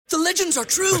The legends are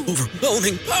true.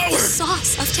 Overwhelming power!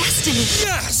 Sauce of destiny.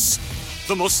 Yes!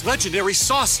 The most legendary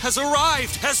sauce has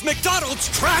arrived as McDonald's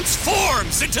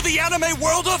transforms into the anime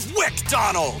world of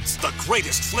WickDonald's. The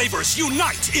greatest flavors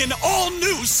unite in all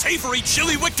new savory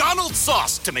chili McDonald's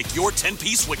sauce to make your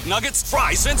 10-piece Wick Nuggets,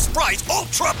 fries, and Sprite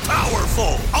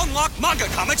ultra-powerful. Unlock manga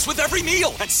comics with every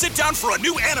meal and sit down for a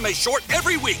new anime short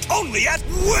every week only at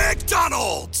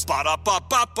WickDonald's.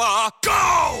 Ba-da-ba-ba-ba,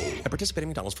 go! At participating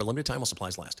McDonald's for a limited time while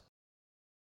supplies last.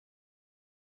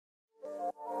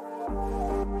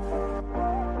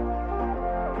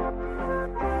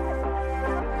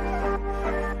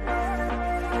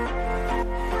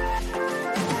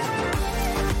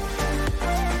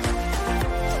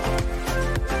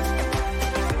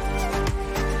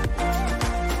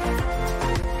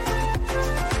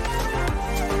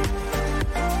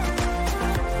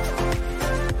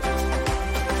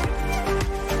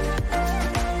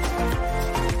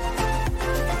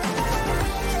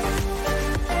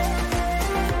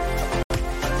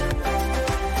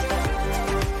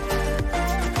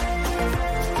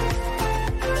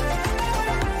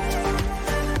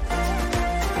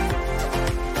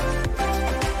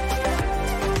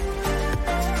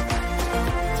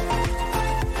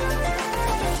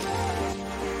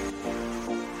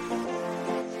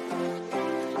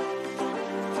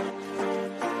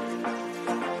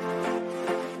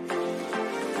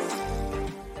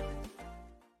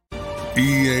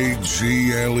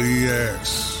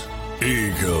 EAGLES,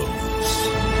 Eagles.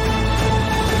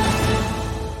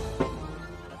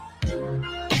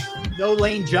 No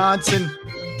Lane Johnson.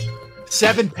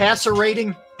 7 passer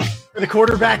rating for the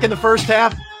quarterback in the first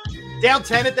half. Down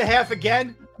 10 at the half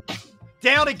again.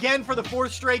 Down again for the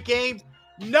 4th straight game.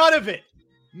 None of it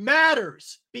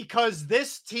matters because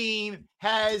this team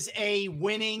has a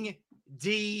winning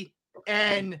DNA.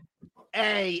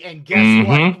 And guess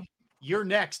what? You're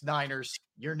next, Niners.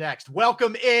 You're next.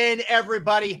 Welcome in,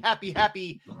 everybody.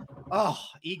 Happy,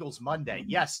 Eagles Monday.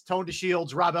 Yes, Tone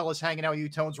DeShields, Rob Ellis hanging out with you.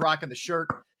 Tone's rocking the shirt.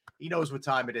 He knows what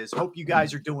time it is. Hope you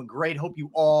guys are doing great. Hope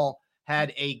you all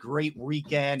had a great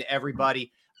weekend,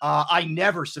 everybody. I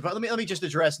never survived. Let me just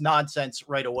address nonsense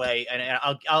right away, and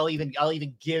I'll even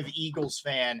give Eagles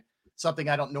fan something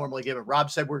I don't normally give him. Rob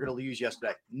said we're going to lose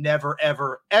yesterday. Never,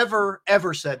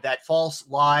 ever said that. False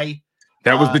lie.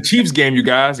 That was the Chiefs game, you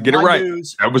guys. Get it right.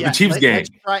 That was the Chiefs game.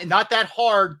 Not that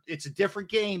hard. It's a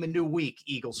different game, a new week,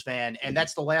 Eagles fan. And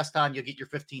that's the last time you'll get your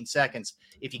 15 seconds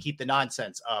if you keep the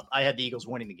nonsense up. I had the Eagles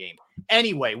winning the game.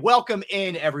 Anyway, welcome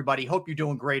in, everybody. Hope you're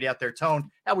doing great out there.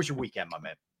 Tone, how was your weekend, my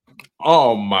man?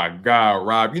 Oh, my God,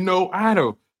 Rob.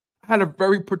 I had a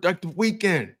very productive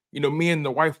weekend. Me and the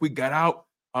wife, we got out.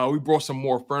 We brought some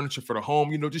more furniture for the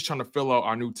home, just trying to fill out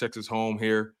our new Texas home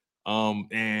here.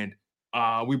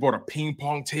 We bought a ping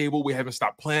pong table. We haven't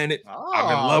stopped playing it. I'm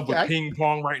in love with ping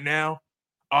pong right now.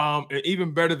 And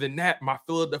even better than that, my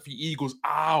Philadelphia Eagles,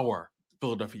 our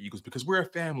Philadelphia Eagles, because we're a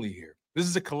family here. This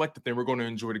is a collective thing we're going to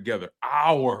enjoy together.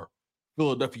 Our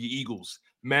Philadelphia Eagles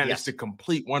managed to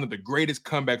complete one of the greatest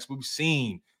comebacks we've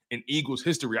seen in Eagles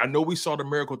history. I know we saw the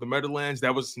miracle at the Meadowlands.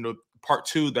 That was, part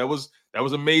 2. That was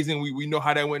amazing. We know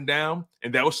how that went down,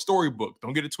 and that was storybook.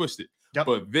 Don't get it twisted. Yep.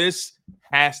 But this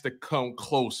has to come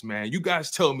close, man. You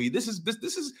guys tell me this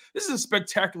is a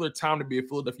spectacular time to be a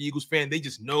Philadelphia Eagles fan. They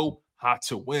just know how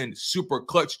to win. Super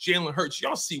clutch. Jalen Hurts.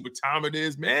 Y'all see what time it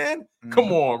is, man.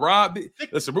 Come on, Rob.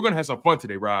 Listen, we're gonna have some fun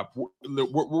today, Rob.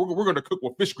 We're gonna cook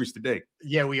with fish grease today.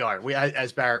 Yeah, we are.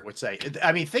 As Barrett would say.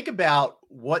 I mean, think about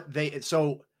what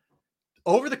so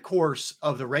over the course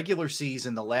of the regular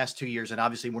season, the last 2 years, and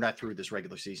obviously we're not through this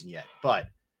regular season yet, but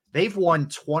they've won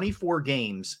 24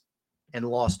 games and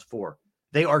lost 4.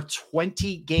 They are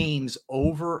 20 games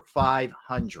over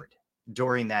 500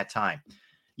 during that time.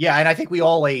 Yeah, and I think we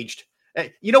all aged.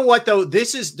 You know what, though?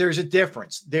 There's a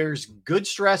difference. There's good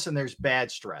stress and there's bad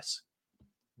stress.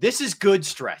 This is good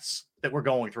stress that we're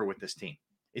going through with this team.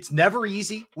 It's never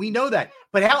easy. We know that.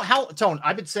 But how Tone,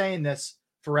 I've been saying this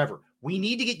forever. We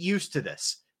need to get used to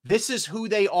this. This is who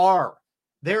they are.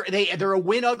 They're a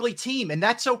win ugly team, and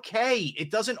that's okay.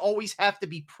 It doesn't always have to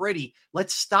be pretty.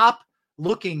 Let's stop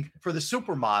looking for the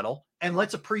supermodel and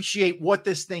let's appreciate what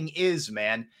this thing is,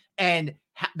 man. And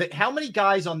how many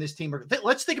guys on this team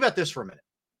let's think about this for a minute.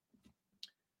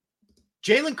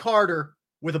 Jalen Carter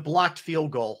with a blocked field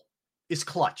goal is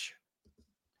clutch.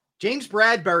 James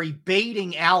Bradbury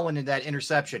baiting Allen in that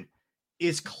interception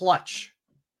is clutch.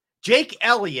 Jake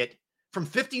Elliott from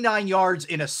 59 yards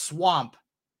in a swamp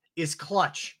is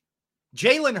clutch.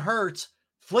 Jalen Hurts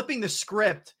flipping the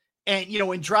script and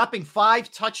dropping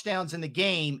 5 touchdowns in the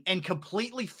game and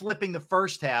completely flipping the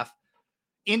first half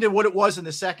into what it was in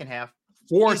the second half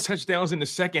 4 touchdowns in the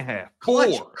second half.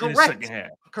 Clutch. 4 Correct. in the second half.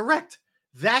 Correct.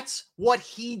 That's what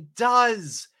he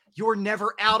does. You're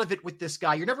never out of it with this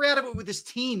guy. You're never out of it with this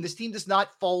team. This team does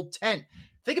not fold tent.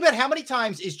 Think about how many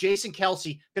times is Jason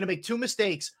Kelce going to make 2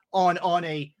 mistakes on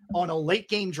a late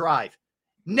game drive.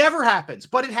 Never happens,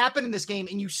 but it happened in this game,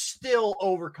 and you still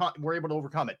were able to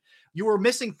overcome it. You were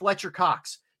missing Fletcher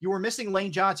Cox. You were missing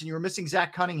Lane Johnson. You were missing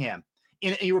Zach Cunningham.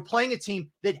 And you were playing a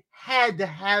team that had to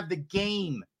have the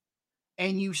game,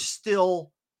 and you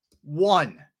still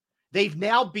won. They've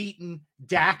now beaten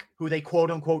Dak, who they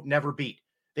quote-unquote never beat.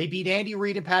 They beat Andy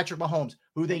Reid and Patrick Mahomes,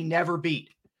 who they never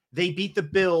beat. They beat the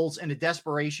Bills in a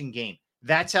desperation game.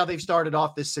 That's how they've started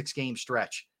off this 6-game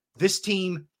stretch. This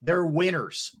team, they're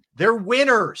winners. They're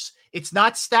winners. It's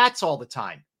not stats all the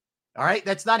time. All right?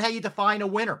 That's not how you define a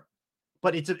winner.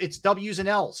 But it's W's and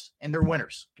L's, and they're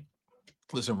winners.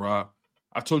 Listen, Rob,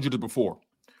 I told you this before.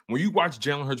 When you watch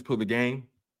Jalen Hurts play the game,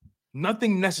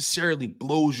 nothing necessarily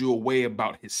blows you away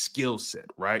about his skill set,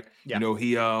 right? Yeah. You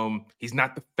know, he's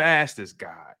not the fastest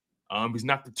guy. He's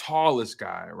not the tallest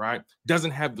guy, right?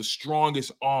 Doesn't have the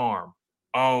strongest arm.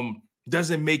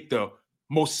 Doesn't make the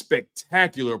most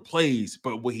spectacular plays,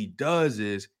 but what he does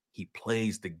is he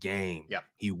plays the game. Yeah.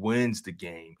 He wins the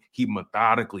game. He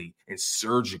methodically and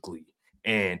surgically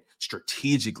and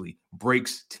strategically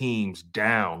breaks teams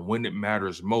down when it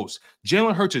matters most.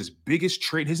 Jalen Hurts' biggest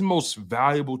trait, his most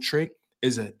valuable trait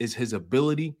is his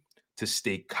ability to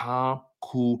stay calm,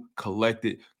 cool,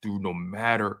 collected through no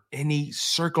matter any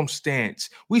circumstance.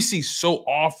 We see so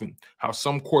often how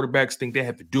some quarterbacks think they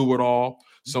have to do it all.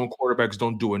 Some quarterbacks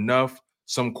don't do enough.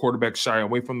 Some quarterbacks shy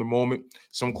away from the moment.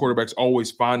 Some quarterbacks always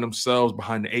find themselves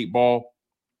behind the 8 ball.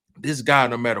 This guy,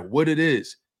 no matter what it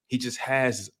is, he just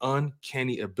has this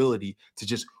uncanny ability to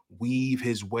just weave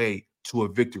his way to a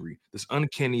victory. This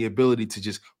uncanny ability to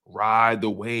just ride the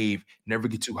wave, never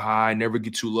get too high, never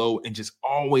get too low, and just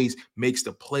always makes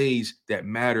the plays that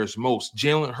matters most.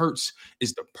 Jalen Hurts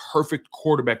is the perfect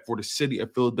quarterback for the city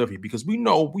of Philadelphia because we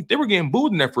know they were getting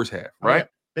booed in that first half, right? Yeah,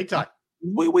 big time.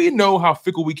 We know how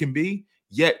fickle we can be,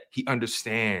 yet he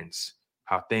understands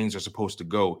how things are supposed to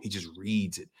go. He just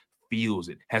reads it, feels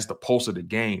it, has the pulse of the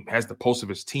game, has the pulse of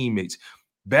his teammates.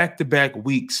 Back-to-back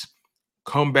weeks,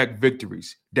 comeback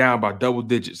victories, down by double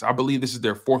digits. I believe this is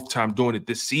their 4th time doing it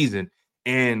this season.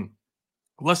 And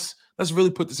let's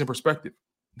really put this in perspective.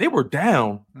 They were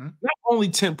down not only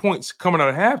 10 points coming out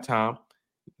of halftime,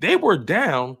 they were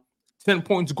down 10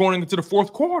 points going into the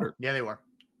 4th quarter. Yeah, they were.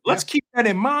 Let's keep that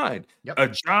in mind. Yep. A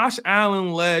Josh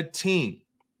Allen-led team,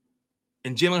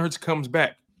 and Jalen Hurts comes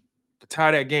back to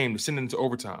tie that game, to send it into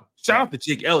overtime. Shout out to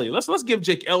Jake Elliott. Let's give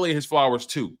Jake Elliott his flowers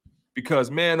too, because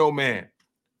man, oh man,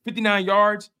 59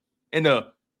 yards in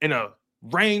a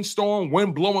rainstorm,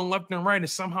 wind blowing left and right, and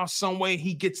somehow, some way,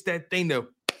 he gets that thing to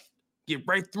get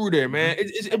right through there, man.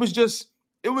 It was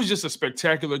just a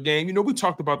spectacular game. You know, we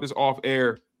talked about this off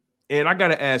air, and I got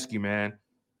to ask you, man,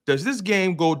 does this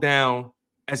game go down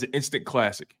as an instant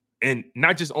classic? And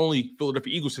not just only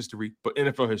Philadelphia Eagles history, but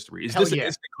NFL history. Is this an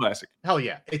instant classic? Hell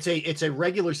yeah. It's a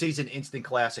regular season instant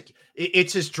classic.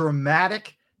 It's as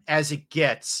dramatic as it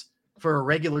gets for a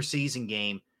regular season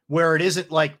game where it isn't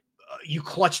like you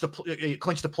clinch the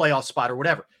playoff spot or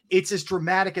whatever. It's as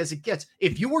dramatic as it gets.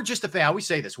 If you were just a fan, I always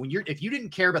say this, if you didn't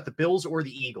care about the Bills or the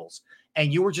Eagles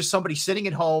and you were just somebody sitting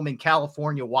at home in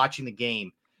California watching the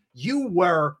game, you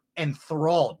were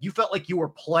enthralled. You felt like you were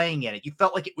playing in it. You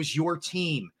felt like it was your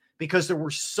team, because there were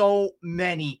so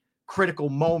many critical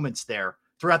moments there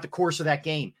throughout the course of that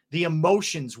game. The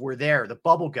emotions were there. The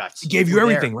bubble guts. It gave you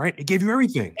everything, right? It gave you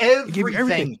everything. It gave you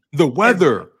everything. The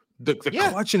weather, the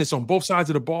clutchiness on both sides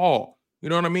of the ball. You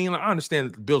know what I mean? Like, I understand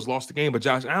that the Bills lost the game, but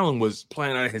Josh Allen was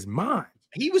playing out of his mind.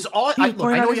 He was all. I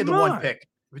know he had the one pick,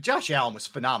 but Josh Allen was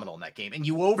phenomenal in that game, and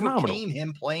you overcame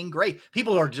him playing great.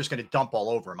 People are just going to dump all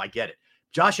over him. I get it.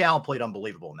 Josh Allen played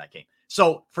unbelievable in that game.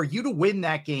 So for you to win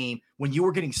that game when you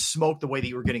were getting smoked the way that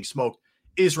you were getting smoked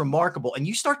is remarkable. And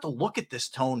you start to look at this,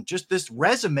 Tone, just this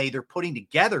resume they're putting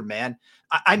together, man.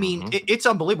 I mean, it's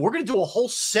unbelievable. We're going to do a whole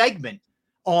segment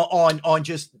on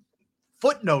just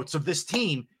footnotes of this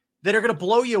team that are going to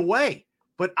blow you away.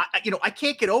 But I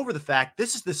can't get over the fact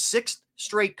this is the 6th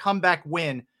straight comeback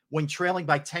win when trailing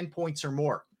by 10 points or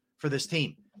more for this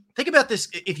team. Think about this.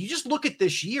 If you just look at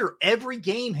this year, every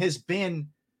game has been,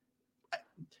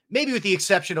 maybe with the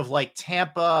exception of like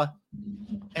Tampa,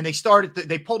 and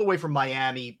they pulled away from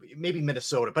Miami, maybe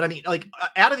Minnesota. But I mean, like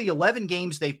out of the 11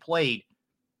 games they've played,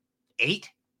 8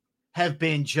 have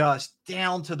been just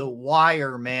down to the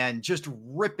wire, man, just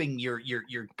ripping your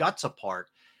guts apart.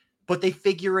 But they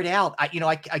figure it out. I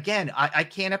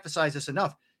can't emphasize this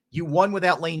enough. You won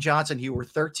without Lane Johnson. You were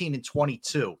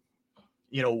 13-22,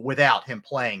 without him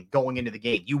playing going into the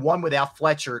game. You won without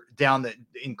Fletcher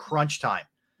in crunch time,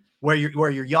 where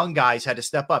your young guys had to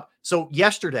step up. So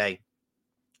yesterday,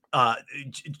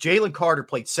 Jalen Carter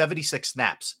played 76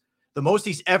 snaps. The most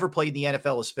he's ever played in the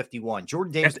NFL is 51.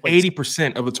 Jordan Davis. That's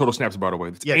 80% of the total snaps, by the way.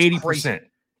 That's 80%. Crazy.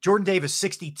 Jordan Davis,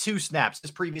 62 snaps. His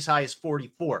previous high is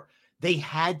 44. They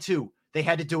had to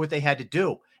do what they had to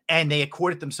do, and they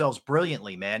acquitted themselves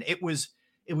brilliantly, man. It was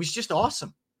just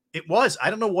awesome. It was. I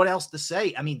don't know what else to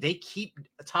say. I mean, they keep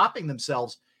topping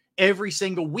themselves every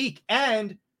single week,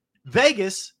 and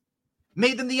Vegas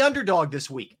made them the underdog this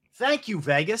week. Thank you,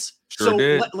 Vegas. Sure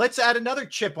did. Let's add another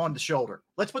chip on the shoulder.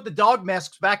 Let's put the dog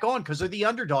masks back on because they're the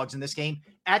underdogs in this game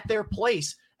at their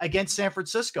place against San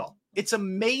Francisco. It's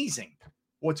amazing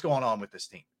what's going on with this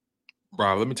team.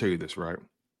 Rob, let me tell you this, right?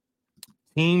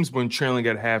 Teams when trailing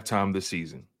at halftime this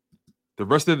season, the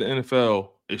rest of the NFL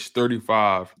is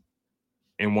 35-129.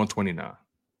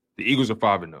 The Eagles are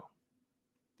 5-0.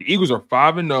 The Eagles are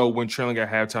 5-0 when trailing at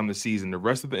halftime this season. The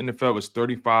rest of the NFL is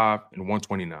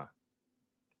 35-129.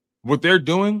 What they're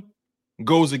doing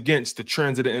goes against the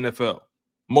trends of the NFL.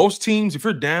 Most teams, if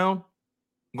you're down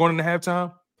going into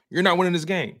halftime, you're not winning this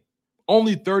game.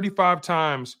 Only 35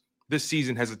 times this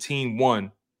season has a team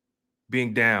won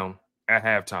being down at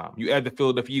halftime. You add the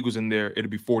Philadelphia Eagles in there,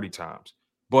 it'll be 40 times.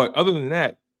 But other than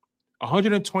that,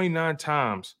 129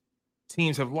 times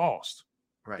teams have lost.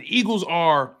 Right. The Eagles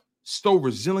are so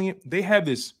resilient. They have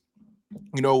this,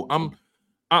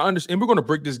 I understand. We're going to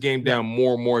break this game down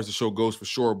more and more as the show goes for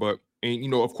sure. But,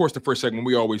 of course, the first segment,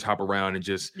 we always hop around and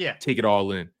just take it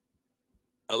all in.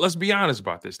 Let's be honest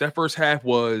about this. That first half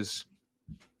was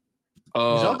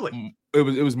ugly.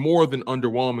 It was more than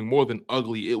underwhelming, more than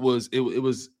ugly. It was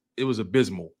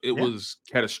abysmal. It was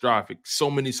catastrophic.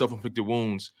 So many self-inflicted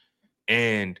wounds,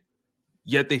 and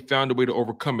yet they found a way to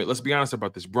overcome it. Let's be honest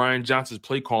about this. Brian Johnson's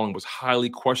play calling was highly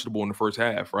questionable in the first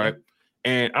half, right? Yeah.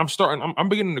 And I'm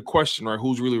beginning to question, right,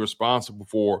 who's really responsible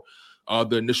for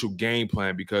the initial game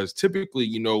plan, because typically,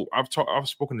 I've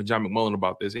spoken to John McMullen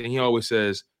about this, and he always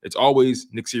says it's always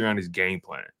Nick Sirianni's game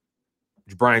plan.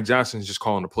 Brian Johnson's just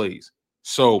calling the plays.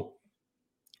 So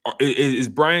is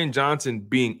Brian Johnson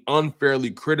being unfairly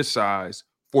criticized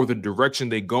for the direction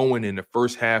they go in the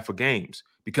first half of games?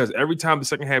 Because every time the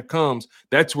second half comes,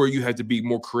 that's where you have to be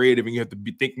more creative and you have to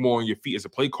think more on your feet as a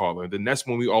play caller. And then that's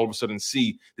when we all of a sudden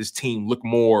see this team look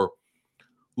more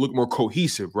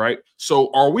cohesive, right? So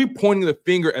are we pointing the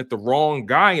finger at the wrong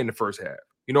guy in the first half?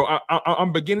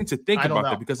 I'm beginning to think about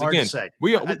that because, hard again,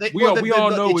 we all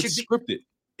know it's scripted.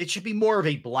 It should be more of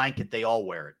a blanket. They all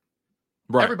wear it.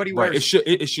 Right. Everybody wears it.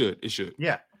 It should.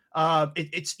 Yeah. I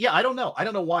don't know. I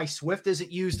don't know why Swift isn't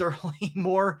used early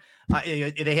more.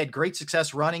 They had great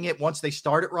success running it once they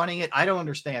started running it. I don't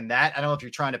understand that. I don't know if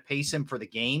you're trying to pace him for the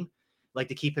game, like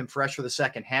to keep him fresh for the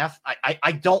second half.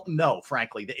 I don't know,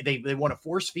 frankly. They want to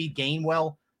force feed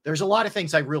Gainwell. There's a lot of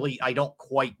things I don't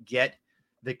quite get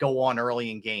that go on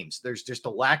early in games. There's just a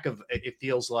lack of, it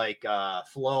feels like,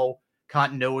 flow,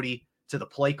 continuity to the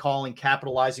play calling,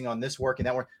 capitalizing on this work and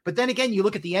that work. But then again, you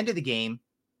look at the end of the game,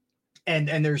 and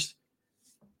there's,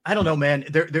 I don't know, man.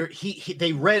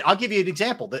 They read. I'll give you an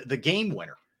example. The game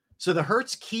winner. So the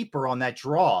Hurts keeper on that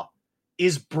draw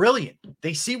is brilliant.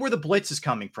 They see where the blitz is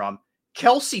coming from.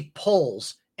 Kelsey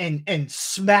pulls and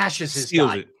smashes his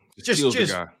Steals guy. It.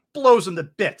 Just blows him to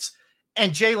bits.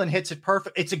 And Jalen hits it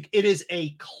perfect. It is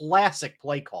a classic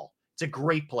play call. It's a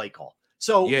great play call.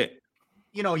 So yeah.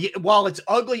 While it's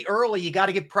ugly early, you got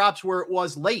to give props where it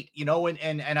was late,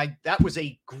 and that was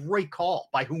a great call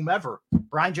by whomever,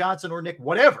 Brian Johnson or Nick,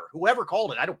 whoever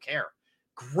called it. I don't care.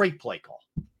 Great play call.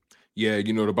 Yeah.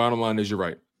 The bottom line is you're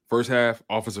right. First half,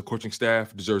 offensive coaching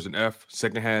staff deserves an F.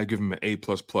 Second half, give him an A++.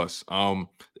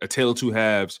 A tale of two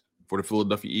halves for the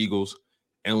Philadelphia Eagles.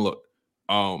 And look,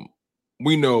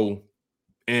 we know,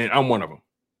 and I'm one of them.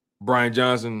 Brian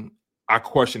Johnson, I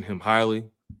question him highly.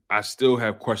 I still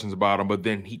have questions about him, but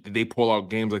then they pull out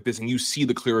games like this, and you see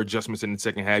the clear adjustments in the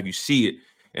second half. You see it,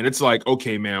 and it's like,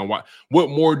 okay, man, what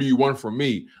more do you want from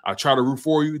me? I try to root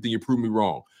for you, then you prove me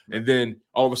wrong, and then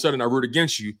all of a sudden I root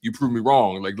against you, you prove me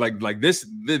wrong. Like this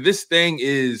thing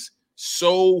is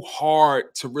so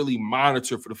hard to really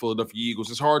monitor for the Philadelphia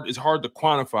Eagles. It's hard to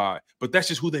quantify, but that's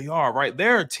just who they are, right?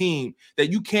 They're a team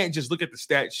that you can't just look at the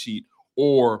stat sheet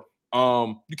or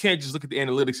you can't just look at the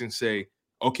analytics and say,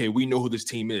 okay, we know who this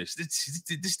team is.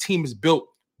 This team is built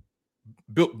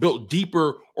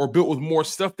deeper or built with more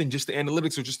stuff than just the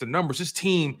analytics or just the numbers. This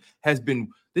team has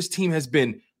been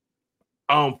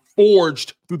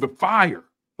forged through the fire.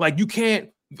 Like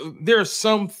there are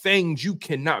some things you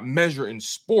cannot measure in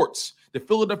sports The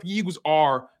Philadelphia Eagles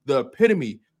are the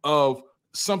epitome of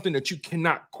something that you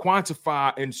cannot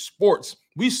quantify in sports.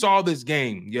 We saw this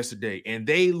game yesterday, and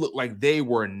they looked like they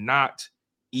were not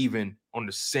even on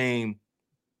the same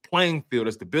playing field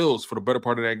as the Bills for the better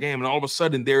part of that game. And all of a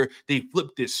sudden, they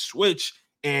flipped this switch,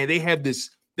 and they have this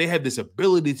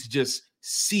ability to just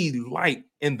see light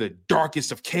in the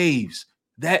darkest of caves.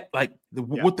 That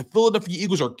what the Philadelphia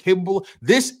Eagles are capable of.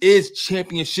 This is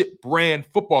championship brand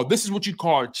football. This is what you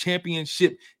call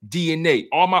championship DNA.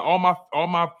 All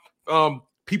my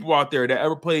people out there that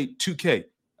ever played 2K,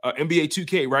 NBA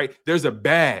 2K, right? There's a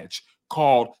badge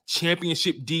called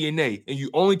championship DNA, and you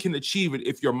only can achieve it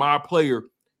if my player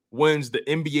wins the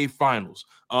NBA Finals.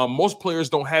 Most players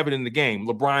don't have it in the game.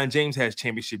 LeBron James has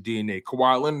championship DNA.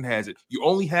 Kawhi Leonard has it. You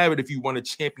only have it if you won a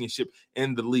championship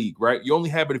in the league, right? You only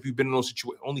have it if you've been in those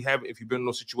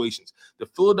situations. The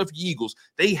Philadelphia Eagles,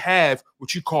 they have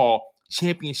what you call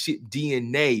championship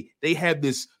DNA. They have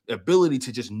this ability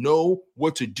to just know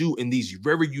what to do in these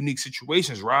very unique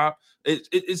situations, Rob.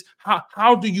 It's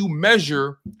how do you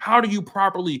measure? How do you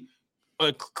properly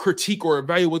critique or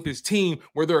evaluate this team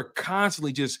where they're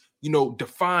constantly just,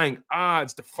 defying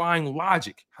odds, defying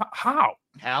logic? How?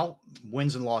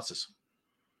 Wins and losses.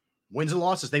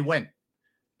 They win.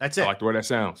 That's it. I like the way that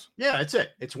sounds. Yeah, that's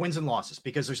it. It's wins and losses,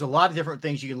 because there's a lot of different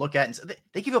things you can look at. And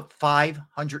they give up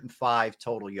 505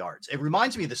 total yards. It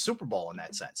reminds me of the Super Bowl in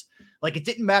that sense. Like, it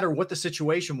didn't matter what the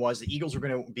situation was. The Eagles were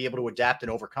going to be able to adapt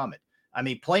and overcome it. I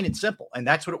mean, plain and simple. And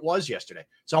that's what it was yesterday.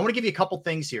 So I want to give you a couple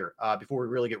things here before we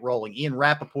really get rolling. Ian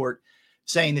Rappaport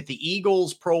saying that the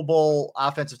Eagles Pro Bowl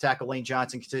offensive tackle Lane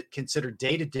Johnson considered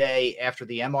day-to-day after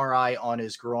the MRI on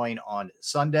his groin on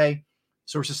Sunday.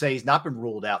 Sources say he's not been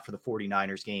ruled out for the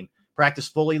 49ers game.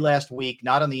 Practiced fully last week,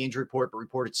 not on the injury report, but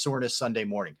reported soreness Sunday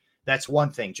morning. That's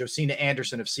one thing. Josina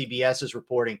Anderson of CBS is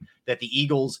reporting that the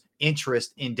Eagles'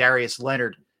 interest in Darius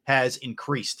Leonard has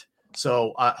increased.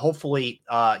 So hopefully,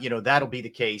 that'll be the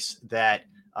case, that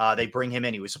they bring him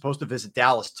in. He was supposed to visit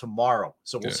Dallas tomorrow.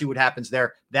 So we'll see what happens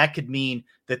there. That could mean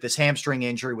that this hamstring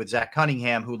injury with Zach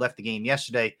Cunningham, who left the game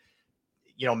yesterday,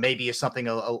 maybe is something,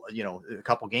 a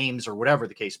couple games or whatever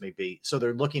the case may be. So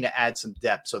they're looking to add some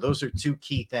depth. So those are two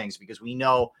key things, because we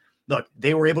know, look,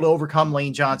 they were able to overcome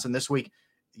Lane Johnson this week.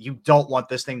 You don't want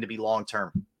this thing to be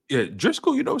long-term. Yeah.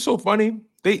 Driscoll, it's so funny.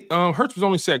 Hurts was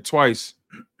only sacked twice.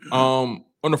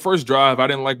 On the first drive, I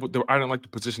didn't like the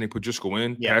position they put Driscoll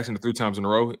in, passing it 3 times in a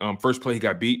row. First play he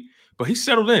got beat, but he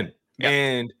settled in. Yeah.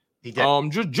 And he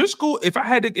did. Driscoll, if I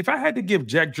had to give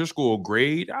Jack Driscoll a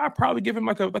grade, I'd probably give him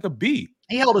like a B.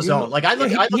 He held his own. Like I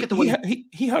look at the way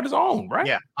he held his own, right?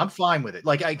 Yeah, I'm fine with it.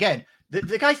 Like, again,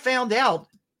 the guy found out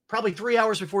probably 3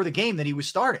 hours before the game that he was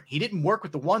starting. He didn't work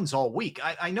with the ones all week.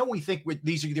 I know we think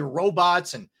these are either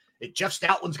robots and Jeff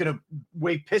Stoutland's going to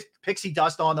wave pixie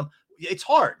dust on them. It's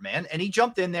hard, man. And he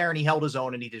jumped in there and he held his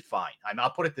own and he did fine. I'll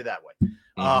put it that way.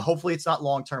 Hopefully it's not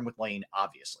long-term with Lane,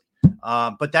 obviously.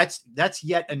 But that's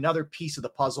yet another piece of the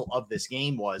puzzle of this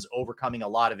game, was overcoming a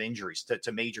lot of injuries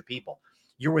to major people.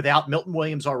 You're without Milton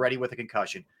Williams already with a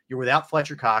concussion. You're without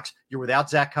Fletcher Cox. You're without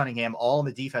Zach Cunningham, all on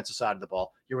the defensive side of the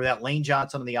ball. You're without Lane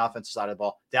Johnson on the offensive side of the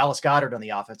ball, Dallas Goedert on the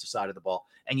offensive side of the ball.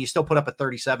 And you still put up a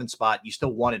 37 spot. You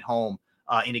still won at home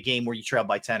in a game where you trailed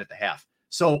by 10 at the half.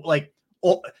 So,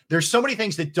 there's so many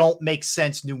things that don't make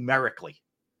sense numerically,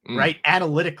 right?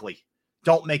 Analytically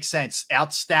don't make sense.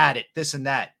 Outstat it, this and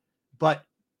that. But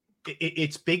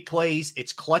it's big plays.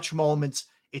 It's clutch moments.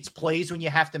 It's plays when you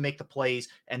have to make the plays.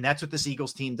 And that's what this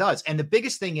Eagles team does. And the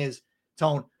biggest thing is,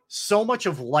 Tone, so much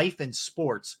of life in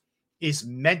sports is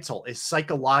mental, is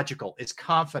psychological, is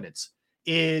confidence,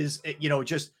 is,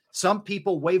 just some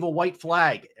people wave a white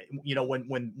flag,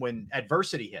 when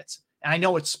adversity hits. And I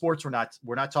know it's sports.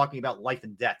 We're not talking about life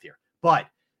and death here, but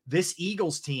this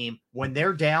Eagles team, when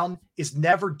they're down, is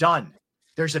never done.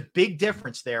 There's a big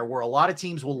difference there where a lot of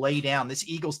teams will lay down. This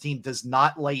Eagles team does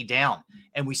not lay down.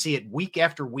 And we see it week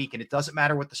after week. And it doesn't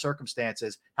matter what the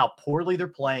circumstances, how poorly they're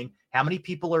playing, how many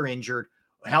people are injured,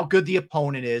 how good the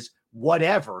opponent is,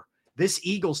 whatever. This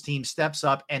Eagles team steps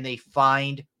up and they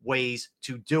find ways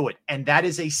to do it. And that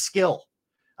is a skill.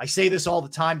 I say this all the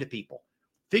time to people.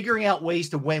 Figuring out ways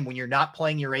to win when you're not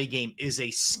playing your A game is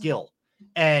a skill.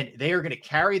 And they are going to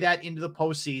carry that into the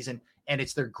postseason. And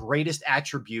it's their greatest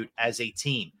attribute as a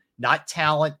team, not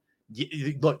talent.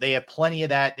 Look, they have plenty of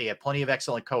that. They have plenty of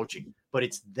excellent coaching, but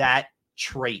it's that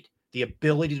trait, the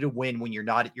ability to win when you're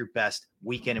not at your best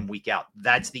week in and week out.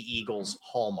 That's the Eagles'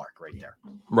 hallmark right there.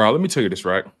 Bro, let me tell you this,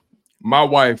 right? My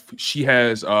wife, she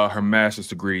has her master's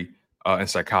degree in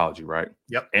psychology, right?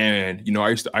 Yep. And, I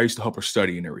used to help her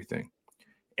study and everything.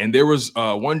 And there was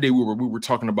one day we were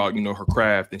talking about, her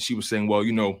craft, and she was saying, well,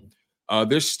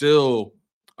 there's still,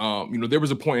 there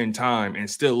was a point in time and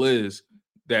still is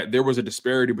that there was a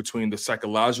disparity between the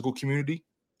psychological community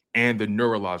and the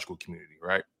neurological community,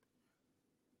 right?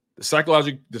 The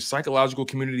psychological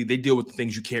community, they deal with the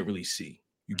things you can't really see,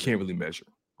 you can't really measure,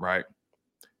 right?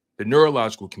 The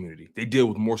neurological community, they deal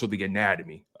with more so the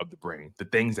anatomy of the brain, the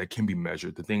things that can be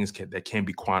measured, the things that can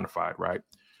be quantified, right?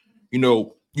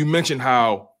 You mentioned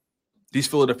how these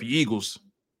Philadelphia Eagles,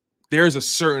 there's a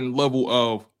certain level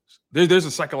of, there's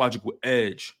a psychological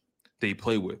edge they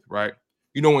play with, right?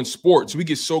 In sports, we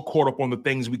get so caught up on the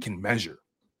things we can measure.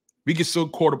 We get so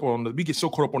caught up on the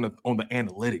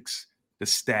analytics, the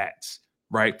stats,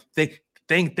 right?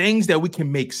 Things that we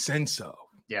can make sense of.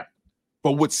 Yeah.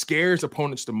 But what scares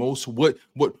opponents the most, what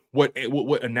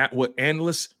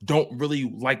analysts don't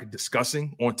really like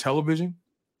discussing on television,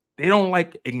 they don't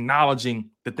like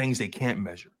acknowledging the things they can't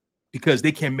measure because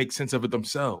they can't make sense of it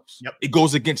themselves. Yep. It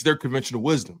goes against their conventional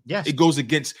wisdom. Yes. It goes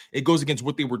against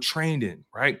what they were trained in,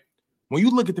 right? When you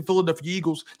look at the Philadelphia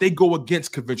Eagles, they go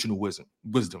against conventional wisdom.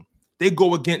 They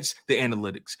go against the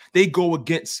analytics. They go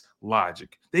against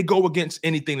logic. They go against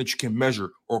anything that you can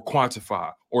measure or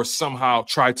quantify or somehow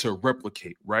try to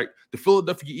replicate, right? The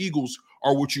Philadelphia Eagles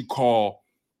are what you call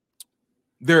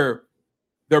they're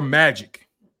magic.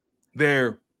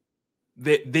 They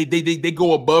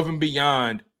go above and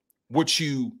beyond what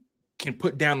you can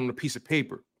put down on a piece of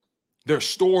paper. Their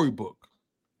storybook,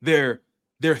 their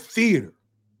theater,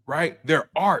 right? Their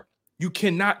art. You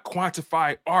cannot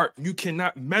quantify art. You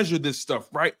cannot measure this stuff,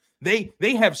 right? They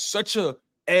have such a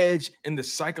edge in the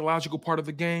psychological part of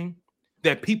the game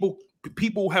that people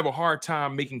have a hard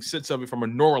time making sense of it from a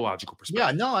neurological perspective.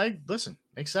 Yeah, no,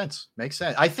 makes sense.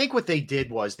 I think what they did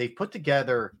was they put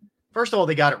together, first of all,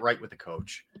 they got it right with the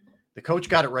coach. The coach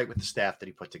got it right with the staff that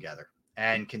he put together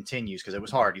and continues because it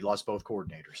was hard. He lost both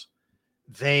coordinators.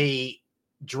 They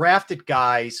drafted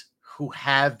guys who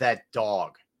have that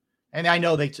dog. And I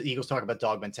know the Eagles talk about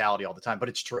dog mentality all the time, but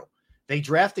it's true. They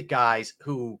drafted guys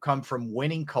who come from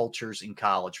winning cultures in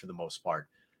college for the most part,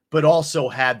 but also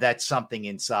have that something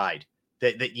inside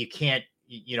that you can't,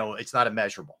 it's not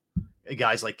immeasurable.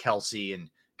 Guys like Kelsey and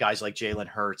guys like Jalen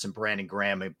Hurts and Brandon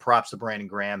Graham. And props to Brandon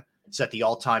Graham. Set the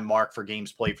all-time mark for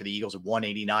games played for the Eagles at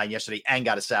 189 yesterday and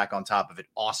got a sack on top of it.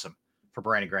 Awesome for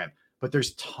Brandon Graham. But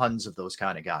there's tons of those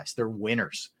kind of guys. They're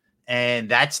winners. And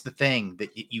that's the thing that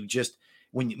you just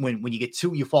 – when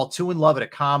you fall too in love at a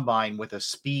combine with a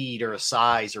speed or a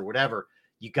size or whatever,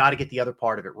 you got to get the other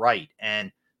part of it right.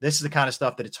 And this is the kind of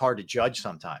stuff that it's hard to judge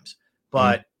sometimes,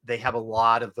 but they have a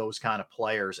lot of those kind of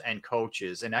players and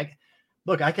coaches. And I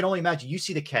can only imagine, you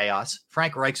see the chaos.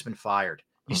 Frank Reich's been fired.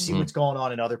 You see what's going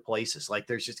on in other places. Like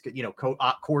there's just,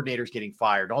 coordinators getting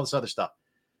fired, all this other stuff,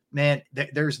 man.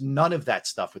 There's none of that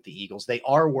stuff with the Eagles. They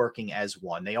are working as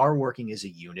one. They are working as a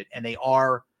unit, and they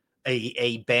are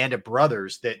a band of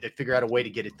brothers that figure out a way to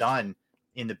get it done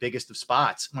in the biggest of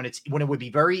spots when it would be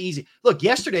very easy. Look,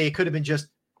 yesterday it could have been just,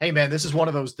 hey man, this is one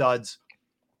of those duds.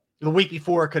 The week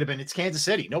before it could have been, it's Kansas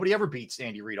City. Nobody ever beats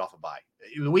Andy Reid off a bye.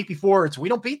 The week before we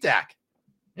don't beat Dak.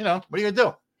 What are you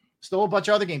gonna do? Still a bunch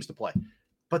of other games to play,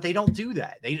 but they don't do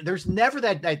that. There's never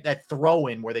that throw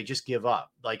in where they just give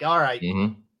up. Like, all right,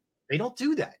 they don't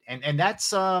do that, and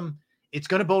that's it's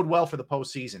going to bode well for the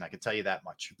postseason. I can tell you that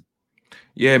much.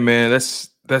 Yeah, man,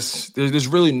 there's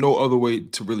really no other way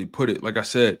to really put it. Like I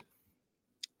said,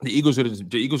 the Eagles are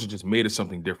just made of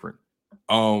something different.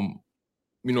 After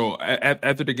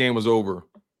the game was over,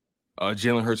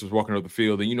 Jalen Hurts was walking up the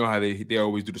field, and you know how they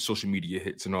always do the social media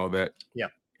hits and all that. Yeah.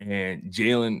 And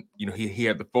Jalen, he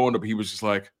had the phone up. He was just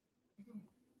like,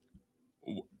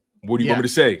 "What do you want me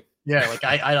to say?" Yeah, like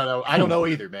I don't know. I don't know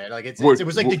either, man. Like it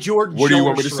was like the Jordan. What do you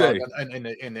want me to say? In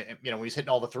the when he's hitting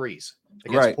all the threes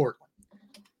against Portland.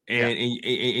 And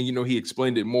he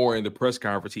explained it more in the press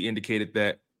conference. He indicated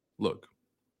that, look,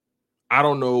 I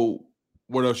don't know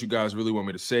what else you guys really want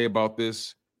me to say about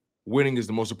this. Winning is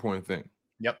the most important thing.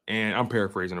 Yep. And I'm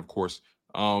paraphrasing, of course.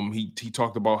 He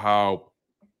talked about how,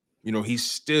 he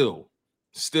still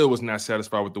was not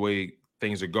satisfied with the way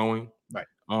things are going. Right.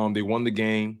 They won the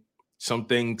game. Some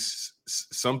things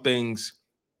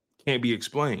can't be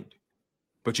explained,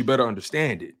 but you better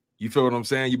understand it. You feel what I'm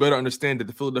saying? You better understand that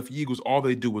the Philadelphia Eagles, all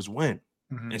they do is win.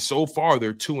 Mm-hmm. And so far,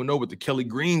 they're 2-0 with the Kelly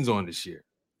Greens on this year.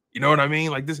 You know what I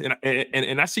mean? Like this, and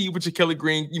I see you with your Kelly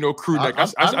Green, crew neck. I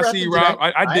see you, Rob.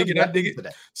 I dig it.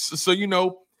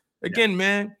 So again,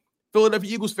 man,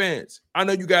 Philadelphia Eagles fans, I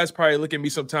know you guys probably look at me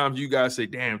sometimes. You guys say,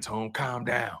 "Damn, Tone, calm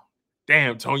down.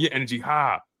 Damn, Tone, your energy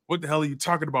high. what the hell are you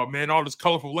talking about, man? All this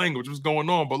colorful language, what's going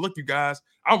on? But look, you guys,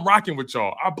 I'm rocking with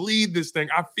y'all. I believe this thing.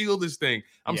 I feel this thing.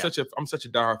 I'm such a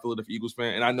diehard Philadelphia Eagles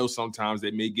fan, and I know sometimes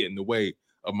they may get in the way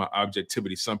of my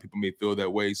objectivity. Some people may feel that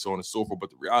way, so on and so forth. But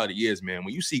the reality is, man,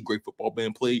 when you see great football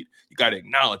being played, you got to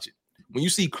acknowledge it. When you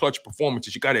see clutch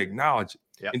performances, you got to acknowledge it.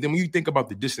 Yep. And then when you think about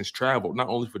the distance traveled, not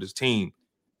only for this team,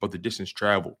 but the distance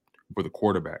traveled for the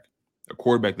quarterback, a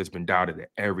quarterback that's been doubted at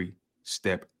every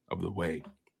step of the way,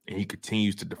 and he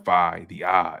continues to defy the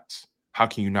odds. How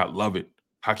can you not love it?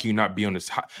 How can you not be on this?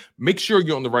 Make sure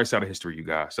you're on the right side of history, you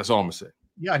guys. That's all I'm gonna say.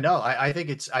 Yeah, no, I think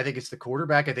it's the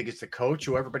quarterback. I think it's the coach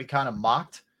who everybody kind of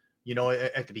mocked,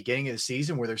 at the beginning of the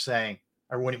season, where they're saying,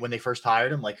 or when they first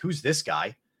hired him, like, who's this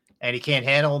guy? And he can't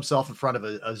handle himself in front of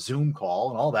a Zoom call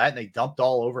and all that. And they dumped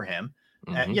all over him.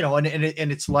 Mm-hmm.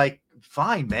 And it's like,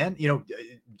 fine, man.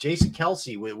 Jason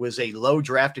Kelce was a low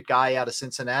drafted guy out of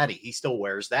Cincinnati. He still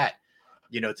wears that,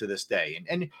 to this day.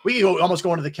 And we almost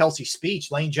go into the Kelce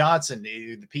speech, Lane Johnson,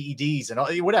 the PEDs and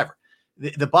all, whatever.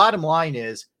 The bottom line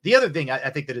is, the other thing I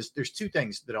think there's two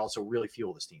things that also really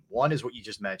fuel this team. One is what you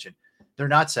just mentioned. They're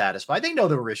not satisfied. They know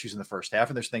there were issues in the first half,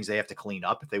 and there's things they have to clean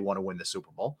up if they want to win the Super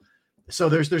Bowl. So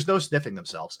there's no sniffing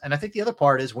themselves. And I think the other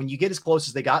part is, when you get as close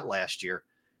as they got last year,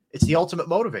 it's the ultimate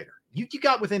motivator. You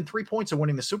got within 3 points of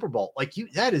winning the Super Bowl.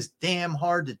 That is damn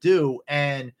hard to do.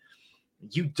 And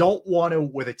you don't want to,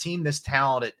 with a team this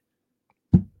talented,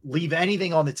 leave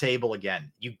anything on the table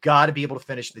again. You got to be able to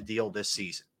finish the deal this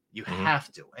season. You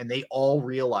have to. And they all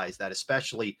realize that,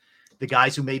 especially the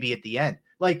guys who may be at the end.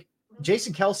 Like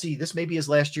Jason Kelce, this may be his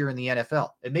last year in the NFL.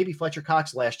 And maybe Fletcher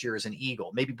Cox last year as an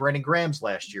Eagle. Maybe Brendan Graham's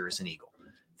last year as an Eagle.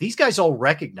 These guys all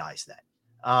recognize that.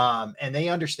 And they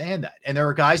understand that. And there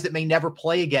are guys that may never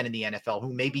play again in the NFL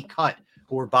who may be cut,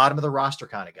 who are bottom of the roster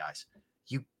kind of guys.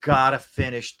 You got to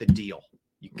finish the deal.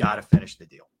 You got to finish the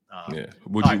deal.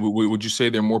 Would you say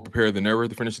they're more prepared than ever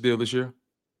to finish the deal this year?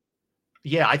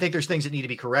 Yeah, I think there's things that need to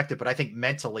be corrected, but I think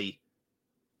mentally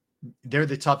they're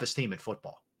the toughest team in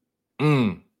football.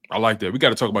 I like that. We got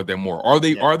to talk about that more. Are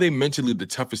they mentally the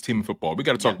toughest team in football? We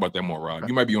got to talk about that more, Rob.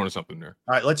 You might be onto something there.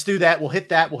 All right, let's do that. We'll hit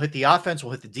that. We'll hit the offense.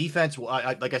 We'll hit the defense.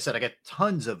 Like I said, I got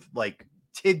tons of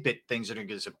tidbit things that are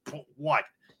going to say, what?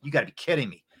 You got to be kidding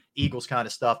me. Eagles kind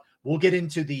of stuff. We'll get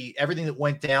into everything that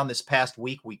went down this past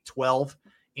week 12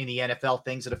 in the NFL,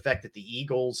 things that affected the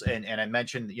Eagles. And I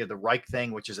mentioned the Reich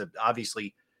thing, which is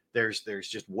obviously there's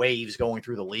just waves going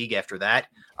through the league after that.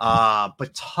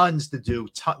 But tons to do,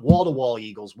 wall-to-wall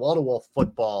Eagles, wall-to-wall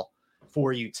football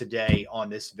for you today on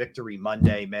this Victory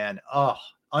Monday, man. Oh,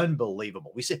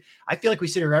 unbelievable. I feel like we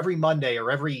sit here every Monday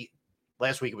or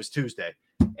last week it was Tuesday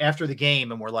after the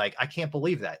game, and we're like, I can't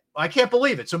believe that. I can't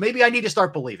believe it. So maybe I need to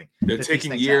start believing. They're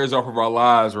taking years off of our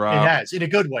lives, Rob. It has, in a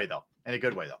good way though.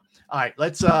 All right,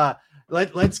 let's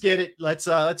get it. Let's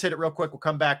hit it real quick. We'll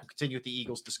come back. We'll continue with the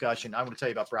Eagles discussion. I'm going to tell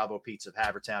you about Bravo Pizza of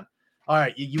Havertown. All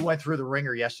right, you went through the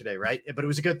ringer yesterday, right? But it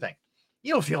was a good thing.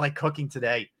 You don't feel like cooking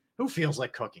today. Who feels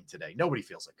like cooking today? Nobody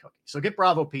feels like cooking. So get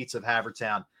Bravo Pizza of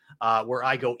Havertown, where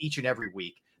I go each and every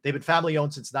week. They've been family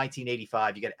owned since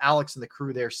 1985. You got Alex and the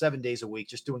crew there 7 days a week,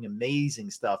 just doing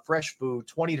amazing stuff. Fresh food,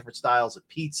 20 different styles of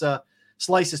pizza,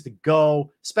 slices to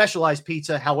go, specialized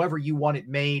pizza, however you want it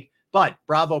made. But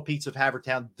Bravo Pizza of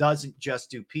Havertown doesn't just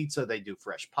do pizza. They do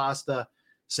fresh pasta,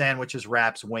 sandwiches,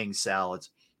 wraps, wings, salads.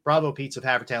 Bravo Pizza of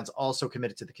Havertown is also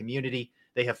committed to the community.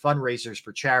 They have fundraisers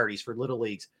for charities, for little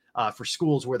leagues, for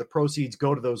schools, where the proceeds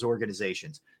go to those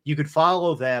organizations. You could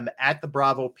follow them at the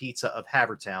Bravo Pizza of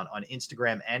Havertown on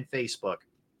Instagram and Facebook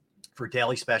for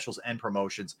daily specials and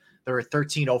promotions. They're at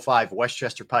 1305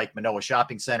 Westchester Pike, Manoa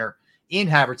Shopping Center in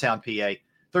Havertown, PA.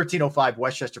 1305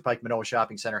 Westchester Pike, Manoa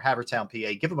Shopping Center, Havertown,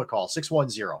 PA. Give them a call,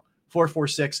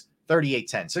 610-446-3810.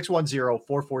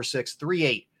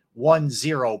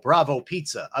 610-446-3810. Bravo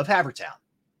Pizza of Havertown.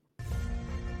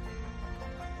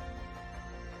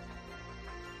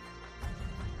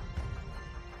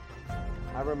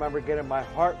 I remember getting my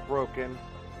heart broken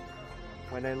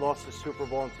when they lost the Super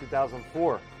Bowl in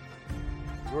 2004.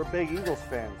 We're big Eagles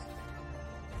fans.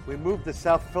 We moved to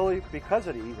South Philly because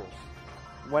of the Eagles.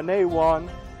 When they won,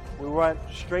 we went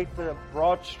straight to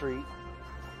Broad Street,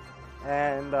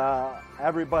 and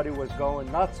everybody was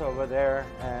going nuts over there,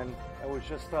 and it was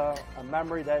just a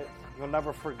memory that you'll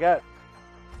never forget.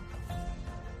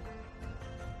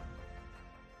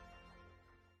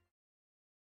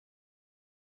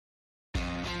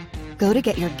 Go to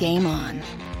get your game on.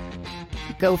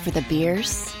 Go for the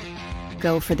beers.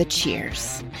 Go for the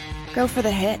cheers. Go for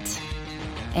the hit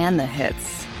and the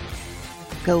hits.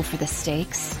 Go for the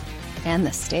stakes and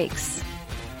the stakes.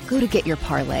 Go to get your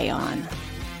parlay on.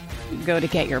 Go to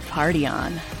get your party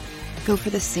on. Go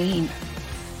for the scene.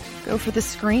 Go for the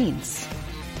screens.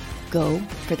 Go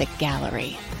for the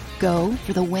gallery. Go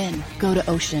for the win. Go to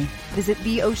Ocean. Visit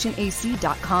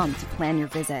theoceanac.com to plan your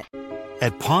visit.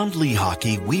 At Pond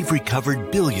Lehocky, we've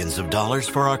recovered billions of dollars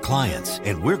for our clients,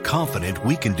 and we're confident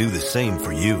we can do the same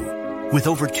for you. With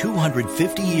over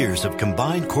 250 years of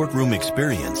combined courtroom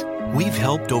experience, we've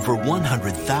helped over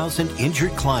 100,000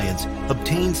 injured clients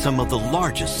obtain some of the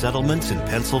largest settlements in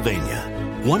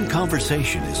Pennsylvania. One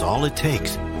conversation is all it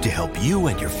takes to help you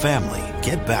and your family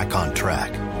get back on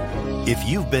track. If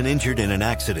you've been injured in an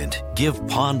accident, give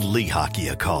Pond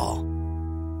Lehocky a call.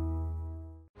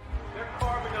 They're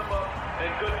carving them up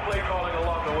and good play calling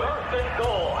along the way. First and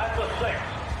goal at the 6.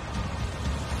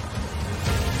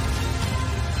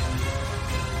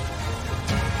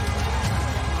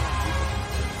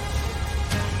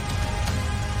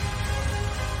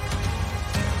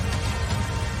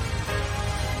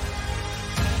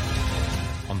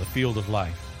 On the field of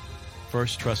life,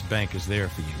 First Trust Bank is there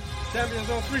for you. Champions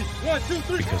on 3. 1, 2,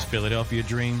 3. Because Philadelphia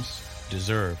dreams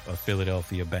deserve a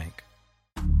Philadelphia bank.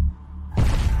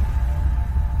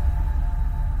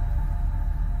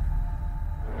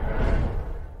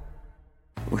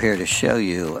 We're here to show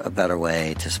you a better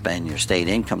way to spend your state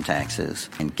income taxes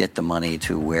and get the money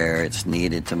to where it's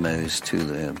needed to most to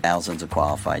the thousands of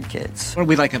qualified kids. What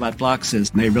we like about Blocks is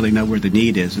they really know where the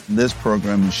need is. This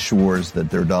program ensures that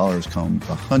their dollars come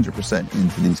 100%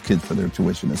 into these kids for their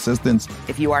tuition assistance.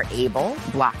 If you are able,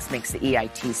 Blocks makes the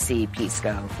EITC piece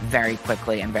go very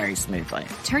quickly and very smoothly.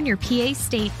 Turn your PA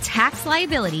state tax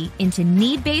liability into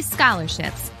need-based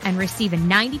scholarships and receive a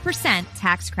 90%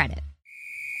 tax credit.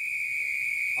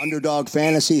 Underdog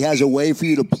Fantasy has a way for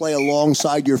you to play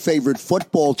alongside your favorite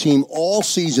football team all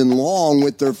season long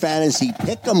with their Fantasy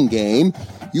Pick'em game.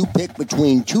 You pick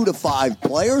between 2 to 5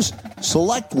 players,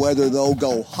 select whether they'll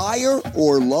go higher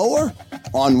or lower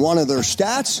on one of their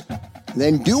stats,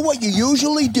 then do what you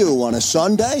usually do on a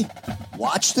Sunday,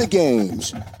 watch the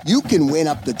games. You can win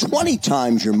up to 20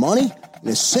 times your money in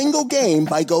a single game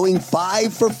by going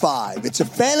 5 for 5. It's a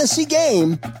fantasy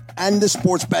game, and the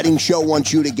Sports Betting Show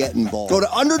wants you to get involved. Go to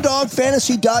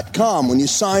UnderdogFantasy.com. When you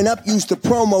sign up, use the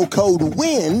promo code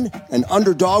WIN, and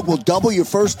Underdog will double your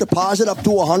first deposit up to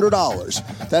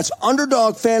 $100. That's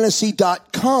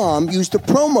UnderdogFantasy.com. Use the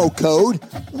promo code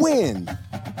WIN.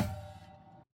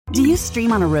 Do you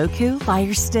stream on a Roku,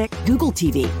 Fire Stick, Google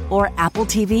TV, or Apple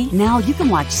TV? Now you can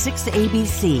watch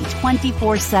 6ABC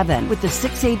 24/7 with the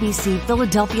 6ABC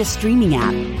Philadelphia streaming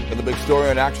app. For the big story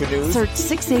on Action News, search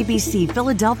 6ABC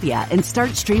Philadelphia and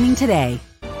start streaming today.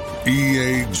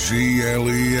 EAGLES,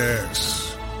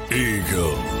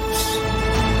 Eagles.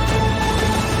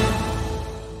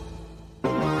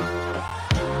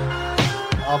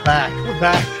 All back. We're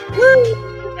back.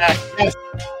 Woo! We're back. Yes.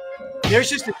 There's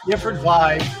just a different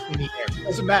vibe in the air.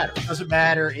 Doesn't matter. Doesn't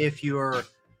matter if you're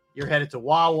headed to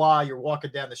Wawa, you're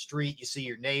walking down the street, you see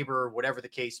your neighbor, whatever the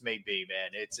case may be, man.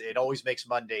 It always makes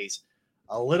Mondays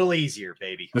a little easier,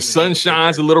 baby. The sun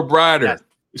shines a little brighter. Yes.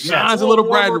 It shines a little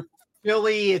brighter.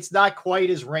 Philly, it's not quite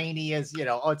as rainy as,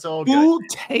 it's all good. Food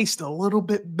tastes a little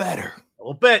bit better. A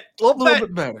little bit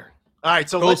better. All right,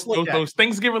 so those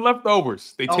Thanksgiving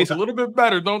leftovers, they taste a little bit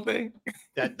better, don't they?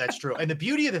 That's true. And the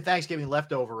beauty of the Thanksgiving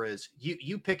leftover is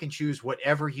you pick and choose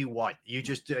whatever you want. You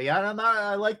just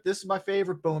I like this is my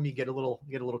favorite. Boom, you get a little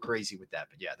crazy with that.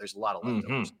 But yeah, there's a lot of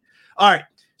leftovers. Mm-hmm. All right,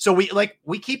 so we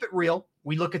keep it real.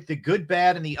 We look at the good,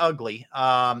 bad, and the ugly,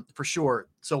 for sure.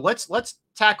 So let's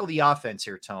tackle the offense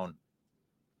here, Tone,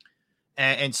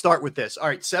 and start with this. All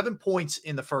right, 7 points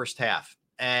in the first half,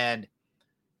 and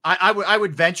I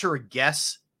would venture a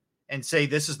guess and say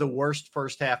this is the worst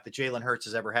first half that Jalen Hurts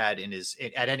has ever had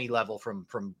at any level from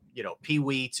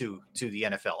Pee-wee to the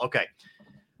NFL. Okay.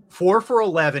 4 for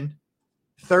 11,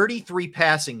 33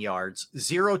 passing yards,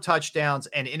 0 touchdowns,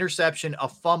 an interception, a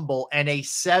fumble, and a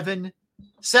 7,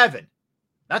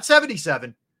 not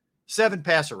 77, 7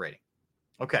 passer rating.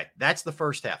 Okay. That's the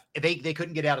first half. They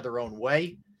couldn't get out of their own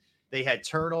way. They had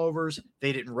turnovers.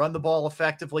 They didn't run the ball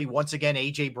effectively. Once again,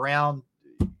 A.J. Brown,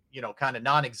 kind of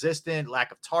non-existent,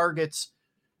 lack of targets.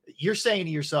 You're saying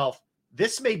to yourself,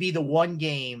 this may be the one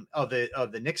game of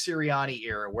the Nick Sirianni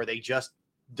era where they just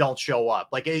don't show up.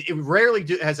 Like it rarely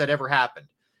has that ever happened.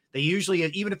 They usually,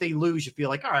 even if they lose, you feel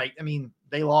like, all right, I mean,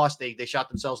 they lost, they shot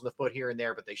themselves in the foot here and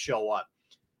there, but they show up.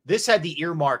 This had the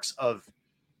earmarks of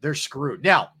they're screwed.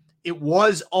 Now, it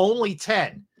was only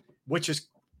 10, which is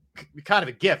kind of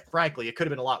a gift, frankly. It could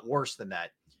have been a lot worse than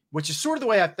that, which is sort of the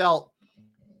way I felt.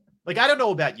 Like, I don't know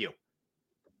about you.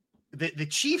 The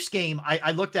Chiefs game,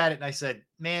 I looked at it and I said,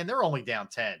 man, they're only down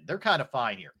 10. They're kind of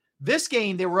fine here. This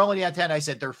game, they were only down 10. I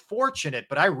said, they're fortunate,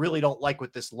 but I really don't like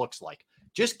what this looks like.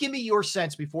 Just give me your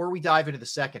sense before we dive into the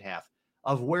second half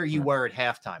of where you were at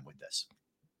halftime with this.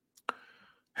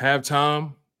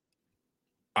 Halftime,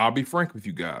 I'll be frank with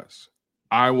you guys.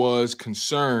 I was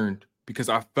concerned because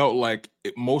I felt like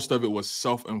most of it was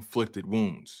self-inflicted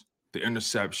wounds. The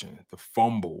interception, the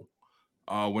fumble.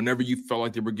 Whenever you felt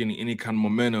like they were getting any kind of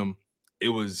momentum, it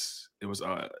was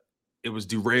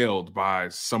derailed by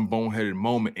some boneheaded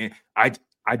moment. And I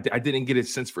didn't get a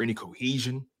sense for any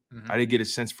cohesion. I didn't get a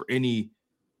sense for any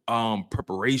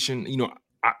preparation.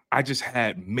 I just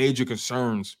had major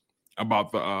concerns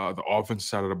about the offensive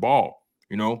side of the ball.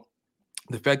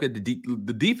 The fact that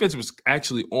the defense was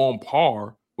actually on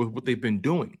par with what they've been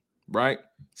doing, right?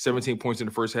 17 points in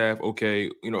the first half. Okay.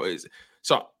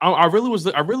 So I really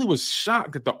was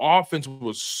shocked that the offense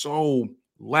was so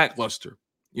lackluster.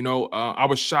 I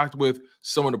was shocked with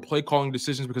some of the play calling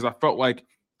decisions because I felt like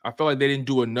they didn't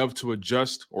do enough to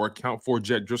adjust or account for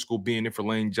Jack Driscoll being in for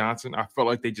Lane Johnson. I felt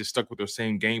like they just stuck with their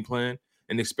same game plan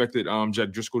and expected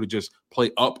Jack Driscoll to just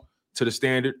play up to the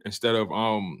standard instead of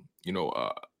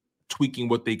tweaking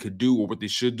what they could do or what they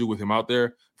should do with him out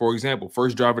there. For example,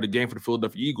 first drive of the game for the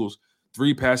Philadelphia Eagles,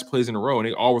 3 pass plays in a row, and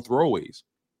they all were throwaways.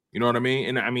 You know what I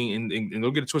mean? And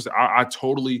don't get it twisted. I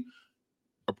totally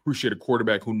appreciate a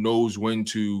quarterback who knows when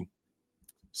to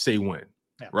say when.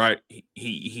 Yeah. Right?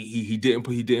 He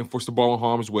didn't force the ball in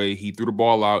harm's way. He threw the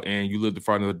ball out, and you lived to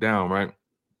find another down, right?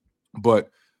 But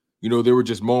there were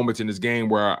just moments in this game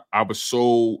where I was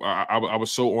so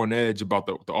on edge about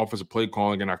the offensive play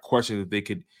calling, and I questioned if they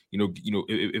could,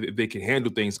 if they could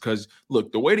handle things. Because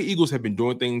look, the way the Eagles have been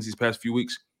doing things these past few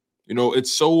weeks,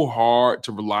 it's so hard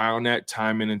to rely on that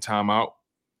time in and time out.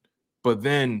 But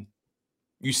then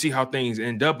you see how things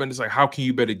end up, and it's like, how can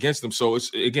you bet against them? So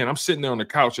it's, again, I'm sitting there on the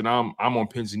couch and I'm on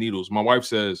pins and needles. My wife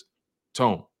says,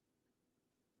 "Tone,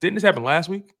 didn't this happen last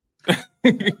week?"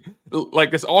 Like,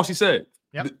 that's all she said.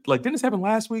 Yep. Like, didn't this happen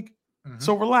last week?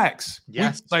 So relax.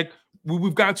 Yes.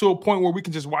 We've gotten to a point where we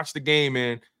can just watch the game,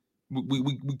 and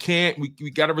we can't.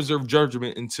 We got to reserve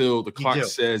judgment until the clock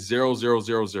says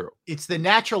 0-0-0-0. It's the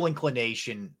natural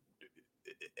inclination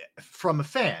from a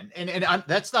fan, and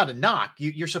that's not a knock.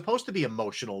 You're supposed to be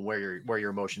emotional where your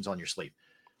emotions on your sleeve,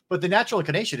 but the natural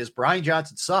inclination is Brian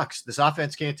Johnson sucks. This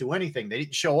offense can't do anything. They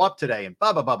didn't show up today, and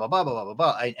blah blah blah blah blah blah blah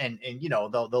blah. And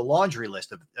the laundry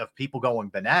list of people going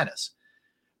bananas.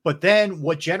 But then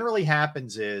what generally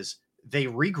happens is they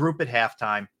regroup at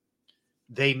halftime.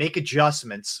 They make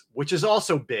adjustments, which is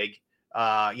also big,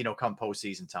 come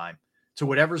postseason time, to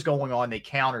whatever's going on. They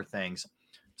counter things.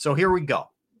 So here we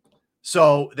go.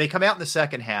 So they come out in the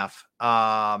second half,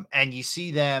 and you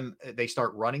see them. They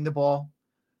start running the ball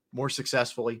more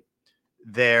successfully.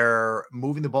 They're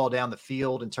moving the ball down the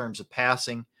field in terms of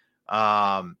passing.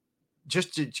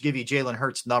 Just to give you Jalen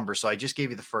Hurts' numbers, so I just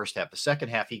gave you the first half. The second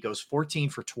half, he goes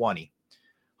 14 for 20,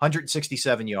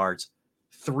 167 yards,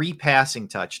 3 passing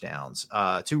touchdowns,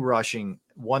 2 rushing,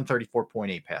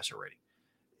 134.8 passer rating.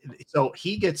 So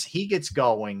he gets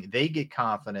going. They get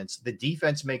confidence. The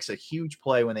defense makes a huge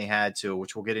play when they had to,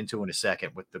 which we'll get into in a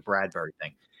second with the Bradbury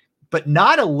thing. But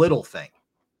not a little thing.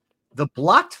 The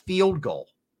blocked field goal.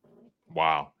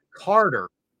 Wow. Carter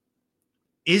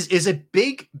is a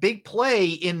big play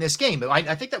in this game.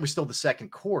 I think that was still the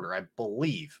second quarter, I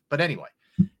believe. But anyway,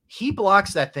 he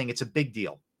blocks that thing. It's a big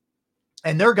deal.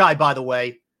 And their guy, by the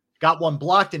way, got one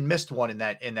blocked and missed one in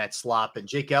that slop. And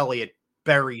Jake Elliott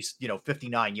buries,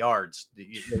 59 yards.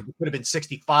 It could have been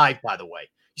 65, by the way.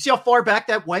 You see how far back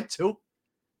that went to?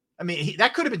 I mean,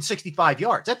 that could have been 65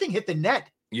 yards. That thing hit the net.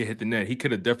 Yeah, hit the net. He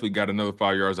could have definitely got another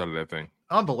 5 yards out of that thing.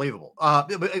 Unbelievable.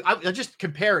 But I just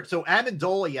compare it. So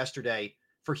Amendola yesterday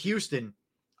for Houston,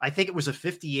 I think it was a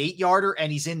 58-yarder,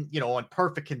 and he's in, on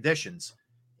perfect conditions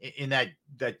in that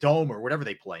dome or whatever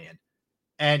they play in,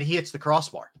 and he hits the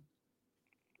crossbar.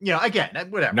 Again,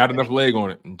 whatever. Not enough leg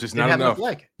on it. Just not enough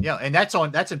leg. Yeah, and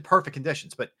that's in perfect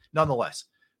conditions, but nonetheless.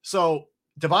 So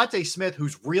Devontae Smith,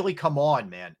 who's really come on,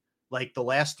 man, like the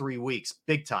last 3 weeks,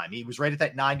 big time. He was right at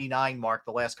that 99 mark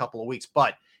the last couple of weeks,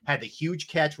 but had the huge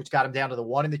catch, which got him down to the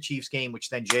one in the Chiefs game, which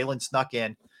then Jalen snuck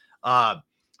in.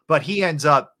 But he ends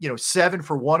up, 7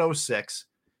 for 106,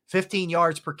 15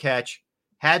 yards per catch,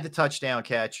 had the touchdown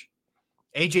catch.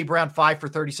 A.J. Brown, 5 for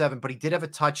 37, but he did have a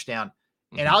touchdown.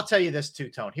 Mm-hmm. And I'll tell you this too,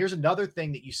 Tone. Here's another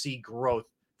thing that you see growth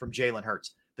from Jalen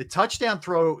Hurts. The touchdown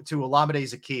throw to Olamide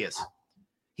Zaccheaus.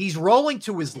 He's rolling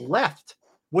to his left,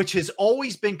 which has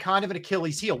always been kind of an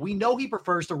Achilles heel. We know he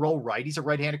prefers to roll right. He's a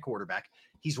right-handed quarterback.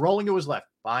 He's rolling to his left.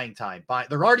 Buying time.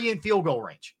 They're already in field goal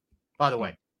range, by the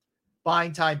way.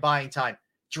 Buying time.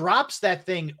 Drops that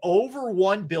thing over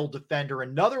one Bill defender.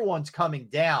 Another one's coming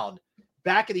down.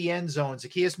 back of the end zone.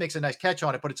 Zacchaeus makes a nice catch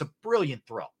on it, but it's a brilliant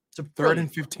throw. It's a third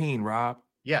and 15, Rob.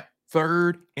 Yeah.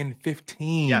 3rd and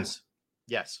 15. Yes.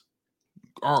 It's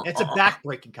a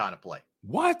back-breaking kind of play.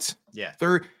 What? Yeah.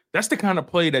 That's the kind of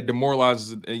play that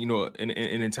demoralizes, an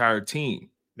entire team.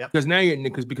 Yep.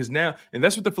 Because now, and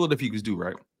that's what the Philadelphia Eagles do,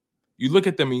 right? You look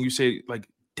at them and you say, like,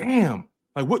 damn,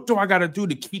 like, what do I got to do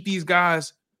to keep these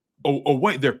guys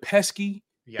away? They're pesky.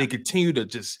 Yeah. They continue to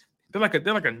just. They're like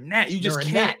a gnat. You just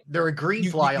can't. They're a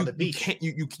green fly on the beach.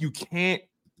 You can't.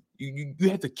 You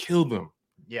have to kill them.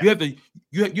 Yeah.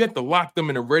 You have to lock them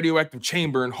in a radioactive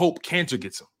chamber and hope cancer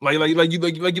gets them. Like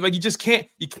you just can't.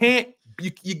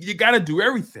 You got to do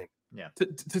everything. Yeah. To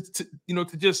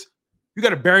just you got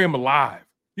to bury them alive.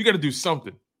 You got to do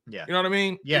something. Yeah. You know what I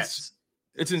mean? Yes.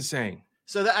 It's insane.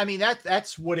 So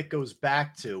that's what it goes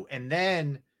back to, and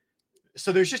then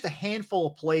so there's just a handful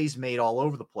of plays made all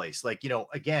over the place. Like,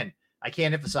 again, I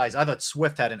can't emphasize, I thought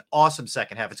Swift had an awesome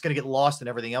second half. It's going to get lost in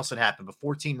everything else that happened, but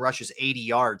 14 rushes, 80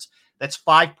 yards. That's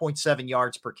 5.7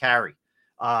 yards per carry.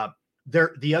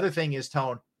 The other thing is,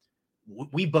 Tone,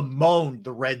 we bemoaned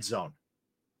the red zone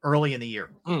early in the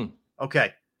year.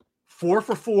 Okay. 4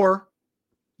 for 4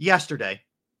 yesterday.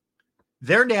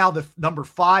 They're now the number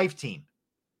 5 team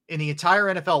in the entire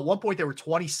NFL. At one point, they were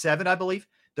 27, I believe.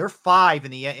 They're 5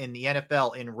 in the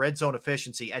NFL in red zone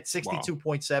efficiency at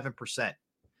 62.7%.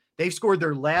 They've scored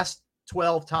their last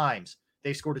 12 times.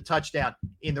 They've scored a touchdown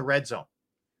in the red zone.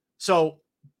 So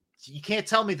you can't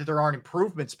tell me that there aren't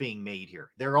improvements being made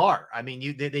here. There are. I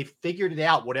mean, they figured it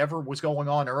out, whatever was going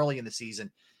on early in the season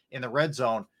in the red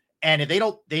zone. And if they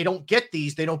don't get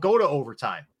these, they don't go to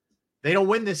overtime. They don't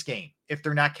win this game if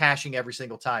they're not cashing every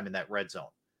single time in that red zone.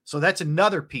 So that's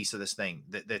another piece of this thing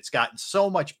that's gotten so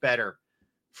much better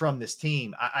from this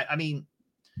team. I mean,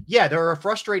 yeah, there are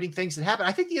frustrating things that happen.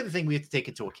 I think the other thing we have to take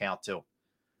into account too,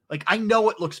 like, I know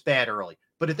it looks bad early,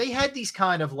 but if they had these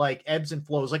kind of like ebbs and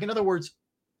flows, like in other words,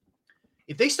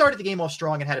 if they started the game off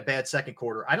strong and had a bad second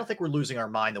quarter, I don't think we're losing our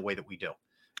mind the way that we do.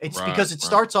 It's because it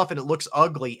starts off and it looks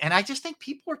ugly. And I just think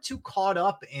people are too caught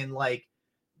up in like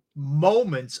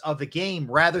moments of the game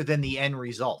rather than the end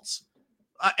results.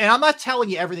 And I'm not telling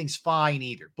you everything's fine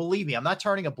either. Believe me, I'm not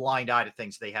turning a blind eye to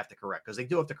things they have to correct, because they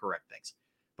do have to correct things.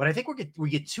 But I think we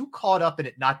get too caught up in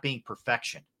it not being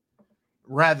perfection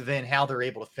rather than how they're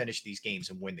able to finish these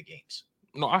games and win the games.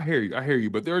 No, I hear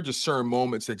you. But there are just certain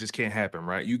moments that just can't happen,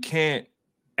 right? You can't,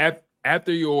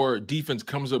 after your defense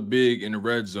comes up big in the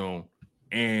red zone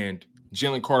and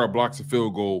Jalen Carter blocks a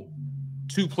field goal,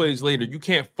 2 plays later, you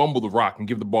can't fumble the rock and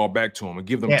give the ball back to him and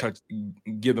give them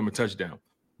a touchdown.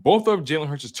 Both of Jalen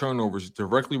Hurts' turnovers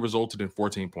directly resulted in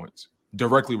 14 points.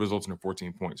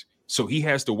 So he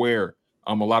has to wear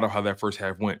a lot of how that first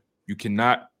half went. You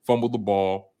cannot fumble the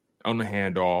ball on the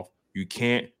handoff. You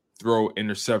can't throw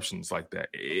interceptions like that.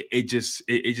 It just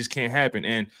can't happen.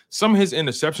 And some of his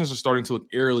interceptions are starting to look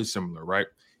eerily similar, right?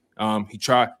 He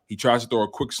tries to throw a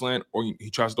quick slant, or he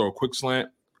tries to throw a quick slant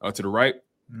to the right.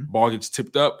 Ball gets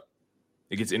tipped up,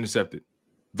 it gets intercepted.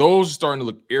 Those are starting to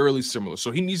look eerily similar. So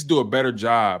he needs to do a better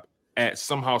job at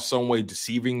somehow, some way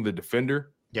deceiving the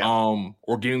defender,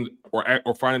 or getting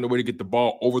or finding a way to get the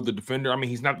ball over the defender. I mean,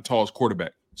 he's not the tallest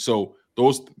quarterback, so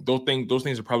those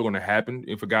things are probably going to happen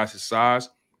if a guy's his size.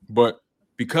 But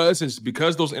because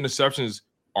those interceptions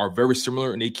are very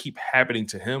similar and they keep happening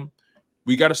to him,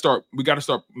 we got to start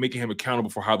making him accountable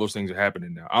for how those things are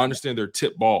happening now. I understand they're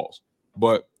tip balls,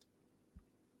 but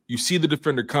you see the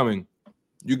defender coming.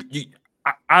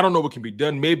 I don't know what can be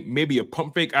done. Maybe a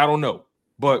pump fake. I don't know.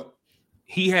 But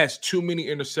he has too many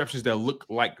interceptions that look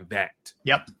like that.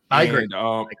 Yep. I agree.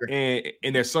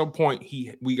 And at some point,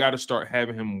 we got to start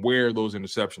having him wear those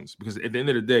interceptions, because at the end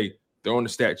of the day, they're on the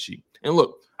stat sheet. And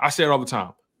look, I say it all the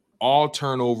time. All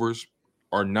turnovers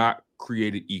are not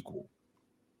created equal.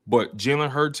 But Jalen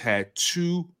Hurts had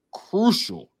 2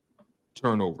 crucial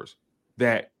turnovers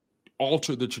that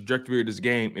altered the trajectory of this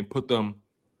game and put them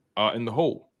in the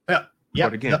hole. Yeah,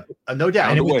 but again, no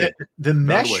doubt. And the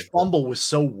mesh fumble was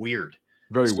so weird.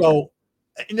 Very weird. So,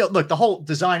 look, the whole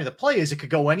design of the play is it could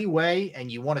go any way, and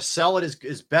you want to sell it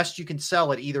as best you can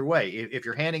sell it either way. If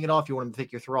you're handing it off, you want them to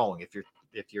think you're throwing. If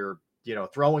you're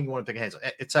throwing, you want them to think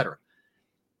hands, etc.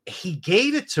 He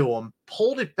gave it to him,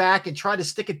 pulled it back, and tried to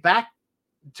stick it back.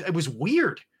 It was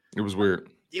weird. It was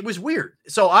weird.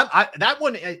 So that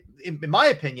one, in my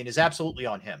opinion, is absolutely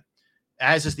on him,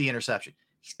 as is the interception.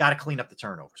 He's got to clean up the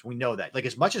turnovers. We know that. Like,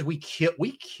 as much as we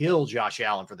kill Josh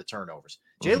Allen for the turnovers,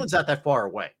 Jalen's not that far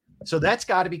away. So that's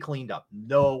got to be cleaned up.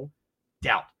 No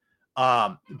doubt.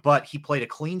 But he played a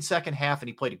clean second half, and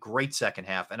he played a great second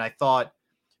half. And I thought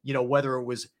whether it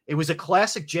was a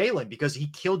classic Jalen because he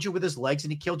killed you with his legs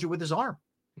and he killed you with his arm.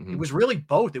 Mm-hmm. It was really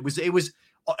both. It was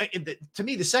to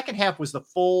me, the second half was the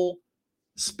full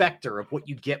specter of what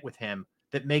you'd get with him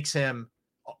that makes him,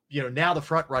 now the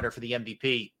front runner for the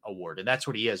MVP award. And that's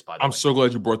what he is, by the way. I'm so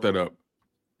glad you brought that up.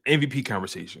 MVP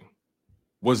conversation.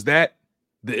 Was that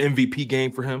the MVP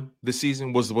game for him this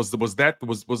season? Was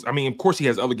I mean, of course he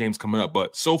has other games coming up,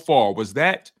 but so far, was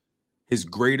that his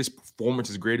greatest performance,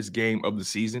 his greatest game of the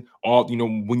season? All,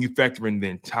 when you factor in the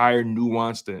entire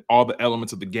nuance, all the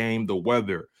elements of the game, the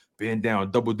weather, being down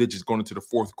double digits going into the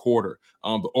fourth quarter,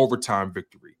 the overtime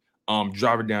victory,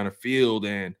 driving down the field,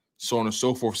 and so on and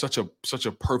so forth. Such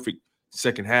a perfect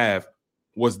second half.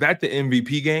 Was that the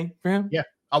MVP game for him? Yeah.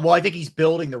 Well, I think he's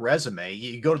building the resume.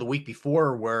 You go to the week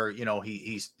before where,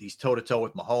 he's toe-to-toe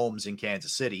with Mahomes in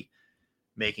Kansas City,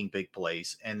 making big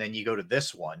plays. And then you go to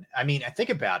this one. I mean, I think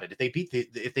about it.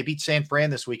 If they beat San Fran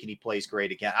this week and he plays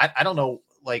great again, I don't know,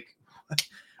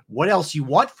 what else you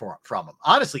want from him.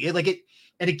 Honestly, and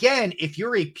again, if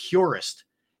you're a purist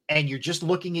and you're just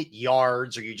looking at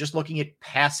yards or you're just looking at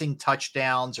passing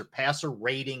touchdowns or passer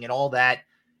rating and all that,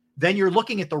 then you're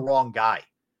looking at the wrong guy.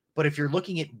 But if you're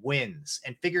looking at wins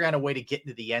and figuring out a way to get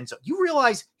into the end zone, you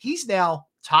realize he's now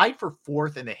tied for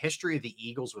fourth in the history of the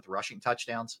Eagles with rushing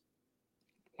touchdowns.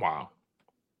 Wow.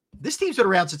 This team's been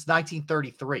around since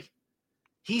 1933.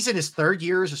 He's in his third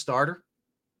year as a starter,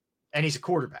 and he's a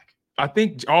quarterback. I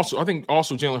think also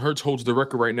Jalen Hurts holds the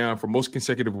record right now for most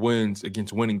consecutive wins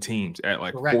against winning teams at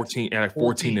Correct. 14 and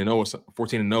 0,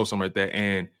 something like that.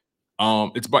 And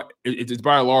it's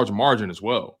by a large margin as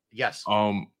well. Yes.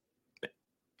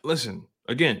 Listen,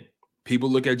 again, people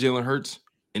look at Jalen Hurts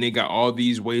and they got all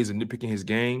these ways of nitpicking his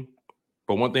game.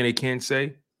 But one thing they can't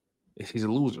say is he's a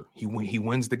loser. He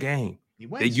wins the game. He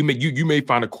wins. You may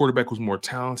find a quarterback who's more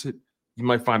talented. You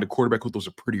might find a quarterback who throws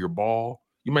a prettier ball.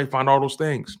 You might find all those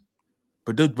things.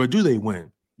 But do they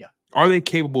win? Yeah. Are they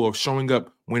capable of showing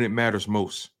up when it matters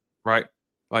most? Right?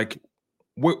 Like,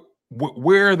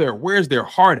 where's their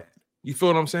heart at? You feel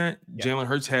what I'm saying? Yeah. Jalen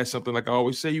Hurts has something, like I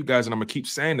always say, you guys, and I'm going to keep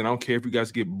saying it. I don't care if you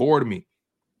guys get bored of me.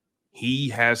 He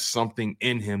has something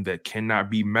in him that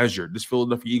cannot be measured. This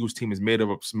Philadelphia Eagles team is made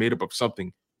up of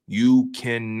something you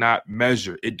cannot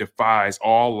measure. It defies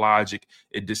all logic.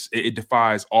 It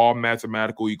defies all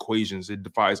mathematical equations. It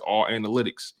defies all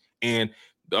analytics. And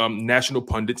national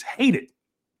pundits hate it.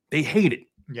 They hate it.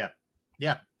 Yeah.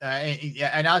 Yeah.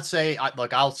 And I'll say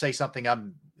something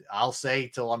I'll say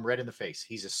till I'm red in the face.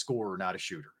 He's a scorer, not a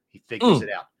shooter. He figures it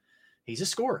out. He's a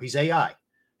scorer. He's AI.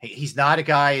 He's not a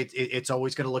guy. It's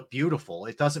always going to look beautiful.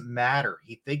 It doesn't matter.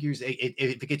 He figures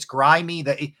if it gets grimy,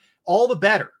 all the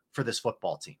better for this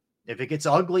football team. If it gets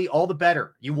ugly, all the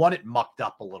better. You want it mucked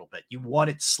up a little bit. You want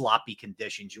it sloppy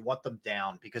conditions. You want them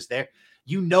down because they're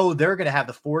going to have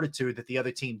the fortitude that the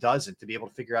other team doesn't to be able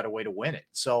to figure out a way to win it.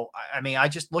 So, I mean, I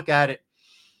just look at it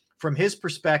from his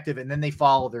perspective, and then they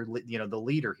follow their, the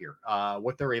leader here,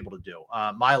 what they're able to do.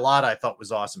 Mailata, I thought,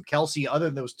 was awesome. Kelsey, other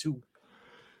than those two,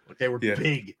 they were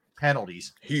big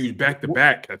penalties. Huge,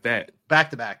 back-to-back at that.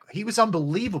 Back-to-back. He was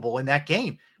unbelievable in that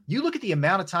game. You look at the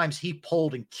amount of times he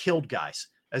pulled and killed guys,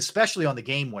 especially on the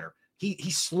game winner. He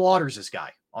slaughters this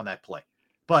guy on that play.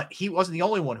 But he wasn't the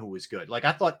only one who was good. Like,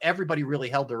 I thought everybody really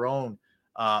held their own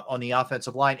on the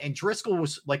offensive line. And Driscoll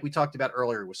was, like we talked about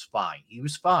earlier, was fine. He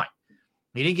was fine.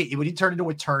 He didn't turn into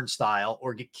a turnstile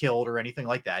or get killed or anything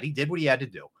like that. He did what he had to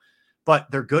do. But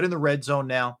they're good in the red zone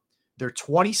now. They're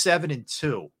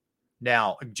 27-2.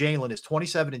 Now, Jalen is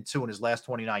 27-2 in his last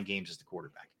 29 games as the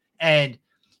quarterback. And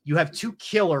you have two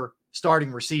killer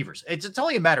starting receivers. It's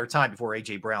only a matter of time before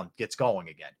A.J. Brown gets going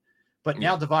again. But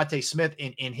now Devontae Smith,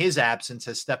 in his absence,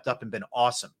 has stepped up and been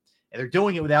awesome. And they're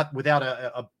doing it without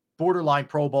a borderline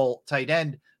Pro Bowl tight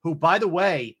end who, by the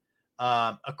way,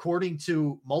 according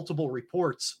to multiple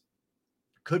reports,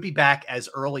 could be back as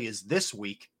early as this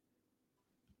week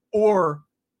or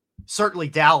certainly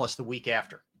Dallas the week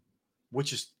after,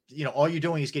 which is, all you're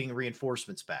doing is getting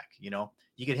reinforcements back.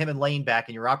 You get him and Lane back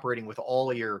and you're operating with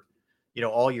all your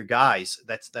guys.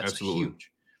 That's Absolutely.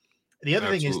 Huge. The other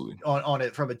thing is on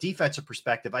it from a defensive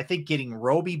perspective, I think getting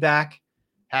Roby back,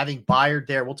 having Byard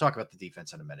there, we'll talk about the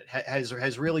defense in a minute,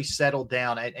 has really settled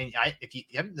down. And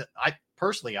I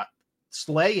personally,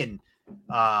 Slay and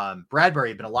Bradbury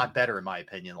have been a lot better, in my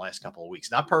opinion, the last couple of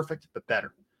weeks. Not perfect, but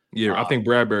better. Yeah, I think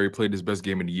Bradbury played his best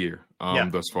game of the year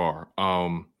thus far.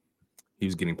 He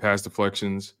was getting pass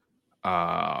deflections,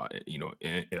 a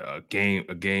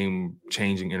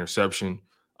game-changing interception.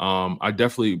 I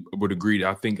definitely would agree.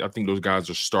 I think those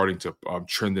guys are starting to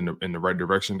trend in the right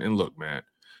direction. And look, man,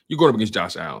 you're going up against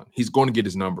Josh Allen. He's going to get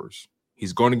his numbers.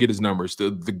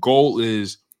 The goal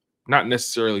is not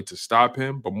necessarily to stop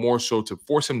him, but more so to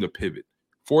force him to pivot,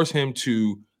 force him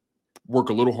to work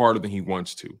a little harder than he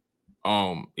wants to.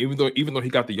 Even though he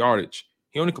got the yardage,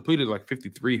 he only completed like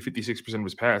 56% of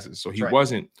his passes. So he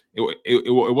wasn't,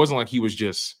 it wasn't like he was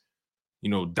just,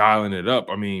 dialing it up.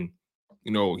 I mean,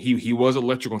 he was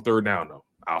electric on third down, though.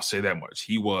 I'll say that much.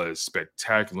 He was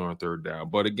spectacular on third down.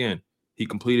 But again, he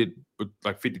completed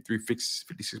like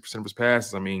 56% of his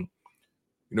passes. I mean,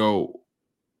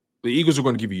 the Eagles are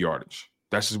going to give you yardage.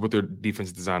 That's just what their defense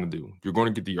is designed to do. You're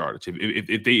going to get the yardage.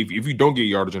 If you don't get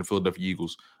yardage on the Philadelphia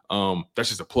Eagles, that's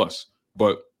just a plus.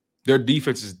 But their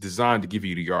defense is designed to give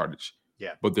you the yardage.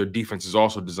 Yeah. But their defense is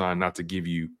also designed not to give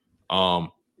you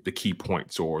the key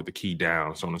points or the key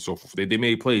downs, so on and so forth. They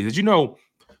made plays. Did you know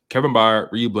Kevin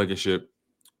Byard, Reed Blankenship,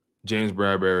 James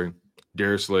Bradbury,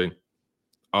 Darius Slay,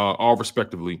 all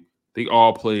respectively, they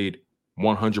all played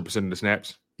 100% of the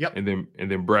snaps. Yep. And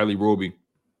then Bradley Roby,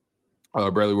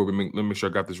 let me make sure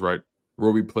I got this right.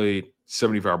 Roby played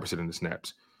 75% of the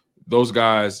snaps. Those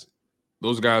guys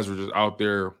were just out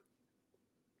there.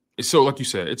 It's so, like you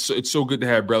said, it's so good to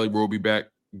have Bradley Roby back.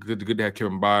 Good to have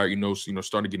Kevin Byard,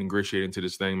 starting to get ingratiated into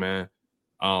this thing, man.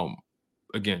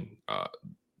 Again,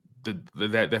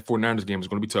 that 49ers game is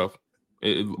going to be tough.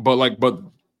 But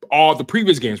all the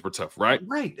previous games were tough, right?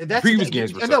 Right. That's previous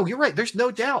games were tough. No, you're right. There's no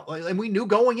doubt. And we knew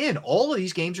going in, all of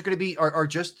these games are going to be are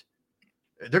just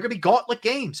they're going to be gauntlet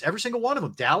games. Every single one of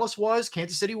them. Dallas was,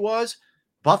 Kansas City was,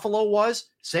 Buffalo was,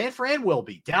 San Fran will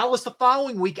be. Dallas the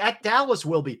following week at Dallas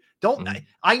will be.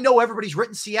 I know everybody's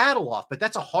written Seattle off, but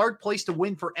that's a hard place to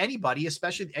win for anybody,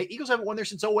 especially Eagles haven't won there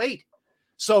since 2008.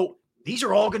 So these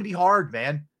are all going to be hard,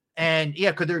 man. And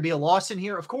yeah, could there be a loss in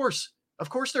here? Of course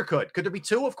there could. Could there be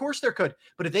two? Of course there could.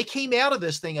 But if they came out of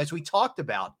this thing, as we talked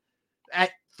about, at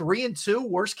 3-2,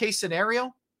 worst case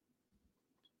scenario,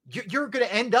 you're going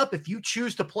to end up, if you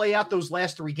choose to play out those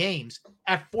last three games,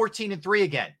 at 14-3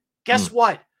 again. Guess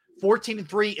what?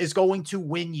 14-3 is going to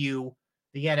win you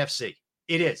the NFC.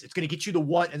 It is. It's going to get you the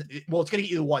one. Well, it's going to get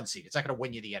you the one seed. It's not going to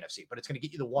win you the NFC, but it's going to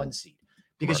get you the one seed.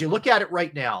 Because you look at it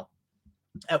right now,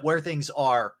 at where things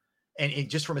are, and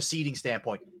just from a seeding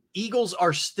standpoint, Eagles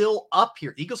are still up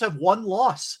here. Eagles have one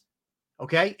loss.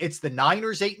 Okay. It's the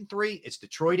Niners 8-3. It's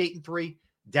Detroit 8-3,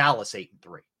 Dallas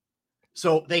 8-3.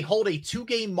 So they hold a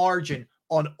 2-game margin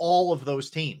on all of those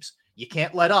teams. You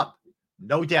can't let up.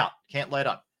 No doubt. Can't let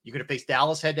up. You're going to face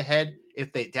Dallas head-to-head.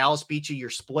 If Dallas beats you, you're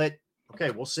split. Okay,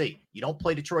 we'll see. You don't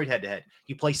play Detroit head-to-head.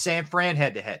 You play San Fran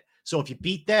head-to-head. So if you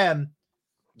beat them,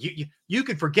 you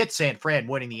can forget San Fran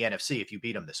winning the NFC if you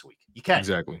beat them this week. You can.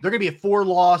 Exactly. They're going to be at 4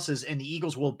 losses, and the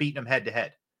Eagles will beat them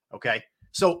head-to-head. Okay?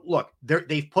 So, look,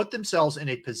 they've put themselves in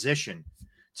a position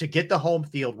to get the home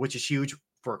field, which is huge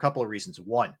for a couple of reasons.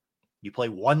 One, you play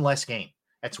one less game.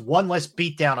 That's one less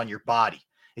beatdown on your body.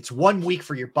 It's 1 week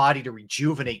for your body to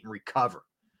rejuvenate and recover.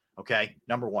 Okay,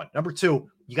 number one. Number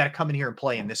two, you got to come in here and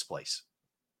play in this place,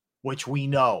 which we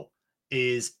know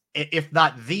is, if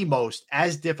not the most,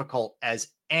 as difficult as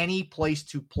any place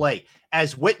to play,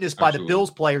 as witnessed by the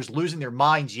Bills players losing their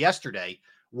minds yesterday,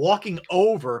 walking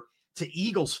over to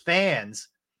Eagles fans,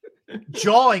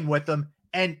 jawing with them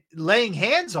and laying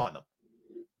hands on them.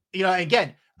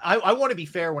 Again, I want to be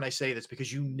fair when I say this,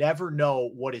 because you never know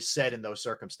what is said in those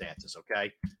circumstances,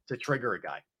 okay, to trigger a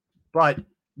guy. But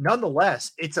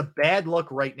nonetheless, it's a bad look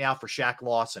right now for Shaq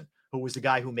Lawson, who was the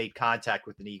guy who made contact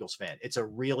with an Eagles fan. It's a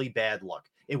really bad look.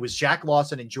 It was Shaq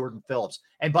Lawson and Jordan Phillips.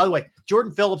 And by the way,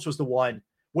 Jordan Phillips was the one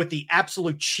with the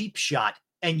absolute cheap shot.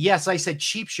 And yes, I said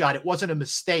cheap shot. It wasn't a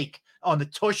mistake on the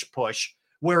tush push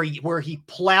where he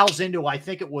plows into, I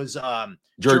think it was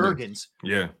Juergens.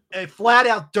 Yeah. A flat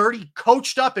out dirty,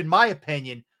 coached up, in my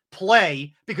opinion,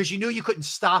 play, because you knew you couldn't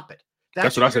stop it.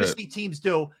 That's what you're going to see teams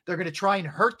do. They're going to try and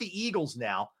hurt the Eagles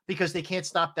now because they can't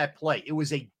stop that play. It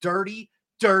was a dirty,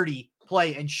 dirty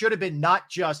play, and should have been not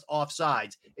just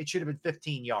offsides. It should have been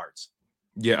 15 yards.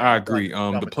 Yeah, I agree.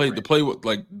 The play was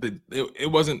like it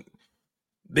wasn't.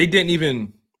 They didn't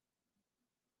even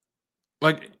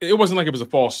like. It wasn't like it was a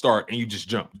false start and you just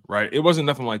jumped, right? It wasn't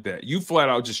nothing like that. You flat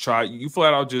out just tried. You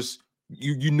flat out just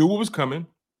you knew what was coming.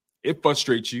 It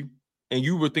frustrates you. And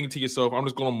you were thinking to yourself, I'm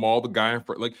just going to maul the guy in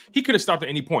front. Like, he could have stopped at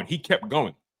any point. He kept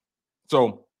going.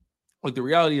 So, like, the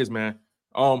reality is, man,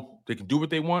 they can do what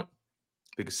they want.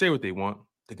 They can say what they want.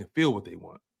 They can feel what they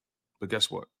want. But guess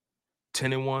what?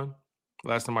 10-1.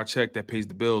 Last time I checked, that pays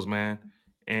the bills, man.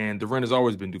 And the rent has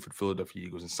always been due for the Philadelphia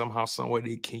Eagles. And somehow, some way,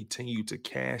 they continue to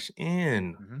cash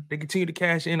in. Mm-hmm. They continue to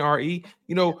cash in, RE.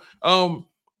 I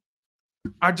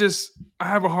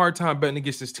have a hard time betting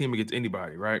against this team, against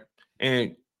anybody, right?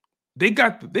 And they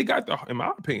got the, in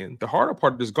my opinion, the harder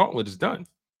part of this gauntlet is done.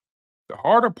 The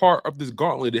harder part of this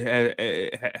gauntlet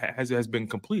has been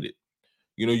completed.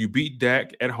 You know, you beat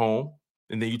Dak at home,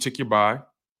 and then you took your bye.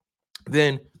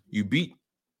 Then you beat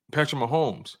Patrick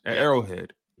Mahomes at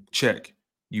Arrowhead. Check.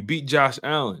 You beat Josh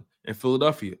Allen in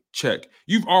Philadelphia. Check.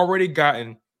 You've already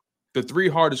gotten the 3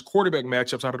 hardest quarterback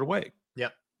matchups out of the way.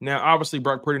 Yep. Now, obviously,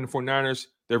 Brock Purdy and the 49ers,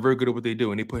 they're very good at what they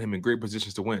do, and they put him in great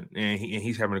positions to win. And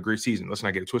he's having a great season. Let's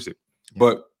not get it twisted. Yep.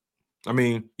 But, I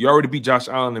mean, you already beat Josh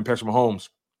Allen and Patrick Mahomes.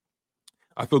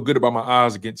 I feel good about my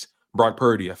odds against Brock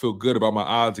Purdy. I feel good about my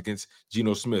odds against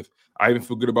Geno Smith. I even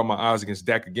feel good about my odds against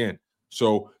Dak again.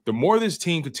 So the more this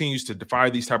team continues to defy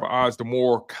these type of odds, the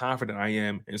more confident I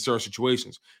am in certain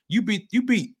situations. You beat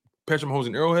Patrick Mahomes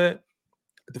in Arrowhead.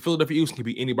 The Philadelphia Eagles can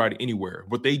beat anybody anywhere.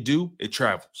 What they do, it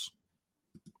travels.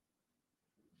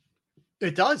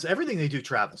 It does. Everything they do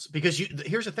travels. Because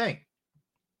here's the thing.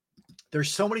 There's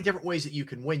so many different ways that you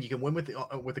can win. You can win with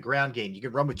the ground game. You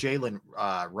can run with Jalen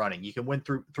running. You can win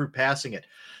through passing it.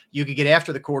 You can get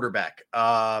after the quarterback.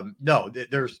 And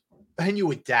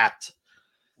you adapt.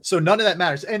 So none of that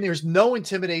matters. And there's no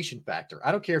intimidation factor.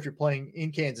 I don't care if you're playing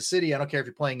in Kansas City. I don't care if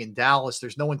you're playing in Dallas.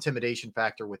 There's no intimidation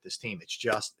factor with this team. It's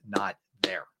just not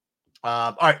there.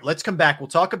 All right, let's come back. We'll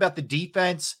talk about the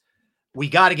defense. We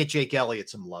got to get Jake Elliott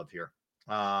some love here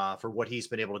for what he's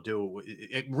been able to do.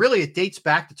 It dates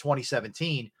back to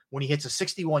 2017 when he hits a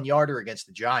 61-yarder against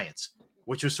the Giants,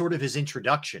 which was sort of his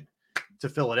introduction to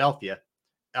Philadelphia.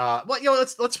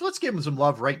 Let's give him some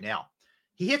love right now.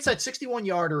 He hits that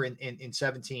 61-yarder in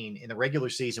 17 in the regular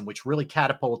season, which really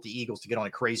catapulted the Eagles to get on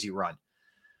a crazy run.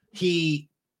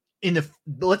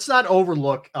 Let's not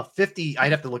overlook a 50.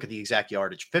 I'd have to look at the exact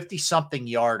yardage, 50-something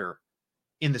yarder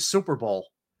in the Super Bowl,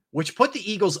 which put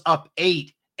the Eagles up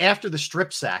 8 after the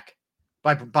strip sack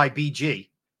by BG,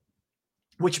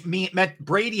 which meant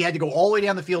Brady had to go all the way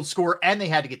down the field, score, and they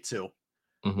had to get 2,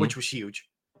 which was huge.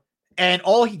 And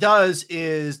all he does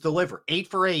is deliver 8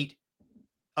 for 8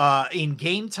 in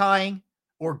game tying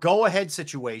or go ahead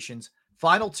situations,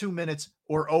 final 2 minutes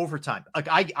or overtime. Like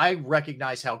I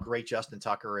recognize how great Justin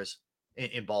Tucker is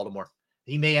in Baltimore.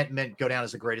 He may go down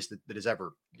as the greatest that has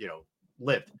ever,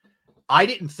 lived. I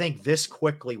didn't think this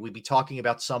quickly we'd be talking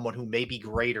about someone who may be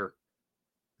greater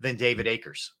than David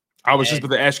Akers. I was just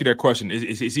about to ask you that question.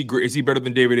 Is he great? Is he better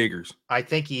than David Akers? I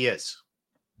think he is.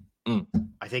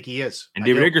 I think he is. And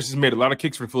David Akers has made a lot of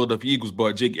kicks for the Philadelphia Eagles,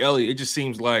 but Jake Elliott, it just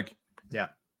seems like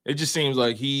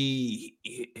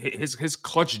his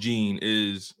clutch gene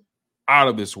is out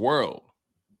of this world.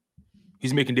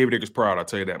 He's making David Akers proud. I'll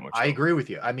tell you that much. I agree with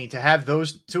you. I mean, to have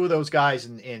two of those guys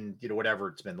in whatever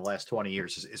it's been the last 20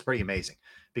 years is pretty amazing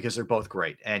because they're both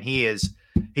great. And he's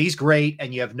great.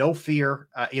 And you have no fear.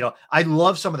 I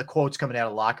love some of the quotes coming out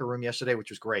of the locker room yesterday, which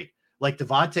was great. Like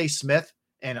Devontae Smith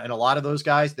and a lot of those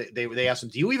guys, they asked him,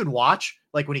 do you even watch?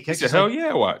 Like when he kicks, hell yeah,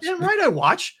 I watch. Yeah, right. I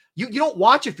watch. You don't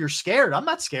watch if you're scared. I'm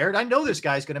not scared. I know this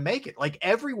guy's going to make it. Like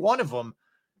every one of them.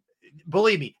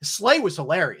 Believe me, Slay was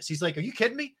hilarious. He's like, are you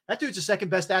kidding me? That dude's the second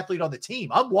best athlete on the team.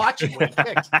 I'm watching when he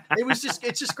kicks.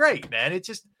 It's just great, man.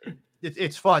 It's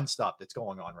fun stuff that's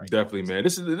going on right now. Definitely, man.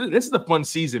 This is the fun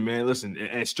season, man. Listen,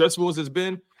 as stressful as it's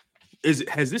been,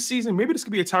 has this season, maybe this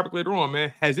could be a topic later on,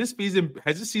 man. Has this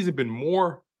season been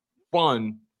more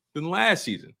fun than last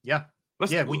season? Yeah.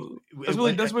 Let's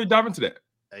really dive into that.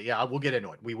 Yeah, we'll get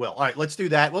into it. We will. All right, let's do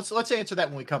that. Let's answer that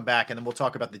when we come back, and then we'll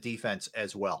talk about the defense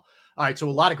as well. All right, so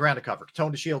a lot of ground to cover.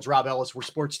 Tone DeShields, Rob Ellis, we're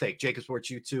Sports Take, Jacob Sports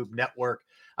YouTube Network.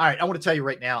 All right, I want to tell you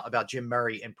right now about Jim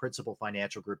Murray and Principal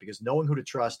Financial Group because knowing who to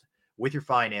trust with your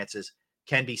finances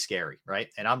can be scary, right?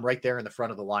 And I'm right there in the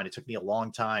front of the line. It took me a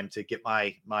long time to get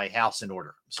my house in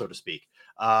order, so to speak.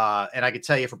 And I can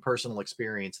tell you from personal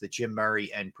experience that Jim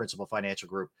Murray and Principal Financial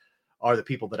Group are the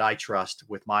people that I trust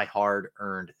with my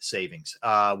hard-earned savings.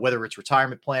 Whether it's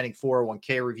retirement planning,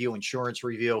 401k review, insurance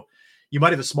review, you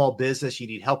might have a small business, you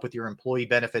need help with your employee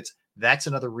benefits. That's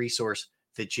another resource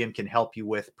that Jim can help you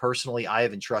with. Personally, I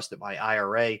have entrusted my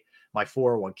IRA, my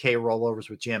 401k rollovers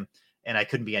with Jim, and I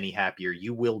couldn't be any happier.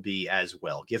 You will be as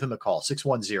well. Give him a call,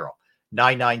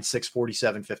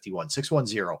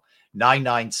 610-996-4751,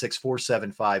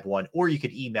 610-996-4751, or you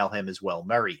could email him as well,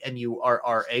 Murray,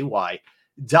 Murray,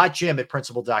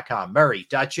 .jim@principal.com,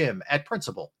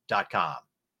 Murray.jim@principal.com.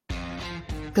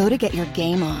 Go to get your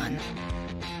game on.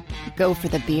 Go for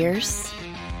the beers.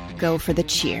 Go for the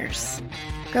cheers.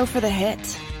 Go for the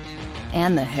hit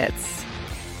and the hits.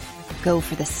 Go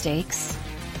for the stakes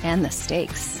and the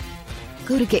stakes.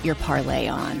 Go to get your parlay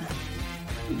on.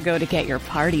 Go to get your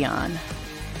party on.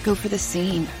 Go for the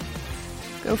scene.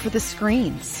 Go for the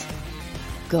screens.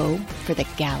 Go for the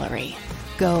gallery.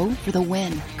 Go for the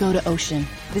win. Go to Ocean.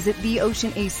 Visit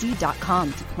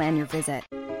theoceanac.com to plan your visit.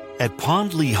 At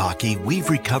Pond Lehocky,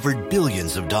 we've recovered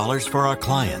billions of dollars for our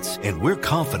clients, and we're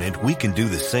confident we can do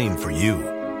the same for you.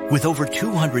 With over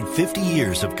 250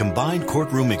 years of combined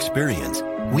courtroom experience,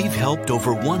 we've helped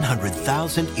over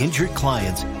 100,000 injured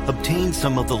clients obtain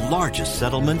some of the largest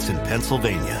settlements in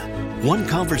Pennsylvania. One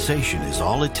conversation is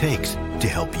all it takes to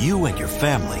help you and your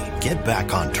family get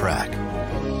back on track.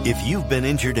 If you've been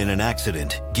injured in an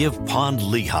accident, give Pond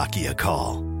Lehocky a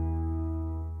call.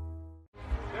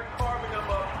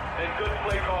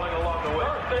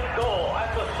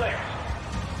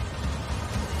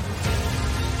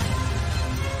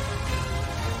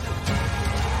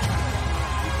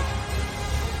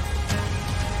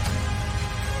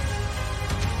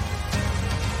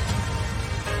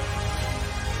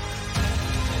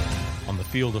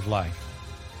 Field of life,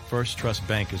 First Trust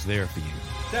Bank is there for you.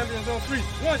 Champions on 3.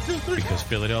 1, 2, 3. Because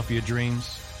Philadelphia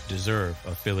dreams deserve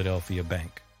a Philadelphia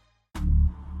bank.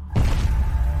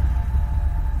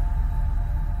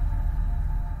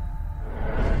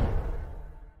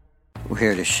 We're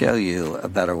here to show you a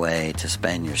better way to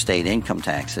spend your state income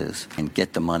taxes and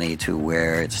get the money to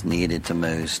where it's needed to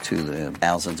most to the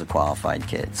thousands of qualified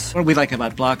kids. What we like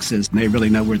about Blocks is they really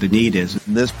know where the need is.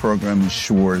 This program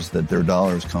ensures that their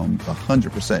dollars come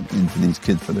 100% into these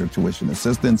kids for their tuition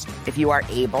assistance. If you are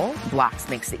able, Blocks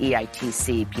makes the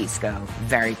EITC piece go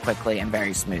very quickly and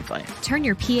very smoothly. Turn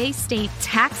your PA state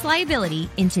tax liability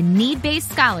into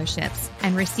need-based scholarships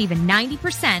and receive a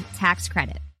 90% tax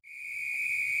credit.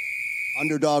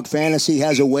 Underdog Fantasy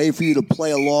has a way for you to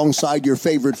play alongside your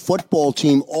favorite football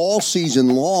team all season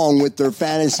long with their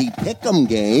fantasy pick'em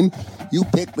game. You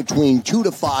pick between 2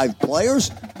 to 5 players,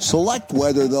 select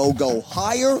whether they'll go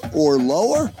higher or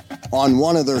lower on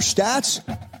one of their stats,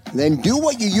 then do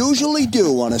what you usually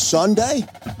do on a Sunday,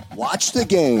 watch the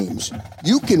games.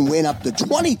 You can win up to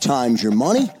 20 times your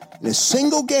money in a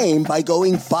single game by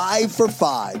going 5 for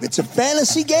 5. It's a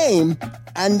fantasy game,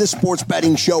 and the Sports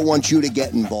Betting Show wants you to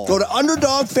get involved. Go to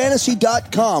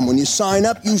UnderdogFantasy.com. When you sign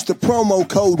up, use the promo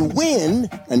code WIN,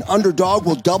 and Underdog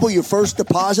will double your first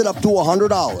deposit up to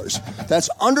 $100. That's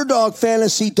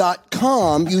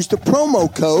UnderdogFantasy.com. Use the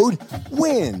promo code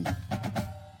WIN.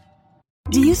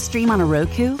 Do you stream on a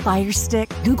Roku, Fire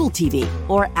Stick, Google TV,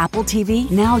 or Apple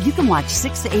TV? Now you can watch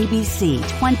 6ABC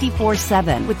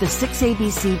 24/7 with the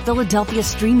 6ABC Philadelphia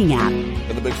streaming app.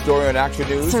 For the big story on Action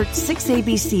News, search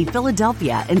 6ABC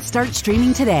Philadelphia and start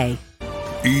streaming today.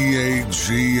 EAGLES,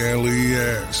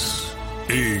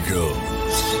 Eagles.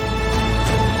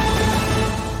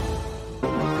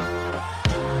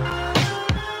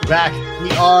 Back. We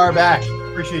are back.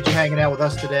 Appreciate you hanging out with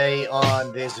us today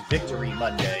on this Victory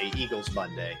Monday, Eagles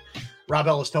Monday. Rob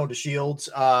Ellis, Tone DeShields.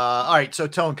 All right, so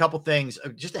Tone, couple things.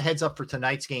 Just a heads up for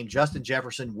tonight's game. Justin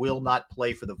Jefferson will not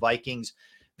play for the Vikings.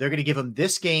 They're going to give him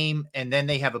this game, and then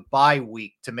they have a bye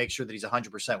week to make sure that he's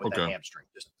 100% with that hamstring,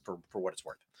 just for what it's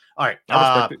worth. All right.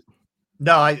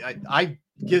 No, I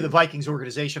give the Vikings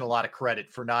organization a lot of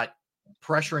credit for not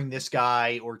pressuring this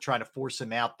guy or trying to force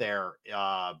him out there.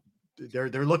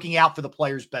 They're looking out for the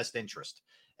player's best interest,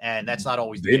 and that's not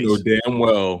always the case.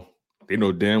 They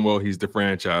know damn well he's the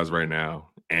franchise right now,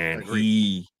 and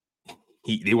they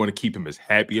want to keep him as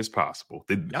happy as possible.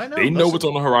 They know what's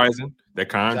on the horizon. That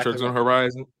contract's on the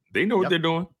horizon. They know what they're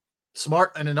doing.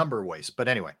 Smart in a number of ways, but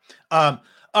anyway. All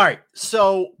right,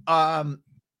 so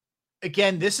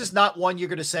again, this is not one you're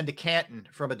going to send to Canton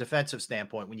from a defensive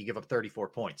standpoint when you give up 34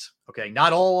 points. Okay,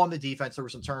 not all on the defense. There were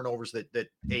some turnovers that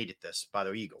aided this by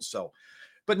the Eagles. So,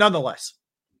 but nonetheless,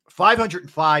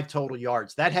 505 total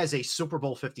yards. That has a Super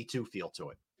Bowl 52 feel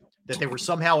to it. That they were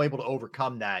somehow able to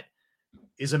overcome that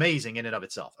is amazing in and of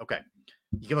itself. Okay,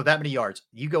 you give up that many yards.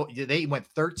 They went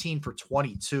 13 for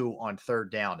 22 on third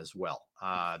down as well.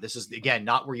 This is, again,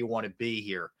 not where you want to be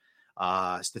here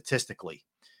statistically.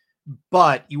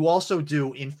 But you also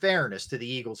do, in fairness to the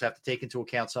Eagles, have to take into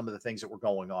account some of the things that were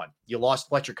going on. You lost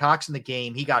Fletcher Cox in the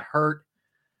game. He got hurt,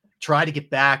 tried to get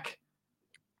back,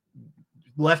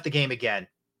 left the game again.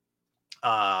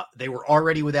 They were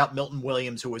already without Milton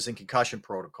Williams, who was in concussion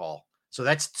protocol. So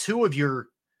that's two of your,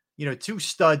 two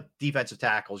stud defensive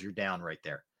tackles you're down right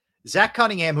there. Zach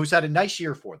Cunningham, who's had a nice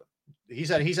year for them. He's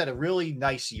had a really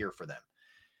nice year for them.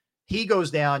 He goes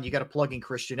down. You got to plug in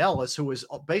Christian Ellis, who has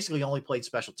basically only played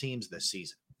special teams this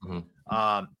season.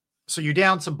 Mm-hmm. So you're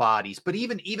down some bodies, but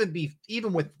even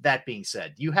with that being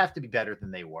said, you have to be better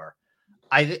than they were.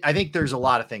 I think there's a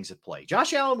lot of things at play.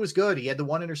 Josh Allen was good. He had the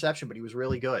one interception, but he was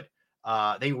really good.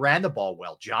 They ran the ball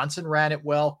well. Johnson ran it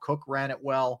well. Cook ran it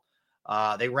well.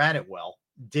 They ran it well.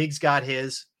 Diggs got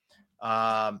his.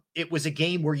 It was a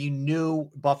game where you knew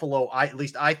Buffalo, at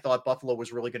least I thought Buffalo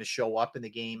was really going to show up in the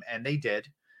game, and they did.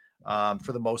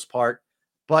 For the most part,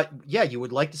 But yeah, you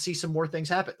would like to see some more things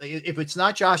happen. If it's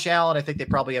not Josh Allen, I think they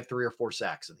probably have 3 or 4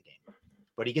 sacks in the game.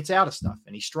 But he gets out of stuff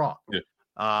and he's strong. Yeah.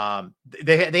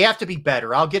 They have to be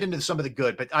better. I'll get into some of the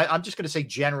good, but I'm just going to say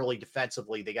generally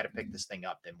defensively, they got to pick this thing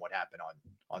up than what happened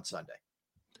on Sunday.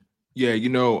 Yeah,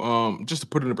 just to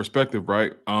put it in perspective,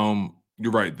 right?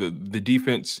 You're right. The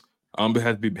defense it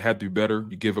had to be better.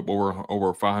 You give up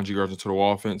over 500 yards into the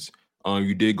offense.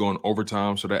 You did go in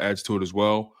overtime, so that adds to it as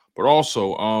well. But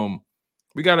also,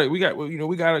 we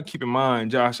gotta keep in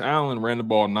mind Josh Allen ran the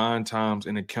ball 9 times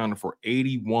and accounted for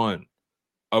 81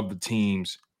 of the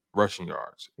team's rushing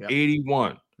yards. Yep.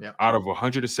 81 Yep. out of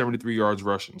 173 yards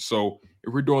rushing. So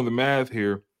if we're doing the math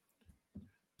here,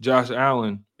 Josh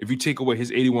Allen, if you take away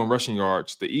his 81 rushing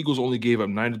yards, the Eagles only gave up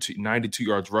 92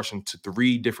 yards rushing to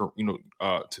 3 different,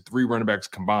 to 3 running backs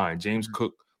combined: James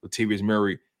Cook, Latavius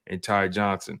Murray, and Ty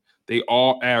Johnson. They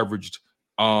all averaged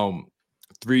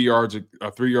 3 yards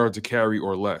a carry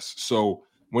or less. So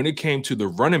when it came to the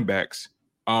running backs,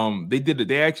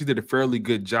 they actually did a fairly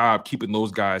good job keeping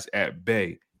those guys at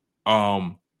bay.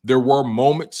 There were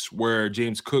moments where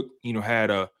James Cook, he had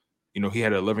an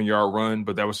 11-yard run,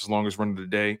 but that was his longest run of the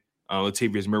day.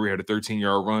 Latavius Murray had a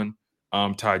 13-yard run.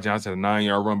 Ty Johnson had a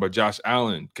 9-yard run, but Josh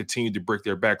Allen continued to break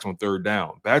their backs on 3rd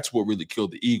down. That's what really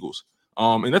killed the Eagles.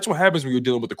 And that's what happens when you're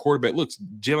dealing with the quarterback. Look,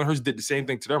 Jalen Hurts did the same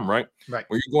thing to them, right? Right.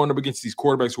 When you're going up against these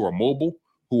quarterbacks who are mobile,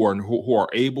 who are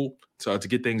able to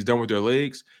get things done with their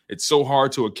legs, it's so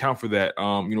hard to account for that.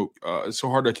 It's so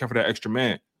hard to account for that extra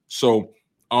man. So,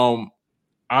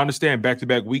 I understand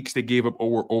back-to-back weeks they gave up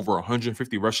over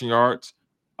 150 rushing yards.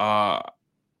 I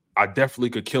definitely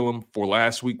could kill him for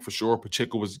last week for sure.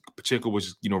 Pacheco was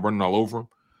running all over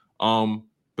him.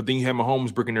 But then you had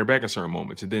Mahomes breaking their back in certain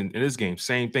moments. And then in this game,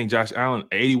 same thing. Josh Allen,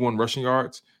 81 rushing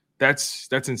yards. That's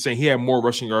insane. He had more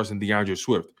rushing yards than DeAndre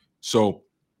Swift. So,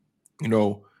 you're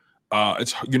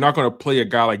not going to play a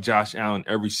guy like Josh Allen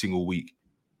every single week.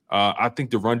 I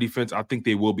think the run defense, I think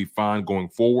they will be fine going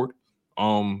forward.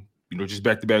 Just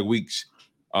back-to-back weeks,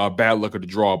 bad luck of the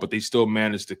draw, but they still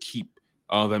managed to keep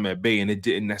them at bay, and it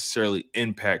didn't necessarily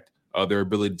impact their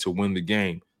ability to win the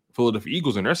game. Philadelphia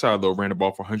Eagles on their side, though, ran the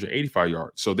ball for 185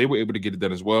 yards. So they were able to get it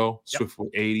done as well. Yep. Swift with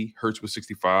 80, Hurts with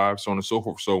 65, so on and so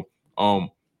forth. So,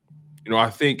 I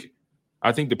think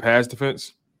the pass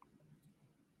defense,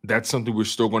 that's something we're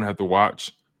still going to have to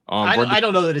watch. I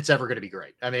don't know that it's ever going to be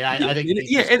great. I mean, I think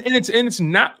it's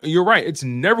not. You're right. It's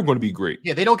never going to be great.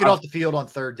 Yeah, they don't get off the field on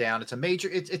 3rd down. It's a major.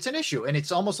 It's an issue, and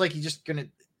it's almost like you're gonna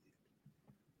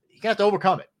have to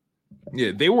overcome it.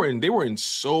 Yeah, they were in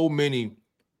so many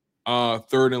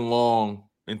 3rd and long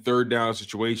and 3rd down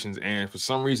situations, and for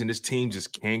some reason this team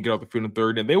just can't get off the field in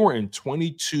 3rd down. They were in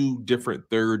 22 different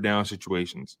 3rd down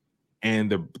situations, and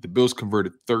the Bills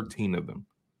converted 13 of them.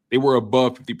 They were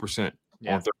above 50%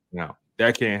 on 3rd down.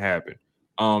 That can't happen.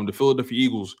 The Philadelphia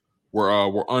Eagles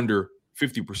were under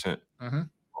 50%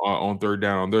 on 3rd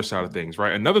down on their side of things,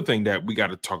 right? Another thing that we got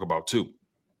to talk about too,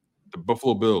 the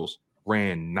Buffalo Bills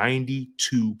ran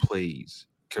 92 plays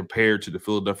compared to the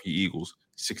Philadelphia Eagles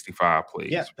 65 plays.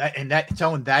 Yeah,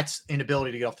 that's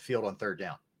inability to get off the field on 3rd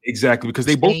down. Exactly, because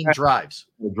they both had drives.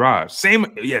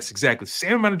 Exactly.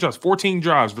 Same amount of drives, 14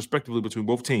 drives respectively between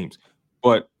both teams.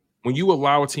 But when you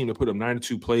allow a team to put up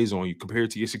 92 plays on you compared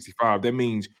to your 65, that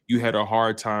means you had a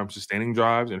hard time sustaining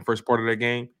drives in the first part of that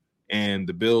game, and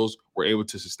the Bills were able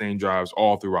to sustain drives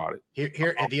all throughout it.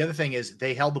 Here, the other thing is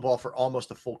they held the ball for almost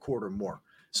a full quarter more.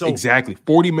 So exactly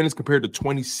 40 minutes compared to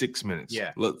 26 minutes.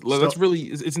 Yeah, that's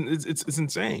really it's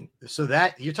insane. So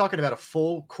that you're talking about a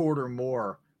full quarter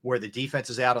more where the defense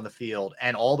is out on the field,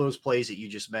 and all those plays that you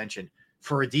just mentioned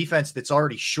for a defense that's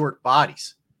already short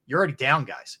bodies. You're already down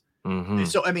guys. Mm-hmm.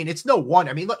 So I mean, it's no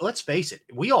wonder. I mean, let's face it.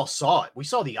 We all saw it. We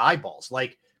saw the eyeballs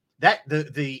like that.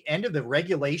 The end of the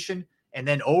regulation and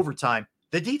then overtime.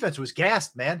 The defense was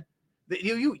gassed, man.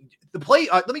 The play.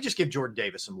 Let me just give Jordan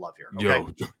Davis some love here. Okay?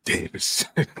 Jordan Davis.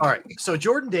 All right. So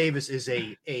Jordan Davis is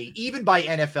a even by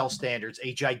NFL standards,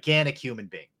 a gigantic human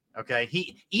being. Okay.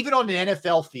 He even on an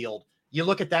NFL field, you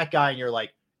look at that guy and you're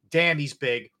like, damn, he's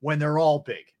big when they're all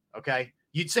big. Okay.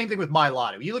 Same thing with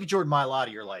Mailata. You look at Jordan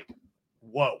Mailata, you're like,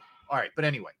 whoa. All right. But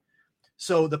anyway,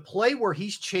 so the play where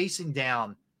he's chasing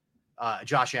down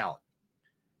Josh Allen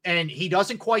and he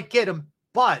doesn't quite get him,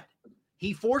 but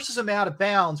he forces him out of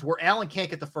bounds where Allen can't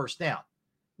get the 1st down.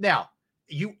 Now,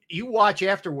 you watch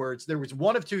afterwards, there was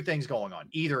one of two things going on.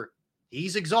 Either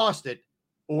he's exhausted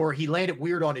or he landed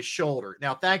weird on his shoulder.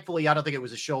 Now, thankfully, I don't think it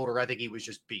was a shoulder. I think he was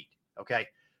just beat. Okay.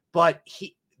 But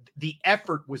the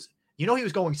effort was, he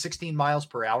was going 16 miles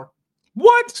per hour.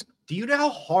 What? Do you know how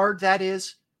hard that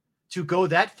is to go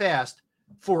that fast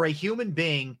for a human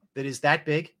being that is that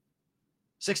big?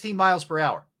 16 miles per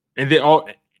hour. And they all,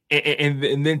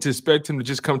 and then to expect him to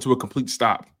just come to a complete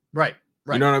stop. Right.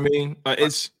 You know what I mean?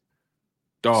 It's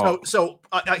dog. So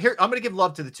here, I'm going to give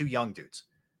love to the two young dudes.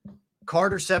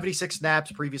 Carter, 76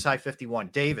 snaps, previous high 51.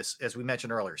 Davis, as we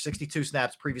mentioned earlier, 62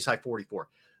 snaps, previous high 44.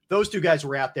 Those two guys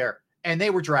were out there and they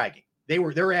were dragging.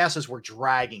 Their asses were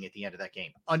dragging at the end of that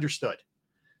game. Understood.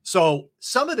 So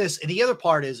some of this, and the other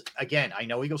part is, again, I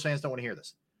know Eagles fans don't want to hear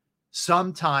this.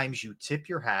 Sometimes you tip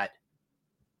your hat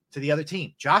to the other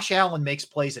team. Josh Allen makes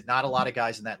plays that not a lot of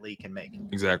guys in that league can make.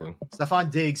 Exactly. Stephon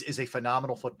Diggs is a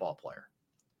phenomenal football player.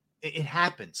 It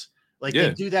happens.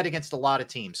 They do that against a lot of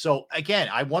teams. So again,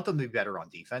 I want them to be better on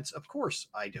defense. Of course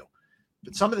I do.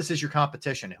 But some of this is your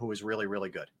competition who is really, really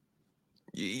good.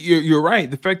 You're right.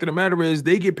 The fact of the matter is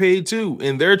they get paid too,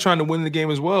 and they're trying to win the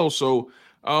game as well. So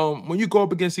when you go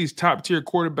up against these top tier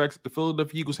quarterbacks that the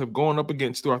Philadelphia Eagles have gone up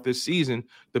against throughout this season,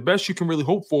 the best you can really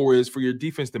hope for is for your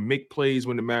defense to make plays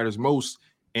when it matters most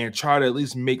and try to at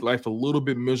least make life a little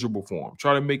bit miserable for him.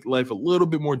 Try to make life a little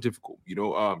bit more difficult.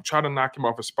 Try to knock him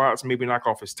off his spots, maybe knock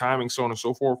off his timing, so on and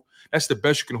so forth. That's the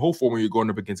best you can hope for when you're going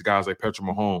up against guys like Patrick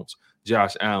Mahomes,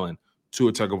 Josh Allen,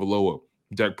 Tua Tagovailoa,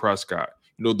 Dak Prescott.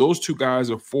 Those two guys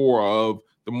are four of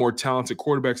the more talented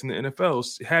quarterbacks in the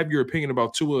NFL. Have your opinion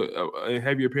about Tua and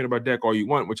have your opinion about Dak all you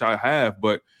want, which I have,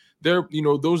 but they're,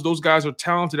 those guys are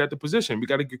talented at the position. We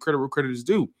got to give credit where credit is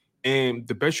due. And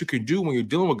the best you can do when you're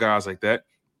dealing with guys like that,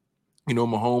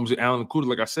 Mahomes and Allen included,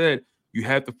 like I said, you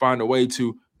have to find a way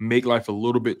to make life a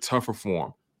little bit tougher for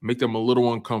them, make them a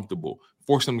little uncomfortable,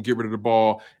 force them to get rid of the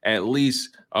ball at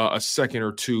least a second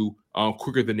or two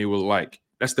quicker than they would like.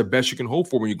 That's the best you can hope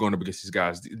for when you're going up against these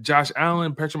guys. Josh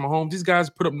Allen, Patrick Mahomes, these guys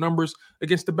put up numbers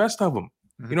against the best of them.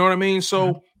 Mm-hmm. You know what I mean?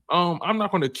 So I'm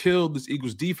not going to kill this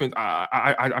Eagles defense.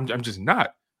 I'm just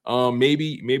not.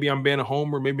 Maybe I'm being a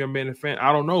homer, maybe I'm being a fan.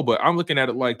 I don't know, but I'm looking at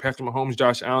it like Patrick Mahomes,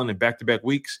 Josh Allen in back-to-back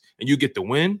weeks, and you get the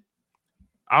win.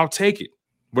 I'll take it.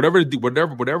 Whatever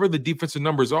the defensive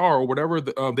numbers are, or whatever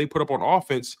they put up on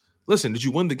offense. Listen, did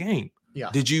you win the game?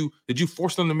 Yeah. Did you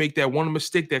force them to make that one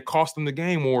mistake that cost them the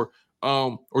game, or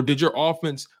did your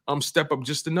offense step up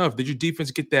just enough? Did your defense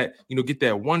get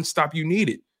that one stop you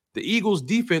needed? The Eagles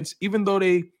defense, even though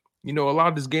they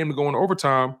allowed this game to go in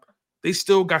overtime, they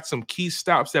still got some key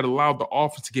stops that allowed the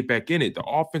offense to get back in it. The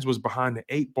offense was behind the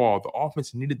 8 ball. The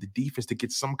offense needed the defense to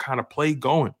get some kind of play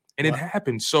going, and it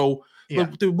happened. So look,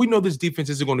 we know this defense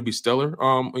isn't going to be stellar.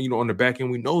 On the back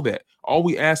end, we know that. All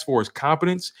we ask for is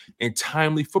competence and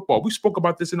timely football. We spoke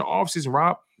about this in the offseason,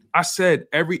 Rob. I said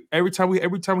every time we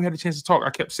had a chance to talk, I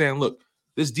kept saying, look,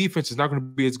 this defense is not going to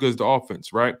be as good as the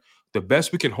offense, right? The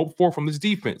best we can hope for from this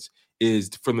defense is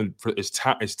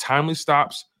timely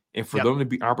stops and for them to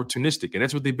be opportunistic, and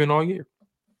that's what they've been all year.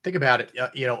 Think about it,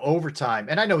 overtime,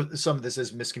 and I know some of this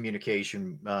is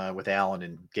miscommunication with Allen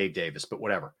and Gabe Davis, but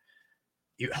whatever.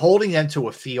 You're holding them to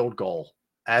a field goal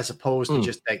as opposed to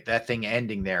just that thing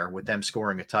ending there with them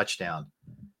scoring a touchdown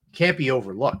can't be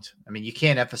overlooked. I mean, you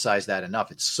can't emphasize that enough.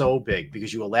 It's so big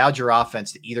because you allowed your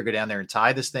offense to either go down there and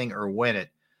tie this thing or win it.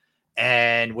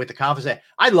 And with the confidence,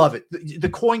 I love it. The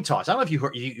coin toss. I don't know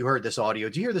if you heard this audio.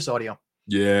 Do you hear this audio?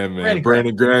 Yeah, man.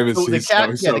 Brandon Graham is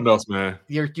something else, man.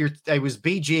 It was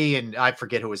BG, and I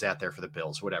forget who was out there for the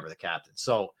Bills, whatever, the captain.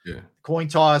 So coin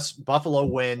toss, Buffalo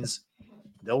wins.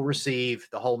 They'll receive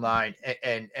the whole 9.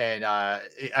 And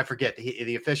I forget.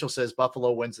 The official says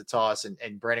Buffalo wins the toss, and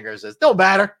Brandon Graham says, don't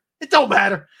matter. It don't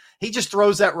matter. He just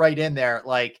throws that right in there.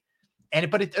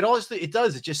 But it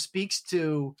does. It just speaks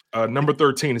to number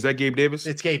 13. Is that Gabe Davis?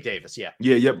 It's Gabe Davis. Yeah.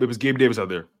 Yeah. Yep. It was Gabe Davis out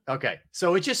there. Okay.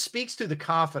 So it just speaks to the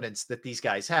confidence that these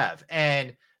guys have,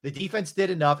 and the defense did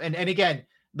enough. And again,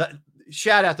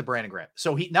 shout out to Brandon Graham.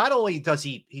 So he not only does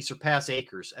he surpass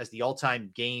Akers as the all-time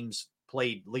games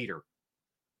played leader.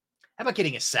 How about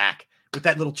getting a sack with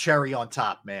that little cherry on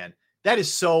top, man? That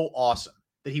is so awesome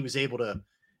that he was able to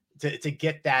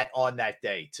get that on that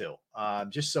day too.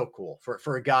 Just so cool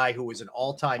for a guy who is an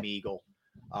all-time Eagle,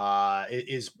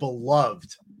 is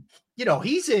beloved.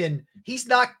 He's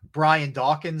not Brian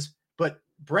Dawkins, but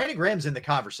Brandon Graham's in the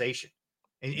conversation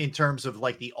in terms of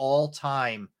like the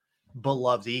all-time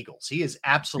beloved Eagles. He is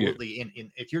absolutely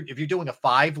in. If you're doing a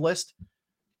 5 list,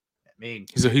 I mean,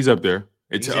 he's up there.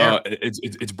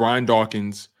 It's Brian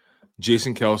Dawkins,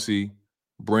 Jason Kelce,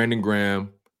 Brandon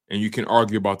Graham, and you can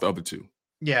argue about the other 2.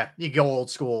 Yeah, you go old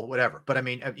school, whatever. But I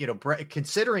mean,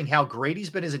 considering how great he's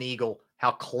been as an Eagle,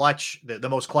 how clutch, the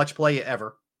most clutch play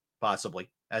ever, possibly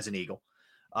as an Eagle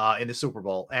in the Super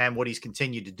Bowl, and what he's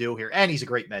continued to do here. And he's a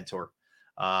great mentor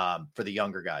for the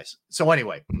younger guys. So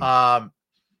anyway,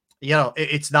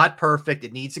 it's not perfect.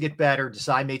 It needs to get better.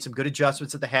 Desai made some good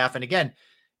adjustments at the half. And again,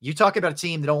 You talk about a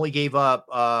team that only gave up,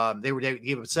 they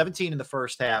gave up 17 in the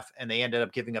first half, and they ended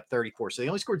up giving up 34. So they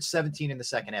only scored 17 in the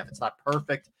second half. It's not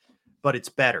perfect, but it's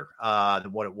better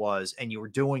than what it was. And you were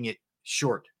doing it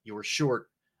short. You were short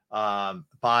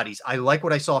bodies. I like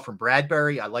what I saw from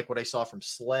Bradbury. I like what I saw from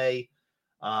Slay.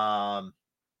 I'm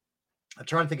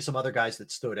trying to think of some other guys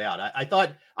that stood out. I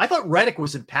thought Reddick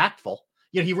was impactful.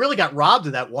 He really got robbed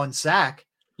of that one sack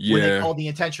when they called the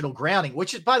intentional grounding,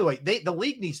 which is, by the way, the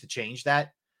league needs to change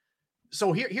that.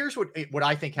 So here's what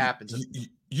I think happens.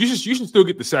 You should still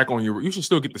get the sack on your. You should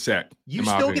still get the sack. You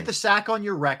still get the sack on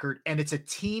your record, and it's a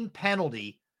team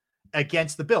penalty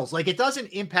against the Bills. Like, it doesn't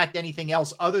impact anything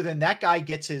else other than that guy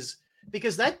gets his,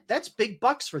 because that's big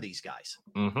bucks for these guys.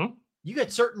 Mm-hmm. You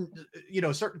get certain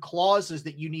clauses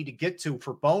that you need to get to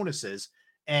for bonuses,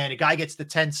 and a guy gets the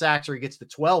 10 sacks or he gets the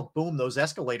 12. Boom, those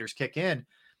escalators kick in.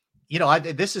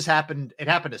 This has happened. It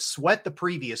happened to Sweat the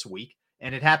previous week,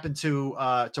 and it happened to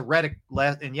Reddick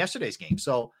in yesterday's game.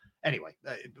 So anyway,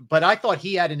 but I thought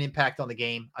he had an impact on the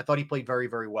game. I thought he played very,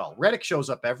 very well. Reddick shows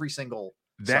up every single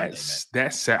that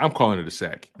sack. I'm calling it a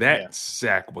sack. That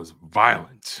sack was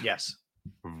violent. Yes,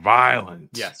 violent.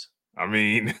 Yes. I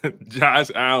mean,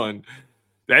 Josh Allen,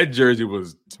 that jersey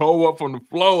was toe up from the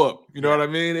flow up. You know what I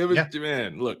mean? It was,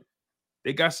 man. Look,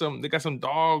 they got some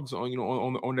dogs on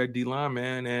on that D line,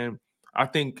 man. And I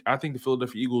think the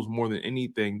Philadelphia Eagles, more than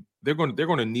anything, they're going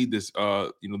to need this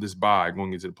this bye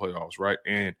going into the playoffs, right?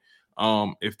 And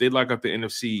if they lock up the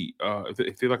NFC,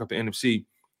 if they lock up the NFC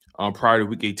prior to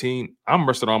Week 18, I'm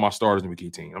resting all my starters in Week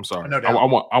 18. I'm sorry, no doubt. I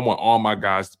want all my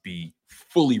guys to be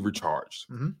fully recharged.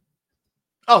 Mm-hmm.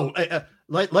 Oh,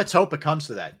 let's hope it comes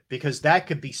to that, because that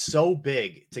could be so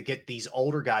big to get these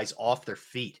older guys off their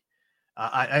feet.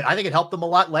 I think it helped them a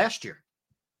lot last year.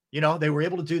 They were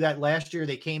able to do that last year.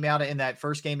 They came out in that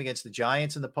first game against the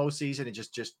Giants in the postseason and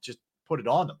just put it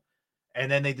on them. And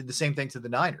then they did the same thing to the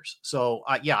Niners. So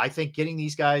I think getting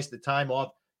these guys the time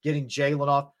off, getting Jalen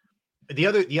off. The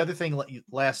other thing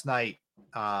last night,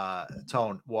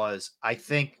 Tone, was I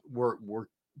think we're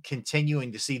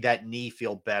continuing to see that knee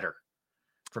feel better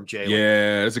from Jalen.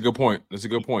 Yeah, that's a good point.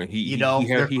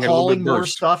 They're calling more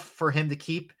stuff for him to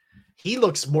keep. He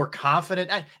looks more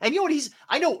confident. And you know what?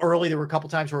 I know early there were a couple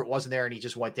times where it wasn't there and he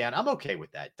just went down. I'm okay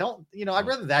with that. I'd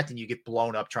rather that than you get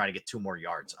blown up trying to get 2 more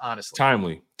yards, honestly.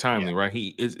 Timely, right?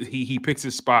 He picks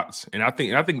his spots. And I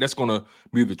think that's going to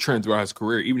be the trend throughout his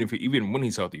career, even when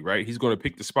he's healthy, right? He's going to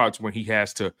pick the spots when he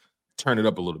has to turn it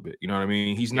up a little bit. You know what I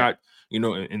mean? He's not,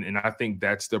 and I think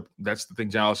that's the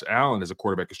thing Josh Allen as a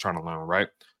quarterback is trying to learn, right?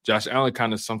 Josh Allen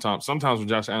kind of sometimes when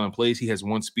Josh Allen plays, he has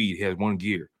one speed, he has one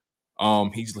gear.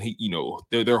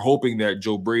 They're hoping that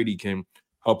Joe Brady can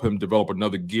help him develop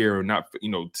another gear, and not,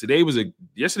 yesterday was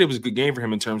a good game for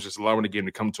him in terms of just allowing the game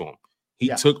to come to him. He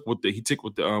took what the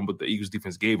Eagles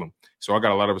defense gave him. So I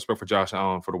got a lot of respect for Josh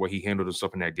Allen for the way he handled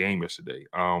himself in that game yesterday.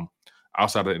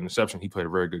 Outside of the interception, he played a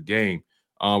very good game.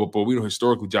 But we know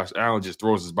historically Josh Allen just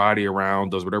throws his body around,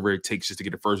 does whatever it takes just to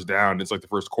get the first down. It's like the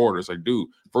first quarter. It's like, dude,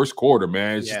 first quarter,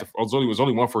 man. It was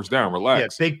only one first down.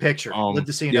 Relax. Yeah, big picture. Live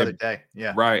to see another day.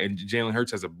 Yeah, right. And Jalen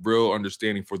Hurts has a real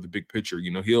understanding for the big picture.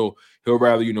 He'll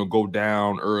rather go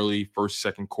down early, first,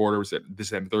 second quarter,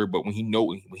 this, and third. But when he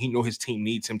know his team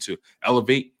needs him to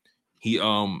elevate, he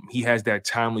has that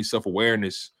timely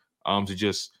self-awareness to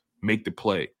just make the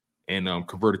play and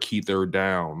convert a key third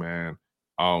down, man.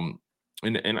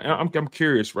 And I'm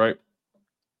curious, right?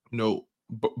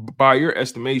 By your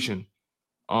estimation,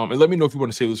 and let me know if you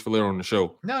want to say this for later on the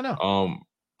show. No.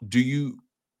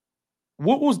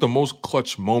 What was the most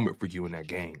clutch moment for you in that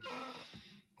game?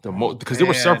 Because there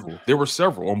were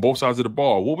several on both sides of the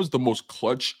ball. What was the most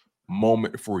clutch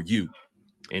moment for you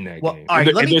in that game? All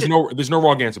right, there's no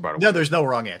wrong answer, by the way. No, there's no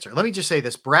wrong answer. Let me just say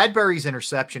this. Bradbury's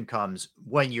interception comes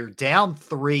when you're down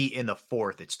 3 in the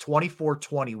fourth. It's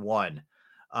 24-21.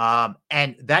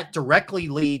 And that directly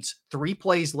leads 3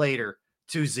 plays later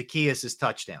to Zacchaeus'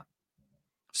 touchdown.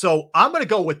 So I'm going to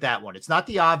go with that one. It's not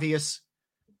the obvious,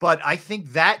 but I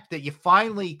think that you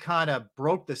finally kind of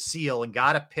broke the seal and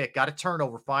got a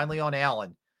turnover finally on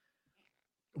Allen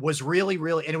was really,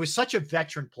 really, and it was such a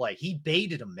veteran play. He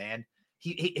baited him, man.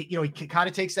 He kind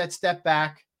of takes that step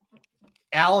back.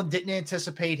 Allen didn't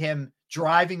anticipate him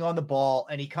driving on the ball,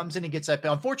 and he comes in and gets that.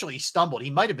 Unfortunately, he stumbled. He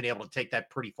might have been able to take that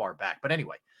pretty far back. But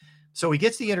anyway, so he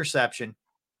gets the interception.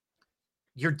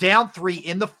 You're down 3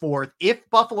 in the fourth. If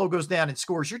Buffalo goes down and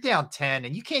scores, you're down 10,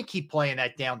 and you can't keep playing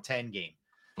that down 10 game.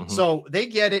 Mm-hmm. So they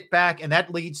get it back, and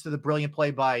that leads to the brilliant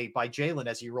play by Jalen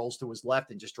as he rolls to his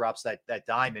left and just drops that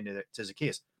dime into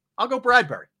Zacchaeus. I'll go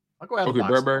Bradbury. I'll go out of the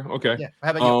box. Bradbury. Okay. Yeah.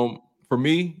 How about you? For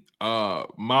me,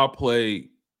 my play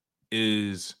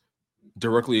is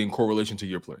directly in correlation to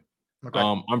your play. Okay.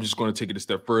 I'm just going to take it a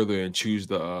step further and choose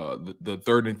the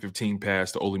 3rd and 15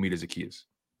 pass to Olamide Zaccheaus.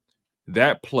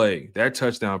 That play, that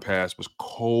touchdown pass was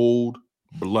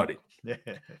cold-blooded.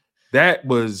 That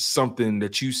was something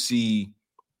that you see.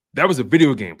 That was a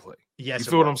video game play. Yes,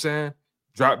 you feel what I'm saying?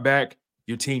 Drop back.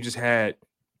 Your team just had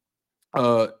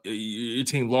your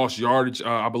team lost yardage.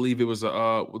 I believe it was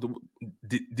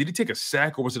did he take a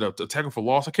sack or was it a tackle for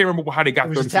loss? I can't remember how they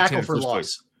got 30 tackle for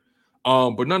loss.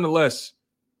 But nonetheless,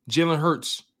 Jalen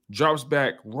Hurts drops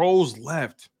back, rolls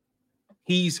left.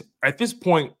 He's at this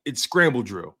point, it's scramble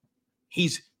drill.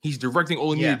 He's directing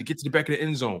Olamide to get to the back of the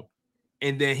end zone.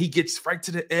 And then he gets right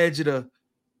to the edge of the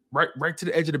right to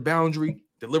the edge of the boundary,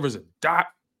 delivers a dot,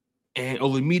 and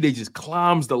Olamide just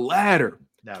climbs the ladder,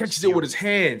 catches it with his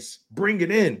hands, bring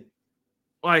it in.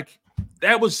 Like,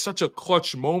 that was such a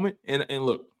clutch moment. And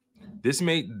look, this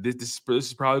is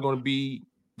probably going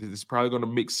to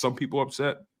make some people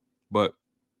upset, but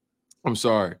I'm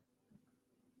sorry.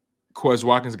 Quez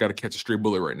Watkins got to catch a straight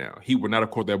bullet right now. He would not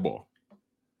have caught that ball.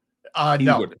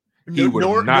 No. Nor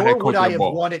would I have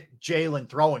wanted Jalen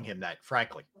throwing him that,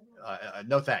 frankly.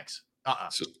 No thanks.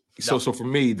 So for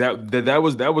me, that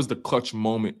was the clutch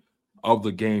moment of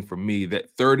the game for me. That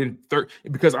third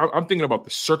because I'm thinking about the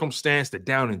circumstance, the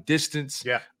down and distance.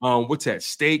 Yeah. What's at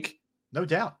stake? No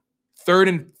doubt. Third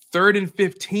and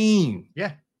 15.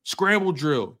 Yeah. Scramble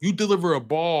drill. You deliver a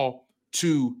ball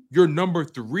to your number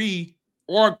 3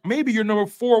 or maybe your number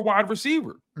 4 wide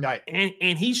receiver. Right.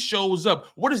 And he shows up.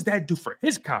 What does that do for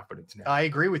his confidence now? I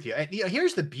agree with you. And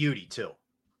here's the beauty too.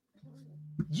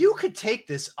 You could take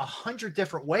this 100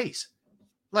 different ways.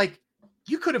 Like,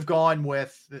 you could have gone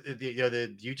with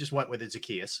you just went with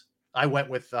Zaccheaus. I went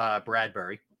with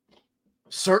Bradbury.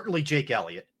 Certainly Jake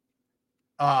Elliott.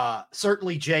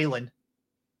 Certainly Jalen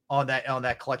on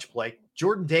that clutch play.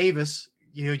 Jordan Davis,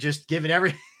 just giving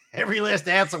every last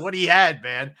ounce of what he had,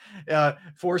 man.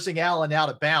 Forcing Allen out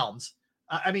of bounds.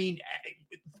 I mean,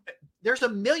 there's a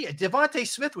million. Devontae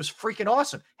Smith was freaking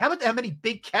awesome. How many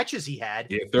big catches he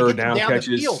had? Yeah, third down catches.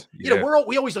 The field. Yeah.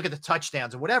 We always look at the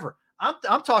touchdowns and whatever.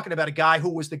 I'm talking about a guy who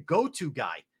was the go-to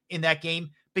guy in that game,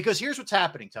 because here's what's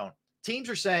happening, Tone. Teams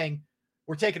are saying,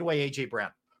 we're taking away A.J. Brown.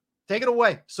 Take it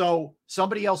away. So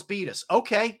somebody else beat us.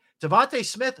 Okay. Devontae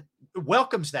Smith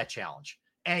welcomes that challenge.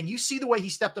 And you see the way he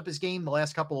stepped up his game the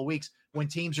last couple of weeks when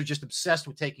teams are just obsessed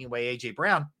with taking away A.J.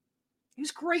 Brown. He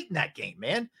was great in that game,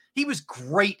 man. He was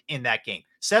great in that game.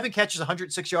 7 catches,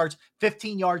 106 yards,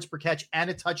 15 yards per catch, and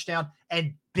a touchdown,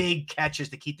 and big catches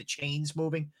to keep the chains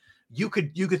moving. You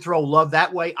could throw love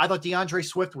that way. I thought DeAndre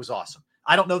Swift was awesome.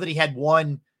 I don't know that he had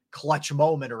one clutch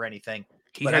moment or anything,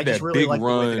 but I just really liked the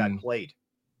way the guy played.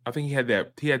 I think he had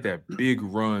that big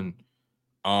run.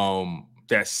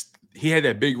 He had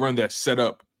that big run that set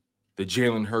up the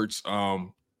Jalen Hurts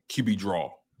QB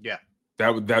draw. Yeah.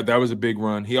 That was a big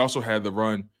run. He also had the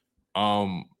run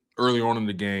early on in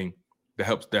the game that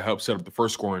helped set up the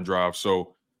first scoring drive.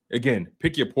 So again,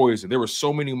 pick your poison. There were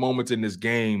so many moments in this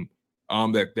game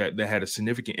that had a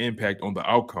significant impact on the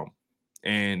outcome.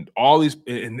 And all these,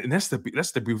 and that's the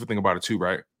beautiful thing about it too,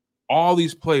 right? All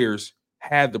these players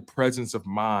had the presence of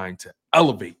mind to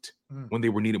elevate when they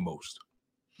were needed most.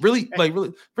 Really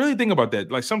think about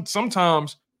that. Like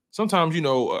sometimes,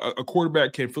 a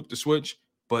quarterback can flip the switch,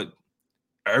 but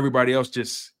everybody else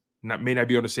just may not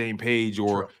be on the same page,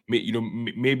 or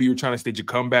maybe you're trying to stage a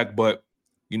comeback, but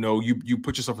you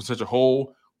put yourself in such a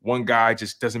hole. One guy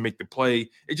just doesn't make the play.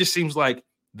 It just seems like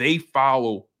they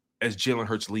follow as Jalen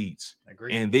Hurts leads. I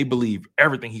agree. And they believe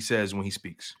everything he says when he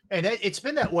speaks. And it's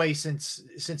been that way since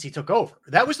he took over.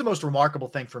 That was the most remarkable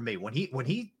thing for me when he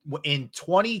in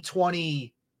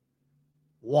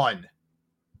 2021,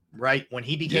 right, when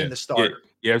he became the starter.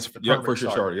 First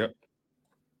year starter. Yep.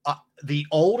 The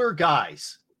older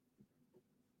guys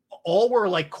all were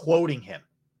like quoting him.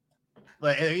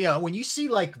 Like, when you see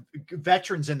like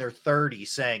veterans in their 30s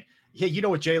saying, "Yeah, you know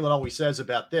what Jalen always says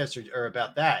about this or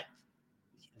about that,"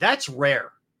 that's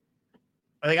rare.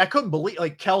 I couldn't believe,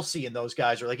 like, Kelsey and those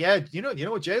guys are like, "Yeah, you know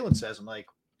what Jalen says." I'm like,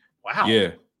 wow.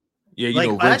 Yeah.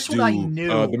 That's what I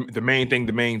knew. The main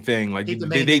thing. Like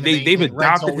they've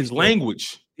adopted his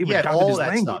language. They've adopted his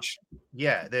language. Stuff.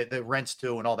 Yeah, the rents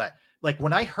too and all that. Like,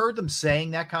 when I heard them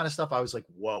saying that kind of stuff, I was like,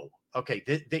 whoa, okay.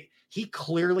 He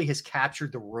clearly has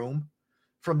captured the room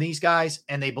from these guys,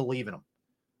 and they believe in him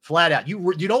flat out.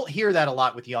 You don't hear that a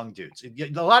lot with young dudes.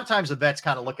 A lot of times the vets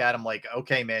kind of look at him like,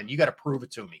 okay, man, you got to prove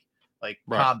it to me. Like,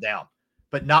 calm down,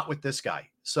 but not with this guy.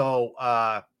 So,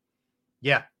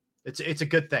 it's a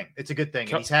good thing. It's a good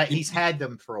thing. And he's had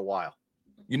them for a while.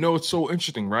 it's so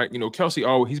interesting, right?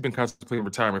 Kelce, he's been contemplating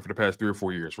retirement for the past 3 or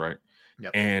 4 years, right?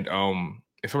 Yep. And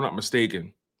if I'm not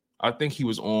mistaken, I think he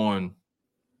was on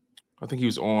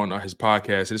his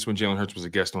podcast. This is when Jalen Hurts was a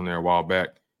guest on there a while back.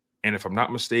 And if I'm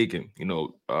not mistaken,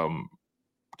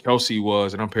 Kelce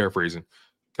was, and I'm paraphrasing,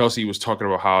 Kelce was talking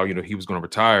about how, he was going to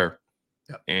retire.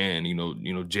 Yep. And,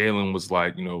 Jalen was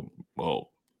like,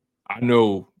 well, I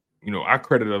know, I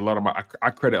credit a lot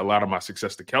of my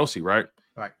success to Kelce, right?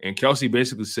 Right. And Kelce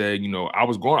basically said, I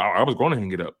was going to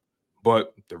hang it up.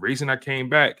 But the reason I came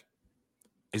back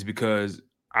is because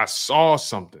I saw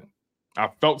something. I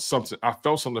felt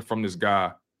something from this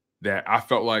guy that I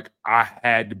felt like I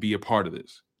had to be a part of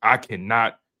this. I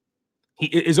cannot.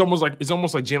 It's almost like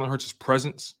Jalen Hurts'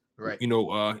 presence. Right.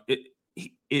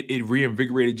 It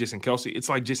reinvigorated Jason Kelce. It's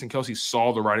like Jason Kelce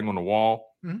saw the writing on the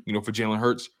wall, for Jalen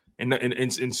Hurts. And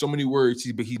in so many words,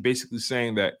 he's basically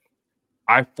saying that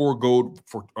I forego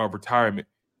for retirement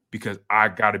because I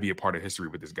got to be a part of history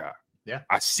with this guy. Yeah,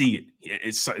 I see it.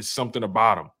 It's something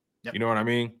about him. Yep. You know what I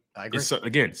mean? I agree. It's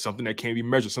again something that can't be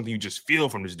measured. Something you just feel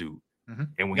from this dude. Mm-hmm.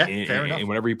 And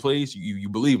whenever he plays, you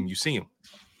believe him. You see him.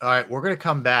 All right, we're gonna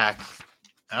come back.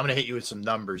 I'm gonna hit you with some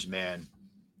numbers, man.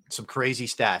 Some crazy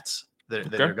stats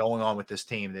that are going on with this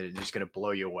team that are just gonna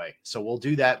blow you away. So we'll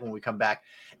do that when we come back.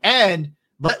 And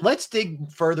let's dig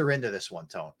further into this one,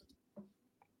 Tone.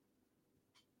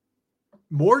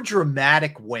 More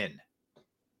dramatic win,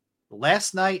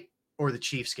 last night or the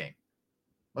Chiefs game?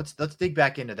 Let's dig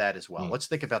back into that as well. Let's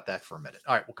think about that for a minute.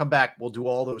 All right, we'll come back. We'll do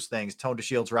all those things. Tone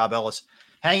DeShields, Rob Ellis,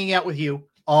 hanging out with you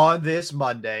on this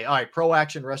Monday. All right, Pro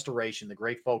Action Restoration, the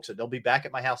great folks, they'll be back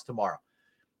at my house tomorrow.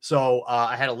 So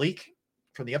I had a leak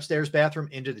from the upstairs bathroom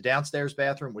into the downstairs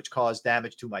bathroom, which caused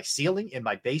damage to my ceiling in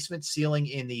my basement, ceiling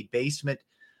in the basement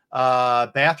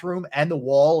bathroom, and the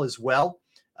wall as well.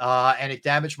 And it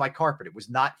damaged my carpet. It was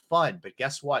not fun, but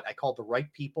guess what? I called the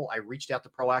right people. I reached out to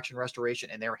Pro Action Restoration,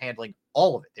 and they're handling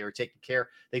all of it. They were taking care.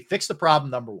 They fixed the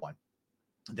problem, number one.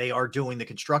 They are doing the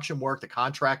construction work, the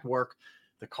contract work,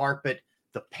 the carpet,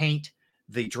 the paint,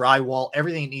 the drywall,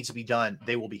 everything that needs to be done,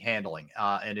 they will be handling.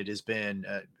 And it has been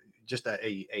just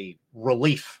a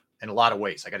relief in a lot of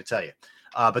ways, I got to tell you.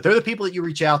 But they're the people that you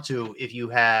reach out to if you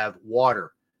have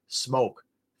water, smoke,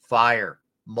 fire,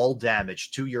 mold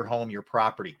damage to your home, your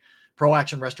property. Pro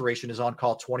Action Restoration is on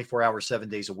call 24 hours, 7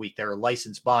 days a week. They're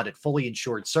licensed, bonded, fully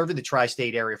insured, serving the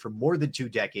tri-state area for more than 2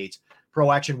 decades.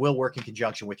 Pro Action will work in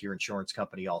conjunction with your insurance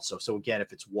company also. So again,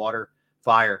 if it's water,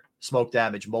 fire, smoke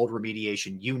damage, mold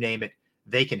remediation, you name it,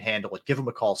 they can handle it. Give them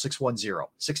a call,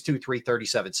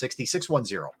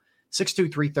 610-623-3760,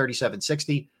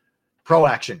 610-623-3760, Pro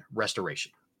Action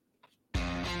Restoration.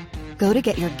 Go to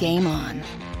get your game on.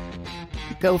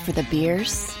 Go for the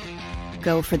beers.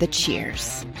 Go for the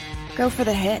cheers. Go for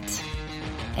the hit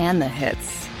and the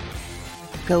hits.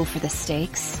 Go for the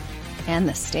stakes and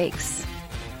the stakes.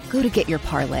 Go to get your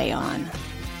parlay on.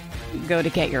 Go to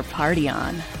get your party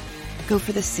on. Go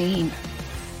for the scene.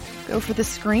 Go for the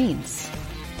screens.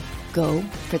 Go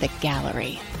for the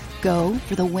gallery. Go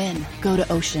for the win. Go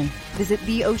to Ocean. Visit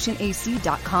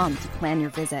theoceanac.com to plan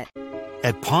your visit.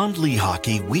 At Pond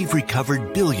Lehocky, we've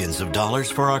recovered billions of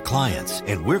dollars for our clients,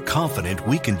 and we're confident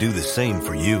we can do the same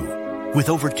for you. With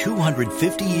over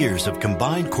 250 years of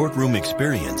combined courtroom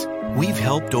experience, we've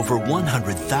helped over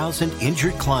 100,000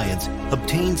 injured clients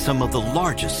obtain some of the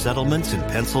largest settlements in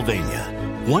Pennsylvania.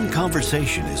 One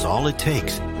conversation is all it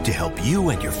takes to help you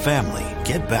and your family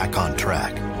get back on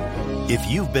track. If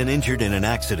you've been injured in an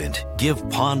accident, give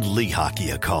Pond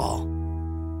Lehocky a call.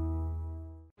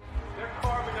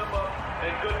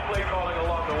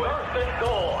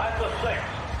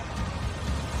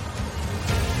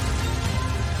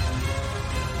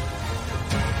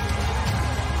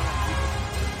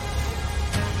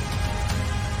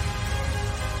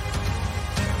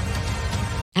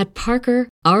 At Parker,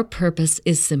 our purpose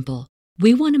is simple.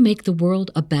 We want to make the world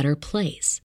a better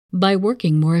place by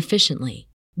working more efficiently,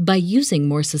 by using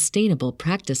more sustainable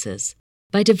practices,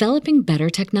 by developing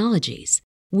better technologies.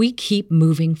 We keep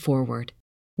moving forward.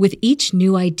 With each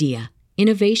new idea,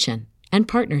 innovation, and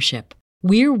partnership,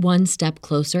 we're one step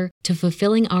closer to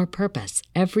fulfilling our purpose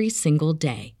every single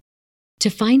day.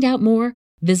 To find out more,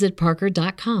 visit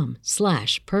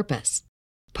parker.com/purpose.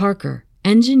 Parker,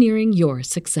 engineering your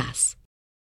success.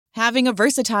 Having a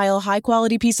versatile,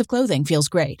 high-quality piece of clothing feels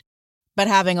great. But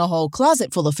having a whole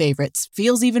closet full of favorites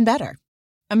feels even better.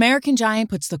 American Giant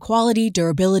puts the quality,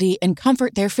 durability, and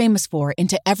comfort they're famous for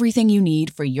into everything you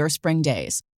need for your spring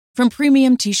days. From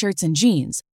premium t-shirts and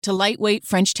jeans to lightweight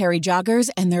French terry joggers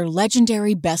and their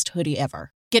legendary best hoodie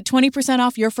ever. Get 20%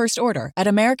 off your first order at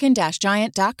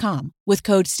american-giant.com with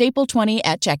code STAPLE20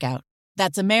 at checkout.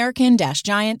 That's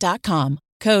American-Giant.com.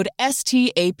 Code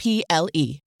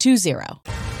STAPLE20.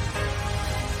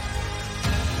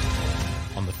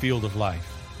 On the field of life,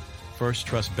 First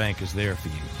Trust Bank is there for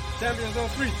you. Champions on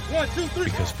 3. 1, 2, 3.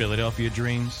 Because Philadelphia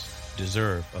dreams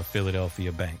deserve a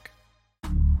Philadelphia bank.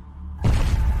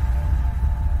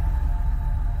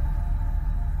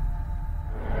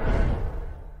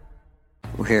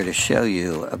 We're here to show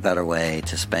you a better way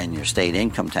to spend your state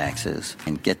income taxes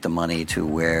and get the money to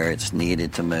where it's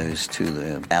needed to most to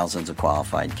the thousands of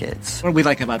qualified kids. What we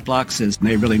like about Blocks is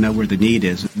they really know where the need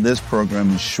is. This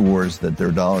program ensures that their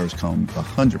dollars come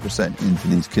 100% into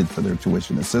these kids for their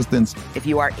tuition assistance. If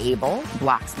you are able,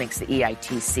 Blocks makes the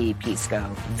EITC piece go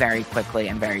very quickly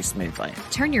and very smoothly.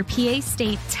 Turn your PA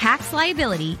state tax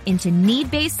liability into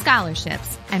need-based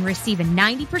scholarships and receive a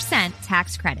 90%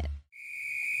 tax credit.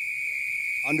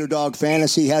 Underdog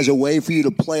Fantasy has a way for you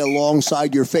to play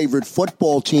alongside your favorite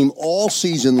football team all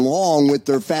season long with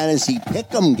their fantasy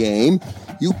pick'em game.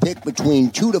 You pick between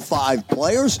 2 to 5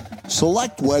 players,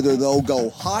 select whether they'll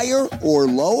go higher or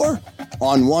lower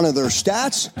on one of their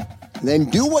stats, then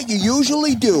do what you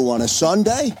usually do on a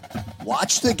Sunday,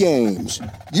 watch the games.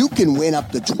 You can win up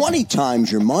to 20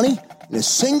 times your money in a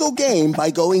single game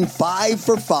by going 5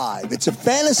 for 5. It's a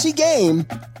fantasy game,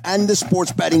 and the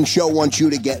Sports Betting Show wants you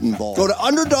to get involved. Go to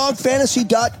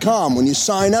UnderdogFantasy.com. When you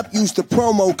sign up, use the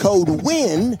promo code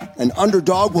WIN, and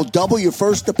Underdog will double your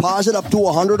first deposit up to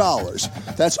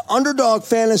 $100. That's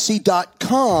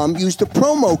UnderdogFantasy.com. Use the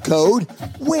promo code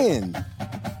WIN.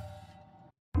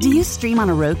 Do you stream on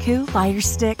a Roku, Fire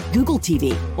Stick, Google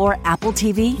TV, or Apple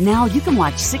TV? Now you can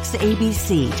watch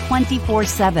 6ABC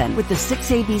 24/7 with the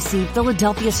 6ABC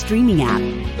Philadelphia streaming app.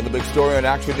 For the big story on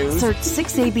Action News, search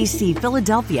 6ABC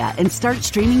Philadelphia and start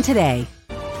streaming today.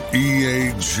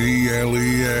 EAGLES,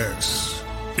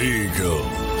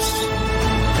 Eagles.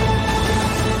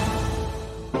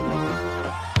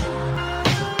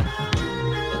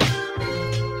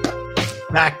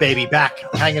 Back, baby, back,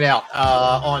 hanging out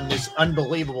on this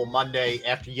unbelievable Monday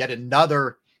after yet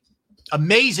another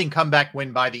amazing comeback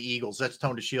win by the Eagles. That's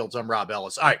Tone DeShields. I'm Rob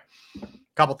Ellis. All right, a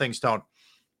couple things, Tone.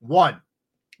 One,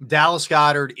 Dallas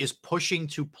Goedert is pushing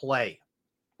to play.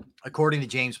 According to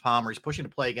James Palmer, he's pushing to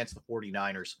play against the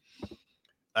 49ers.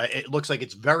 It looks like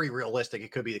it's very realistic.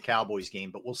 It could be the Cowboys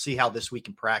game, but we'll see how this week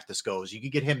in practice goes. You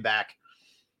could get him back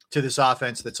to this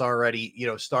offense that's already,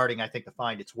 starting, I think, to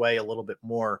find its way a little bit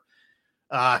more.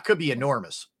 Could be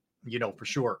enormous, for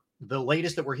sure. The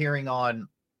latest that we're hearing on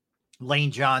Lane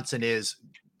Johnson is,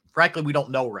 frankly, we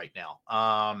don't know right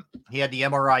now. He had the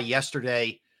MRI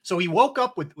yesterday. So he woke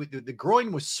up with the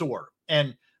groin was sore.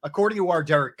 And according to our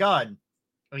Derek Gunn,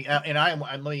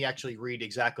 let me actually read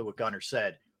exactly what Gunner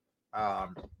said.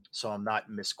 So I'm not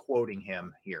misquoting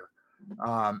him here.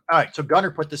 All right. So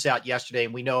Gunner put this out yesterday,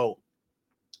 and we know,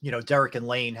 Derek and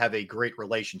Lane have a great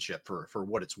relationship for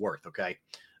what it's worth. Okay.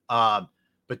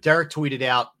 But Derek tweeted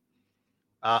out,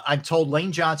 I'm told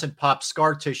Lane Johnson popped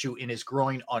scar tissue in his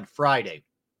groin on Friday,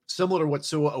 similar to what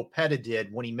Sua Opeta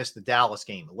did when he missed the Dallas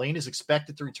game. Lane is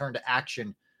expected to return to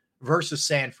action versus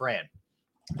San Fran.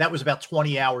 That was about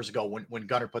 20 hours ago when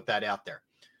Gunner put that out there.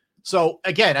 So,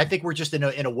 again, I think we're just in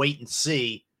a wait and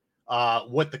see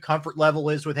what the comfort level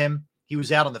is with him. He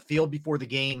was out on the field before the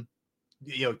game,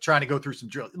 trying to go through some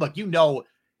drill. Look,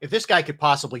 if this guy could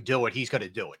possibly do it, he's going to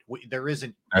do it. There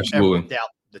isn't ever doubt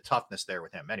the toughness there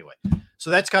with him. Anyway, so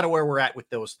that's kind of where we're at with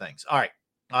those things. All right.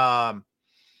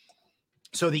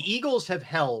 So the Eagles have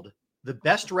held the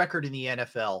best record in the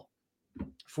NFL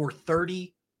for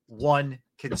 31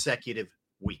 consecutive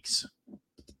weeks.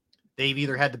 They've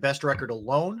either had the best record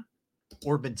alone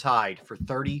or been tied for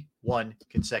 31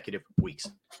 consecutive weeks.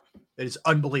 That is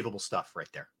unbelievable stuff right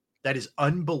there. That is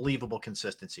unbelievable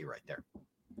consistency right there.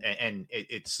 And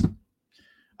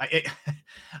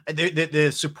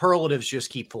the superlatives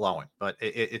just keep flowing, but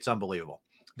it's unbelievable.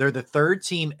 They're the third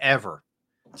team ever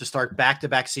to start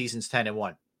back-to-back seasons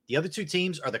 10-1. The other two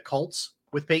teams are the Colts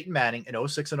with Peyton Manning in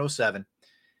 06 and 07,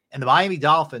 and the Miami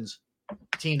Dolphins,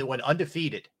 team that went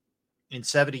undefeated in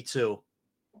 72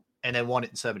 and then won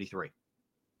it in 73.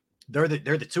 They're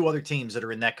the two other teams that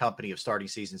are in that company of starting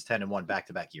seasons 10-1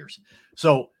 back-to-back years.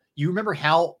 So you remember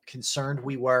how concerned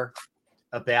we were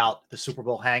about the Super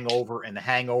Bowl hangover and the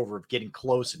hangover of getting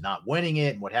close and not winning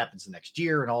it and what happens the next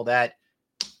year and all that.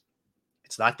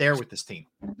 It's not there with this team.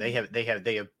 They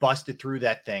have busted through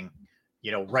that thing,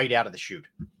 right out of the chute.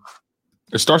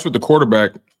 It starts with the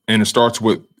quarterback and it starts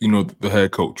with, the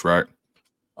head coach, right?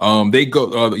 They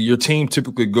go, your team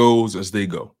typically goes as they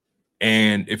go.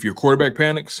 And if your quarterback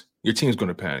panics, your team's going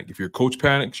to panic. If your coach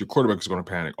panics, your quarterback is going to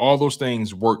panic. All those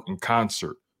things work in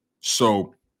concert.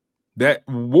 So that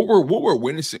what we're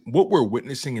witnessing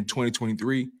in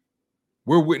 2023,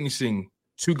 we're witnessing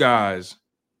two guys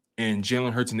in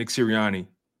Jalen Hurts and Nick Sirianni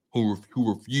who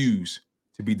refuse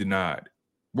to be denied.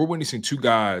 We're witnessing two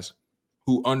guys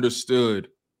who understood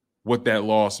what that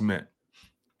loss meant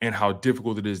and how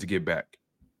difficult it is to get back.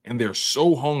 And they're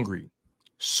so hungry,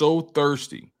 so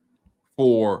thirsty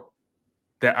for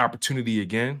that opportunity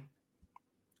again.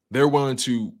 They're willing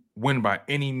to win by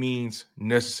any means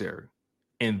necessary.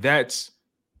 And that's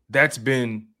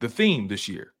been the theme this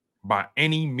year, by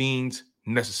any means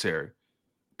necessary.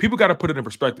 People got to put it in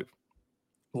perspective.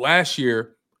 Last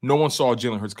year, no one saw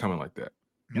Jalen Hurts coming like that.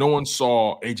 No one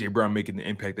saw A.J. Brown making the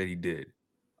impact that he did.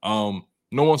 No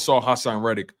one saw Hassan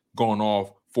Reddick going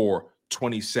off for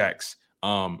 20 sacks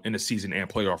in the season and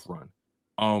playoff run.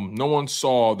 No one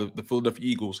saw the Philadelphia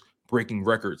Eagles breaking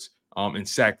records in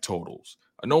sack totals.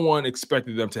 No one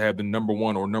expected them to have the number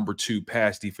 1 or number 2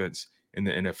 pass defense in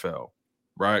the NFL,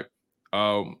 right?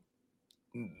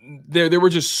 There were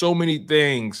just so many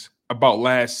things about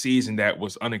last season that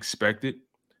was unexpected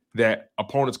that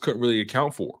opponents couldn't really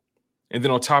account for. And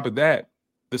then on top of that,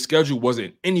 the schedule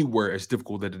wasn't anywhere as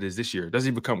difficult as it is this year. It doesn't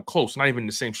even come close, not even in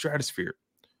the same stratosphere.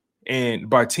 And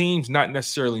by teams not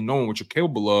necessarily knowing what you're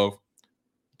capable of,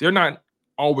 they're not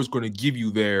always going to give you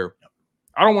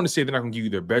I don't want to say they're not going to give you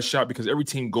their best shot, because every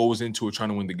team goes into it trying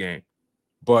to win the game.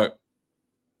 But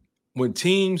when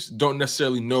teams don't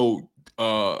necessarily know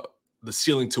the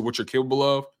ceiling to what you're capable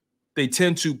of, they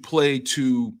tend to play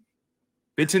to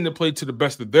the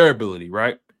best of their ability,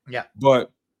 right? Yeah.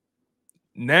 But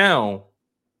now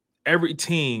every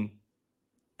team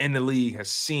in the league has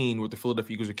seen what the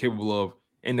Philadelphia Eagles are capable of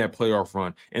in that playoff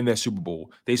run, in that Super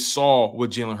Bowl. They saw what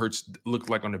Jalen Hurts looked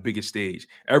like on the biggest stage.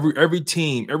 Every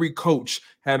team, every coach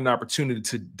had an opportunity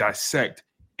to dissect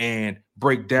and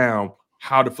break down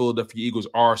how the Philadelphia Eagles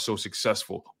are so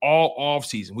successful all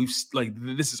offseason.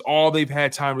 This is all they've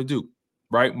had time to do,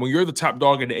 right? When you're the top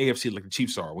dog in the AFC like the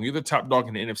Chiefs are, when you're the top dog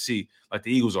in the NFC like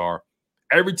the Eagles are,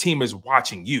 every team is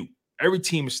watching you. Every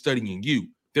team is studying you.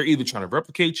 They're either trying to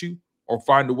replicate you or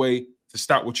find a way to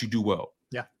stop what you do well.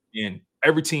 Yeah. And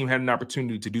every team had an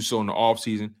opportunity to do so in the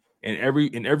offseason. And every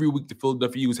week, the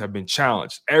Philadelphia Eagles have been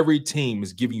challenged. Every team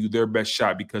is giving you their best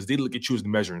shot because they look at you as the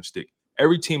measuring stick.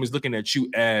 Every team is looking at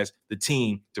you as the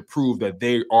team to prove that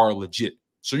they are legit.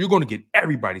 So you're going to get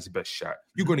everybody's best shot.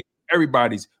 You're going to get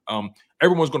everybody's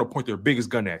everyone's going to point their biggest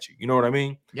gun at you. You know what I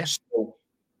mean? Yes. So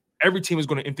every team is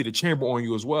going to empty the chamber on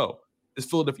you as well. This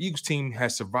Philadelphia Eagles team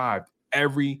has survived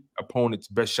every opponent's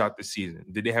best shot this season.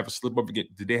 Did they have a slip up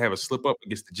against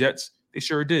the Jets? They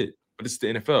sure did. But it's the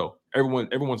NFL.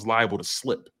 Everyone's liable to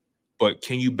slip. But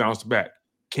can you bounce back?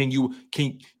 Can you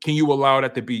allow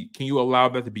that to be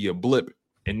a blip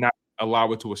and not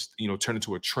allow it to turn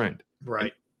into a trend? Right.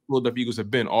 And Philadelphia Eagles have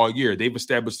been all year. They've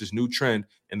established this new trend,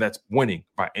 and that's winning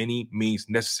by any means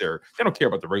necessary. They don't care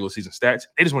about the regular season stats.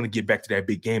 They just want to get back to that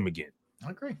big game again.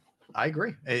 I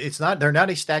agree. They're not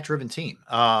a stat-driven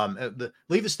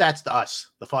leave the stats to us,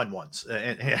 the fun ones.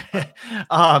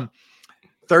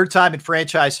 Third time in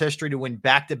franchise history to win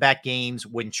back-to-back games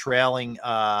when trailing,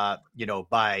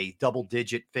 by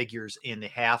double-digit figures in the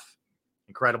half.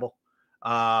 Incredible.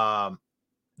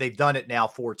 They've done it now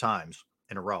 4 times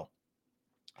in a row.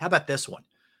 How about this one?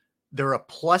 They're a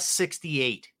plus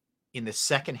 68 in the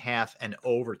second half and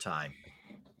overtime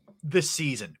this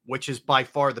season, which is by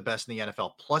far the best in the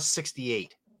NFL. Plus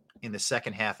 68 in the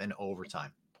second half and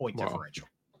overtime point differential.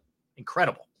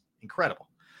 Incredible.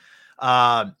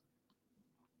 I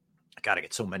got to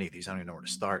get so many of these. I don't even know where to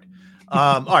start.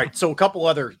 All right. So a couple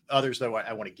others that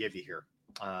I want to give you here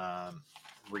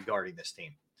regarding this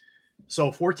team.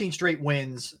 So 14 straight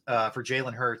wins for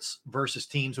Jalen Hurts versus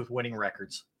teams with winning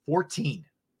records. 14,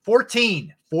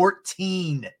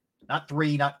 not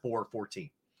 3, not 4, 14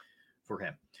 for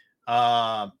him.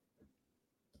 All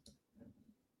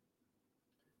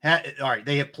right.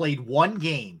 They have played one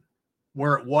game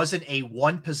where it wasn't a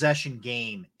one possession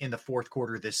game in the fourth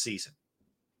quarter this season.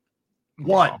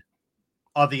 One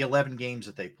of the 11 games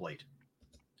that they played.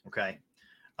 Okay.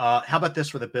 How about this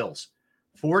for the Bills?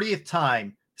 40th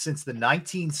time since the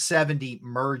 1970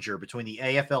 merger between the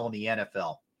AFL and the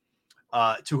NFL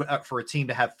for a team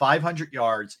to have 500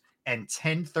 yards and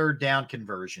 10 third down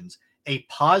conversions, a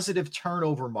positive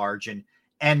turnover margin,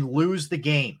 and lose the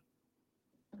game.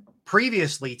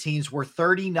 Previously, teams were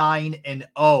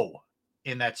 39-0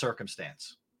 in that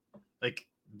circumstance. Like,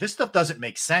 this stuff doesn't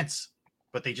make sense,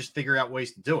 but they just figure out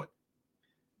ways to do it.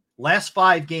 Last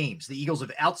 5 games, the Eagles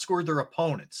have outscored their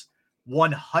opponents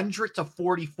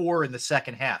 100-44 in the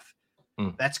second half.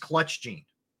 That's clutch, Gene.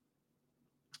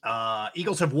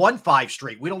 Eagles have won 5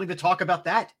 straight. We don't even talk about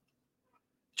that.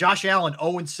 Josh Allen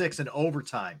 0-6 in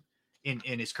overtime in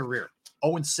his career.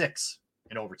 0-6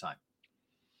 in overtime.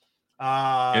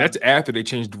 And that's after they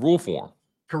changed the rule for him.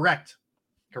 Correct.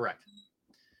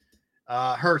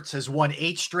 Hurts has won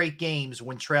 8 straight games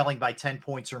when trailing by 10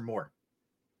 points or more.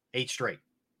 8 straight.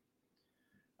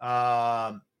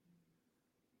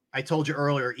 I told you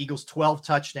earlier, Eagles 12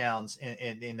 touchdowns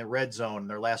in the red zone in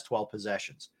their last 12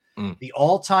 possessions. The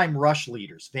all-time rush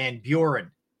leaders, Van Buren,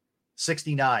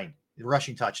 69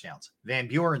 rushing touchdowns. Van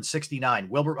Buren, 69.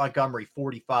 Wilbert Montgomery,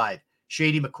 45.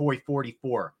 Shady McCoy,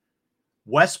 44.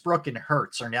 Westbrook and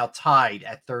Hurts are now tied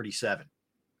at 37.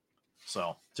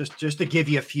 So just to give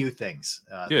you a few things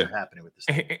that are happening with this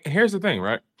team. And here's the thing,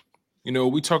 right?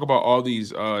 We talk about all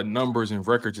these numbers and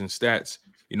records and stats,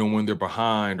 when they're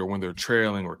behind or when they're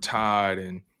trailing or tied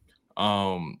and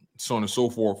so on and so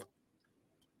forth.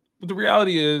 But the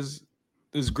reality is,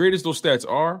 as great as those stats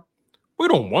are, we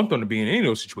don't want them to be in any of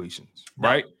those situations,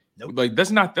 right? Nope. Like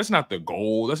that's not the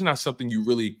goal. That's not something you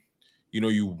really,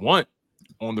 you want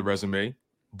on the resume.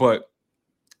 But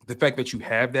the fact that you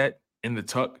have that in the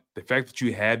tuck, the fact that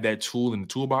you have that tool in the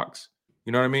toolbox,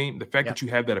 you know what I mean? The fact that you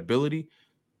have that ability,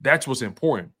 that's what's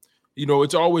important.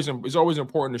 It's always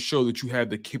important to show that you have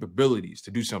the capabilities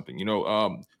to do something.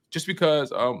 Just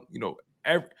because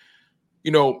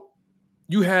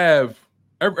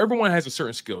everyone has a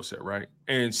certain skill set, right?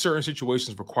 And certain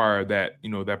situations require that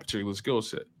that particular skill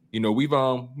set. We've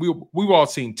all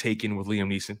seen Taken with Liam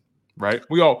Neeson, right?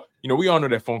 We all know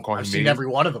that phone call I've he seen made. every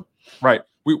one of them, right?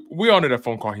 We all know that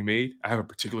phone call he made. I have a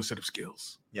particular set of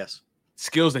skills. Yes,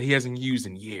 skills that he hasn't used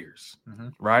in years,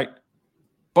 right?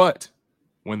 But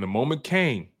when the moment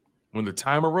came, when the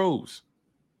time arose,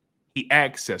 he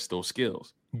accessed those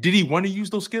skills. Did he want to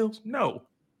use those skills? No.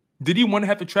 Did he want to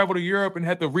have to travel to Europe and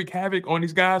have to wreak havoc on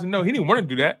these guys? No, he didn't want to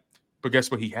do that. But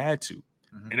guess what? He had to.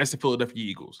 And that's the Philadelphia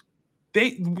Eagles.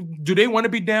 Do they want to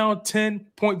be down 10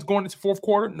 points going into fourth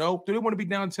quarter? No. Do they want to be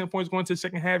down 10 points going into the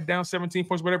second half, down 17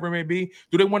 points, whatever it may be?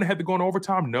 Do they want to have to go into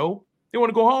overtime? No. They want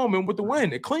to go home and with the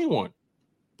win, a clean one.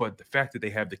 But the fact that they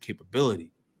have the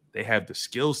capability, they have the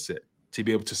skill set to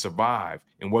be able to survive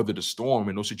and weather the storm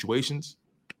in those situations,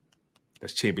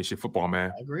 that's championship football,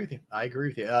 man. I agree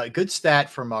with you. Good stat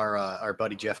from our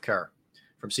buddy Jeff Kerr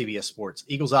from CBS Sports.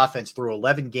 Eagles offense through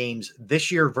 11 games this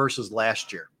year versus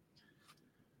last year.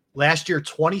 Last year,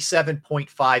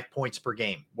 27.5 points per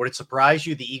game. Would it surprise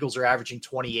you the Eagles are averaging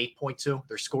 28.2?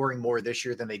 They're scoring more this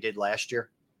year than they did last year.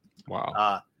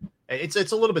 Wow. It's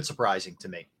a little bit surprising to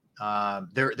me.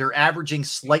 They're averaging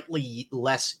slightly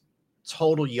less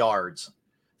total yards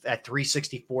at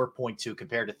 364.2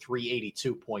 compared to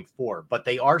 382.4, but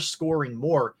they are scoring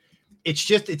more.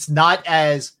 It's not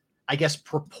as, I guess,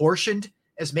 proportioned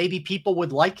as maybe people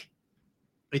would like.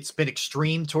 It's been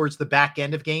extreme towards the back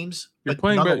end of games. You're but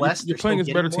playing nonetheless, you're playing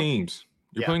against better more. teams.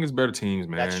 You're playing against better teams,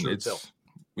 man. That's true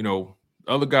too.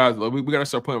 Other guys, we got to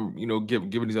start putting,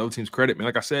 giving these other teams credit, man.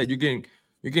 Like I said, you're getting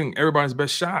everybody's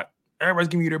best shot. Everybody's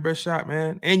giving you their best shot,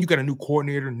 man. And you got a new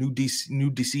coordinator, new DC,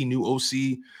 new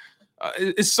OC.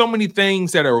 It's so many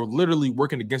things that are literally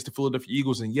working against the Philadelphia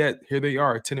Eagles, and yet here they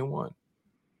are at 10-1.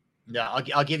 Yeah,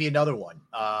 I'll give you another one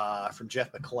from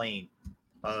Jeff McClain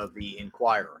of the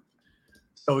Inquirer.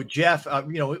 So Jeff,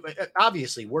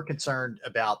 obviously we're concerned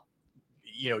about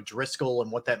Driscoll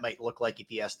and what that might look like if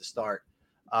he has to start.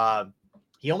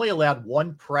 He only allowed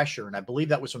one pressure, and I believe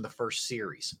that was from the first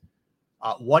series.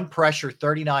 One pressure,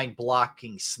 39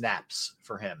 blocking snaps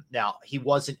for him. Now, he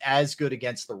wasn't as good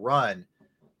against the run,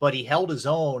 but he held his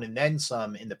own and then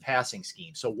some in the passing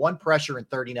scheme. So one pressure in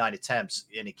 39 attempts,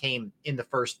 and it came in the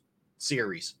first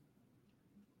series.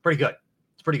 Pretty good.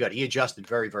 It's pretty good. He adjusted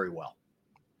very, very well.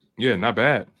 Yeah, not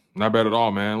bad. Not bad at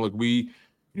all, man. Look, we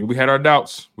had our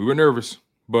doubts. We were nervous,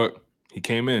 but he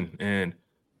came in, and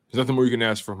there's nothing more you can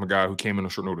ask from a guy who came in on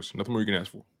short notice. Nothing more you can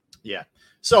ask for. Yeah.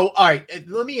 So, all right,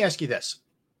 let me ask you this.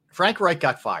 Frank Reich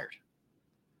got fired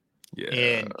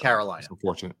in Carolina. It's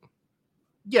unfortunate.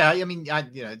 Yeah, I mean,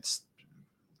 it's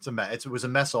a mess. It was a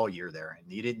mess all year there,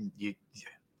 and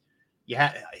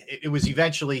it was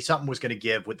eventually something was going to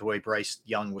give with the way Bryce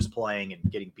Young was playing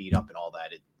and getting beat up and all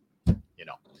that.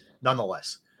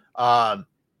 Nonetheless,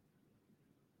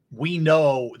 we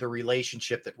know the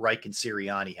relationship that Reich and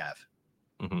Sirianni have.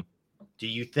 Mm-hmm. Do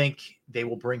you think they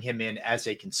will bring him in as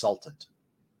a consultant?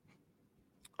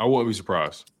 I wouldn't be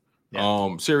surprised. Yeah.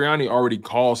 Sirianni already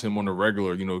calls him on the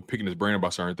regular, picking his brain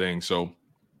about certain things. So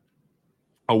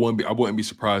I wouldn't be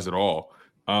surprised at all.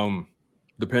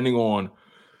 Depending on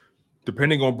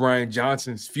Brian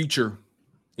Johnson's future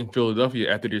in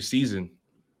Philadelphia after this season,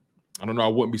 I don't know. I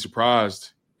wouldn't be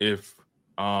surprised if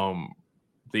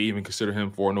they even consider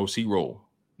him for an OC role.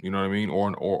 You know what I mean?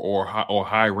 Or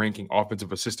high ranking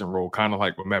offensive assistant role, kind of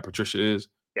like what Matt Patricia is.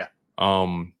 Yeah.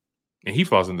 And he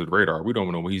falls under the radar. We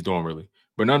don't know what he's doing really,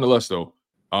 but nonetheless, though,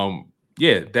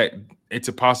 that it's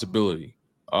a possibility.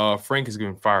 Frank has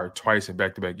been fired twice in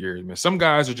back-to-back years. Man, some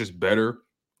guys are just better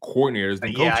coordinators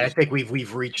than coaches. I think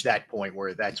we've reached that point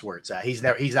where that's where it's at. He's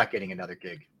not getting another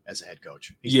gig as a head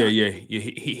coach.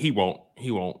 He won't.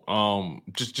 He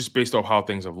won't. Just based off how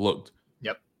things have looked.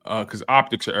 Yep. Because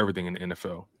optics are everything in the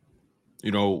NFL.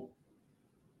 You know,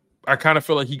 I kind of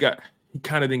feel like he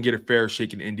kind of didn't get a fair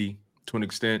shake in Indy to an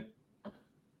extent.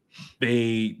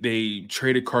 They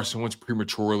traded Carson Wentz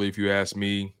prematurely, if you ask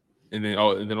me, and then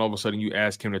all of a sudden you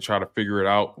ask him to try to figure it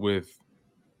out with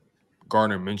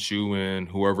Gardner Minshew and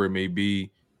whoever it may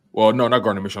be. Well, no, not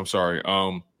Gardner Minshew. I'm sorry.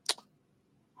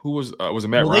 Who was it?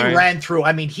 Matt Ryan? They ran through.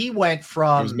 I mean, he went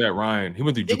from. It was Matt Ryan. He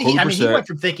went through Jacoby Brissett. He went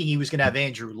from thinking he was going to have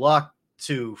Andrew Luck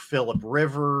to Phillip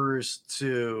Rivers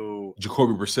to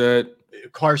Jacoby Brissett,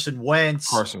 Carson Wentz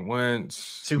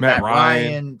to Matt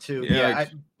Ryan to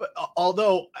but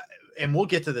although, and we'll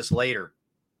get to this later.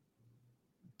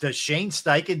 Does Shane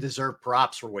Steichen deserve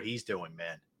props for what he's doing,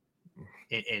 man?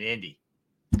 In Indy,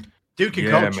 dude can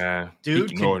coach. Man.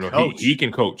 Dude can coach. He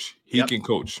can coach. He Yep. can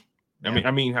coach. Yeah. I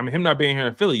mean, him not being here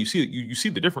in Philly, you see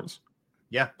the difference.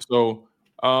 Yeah. So,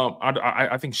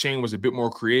 I think Shane was a bit more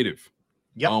creative.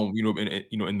 Yeah.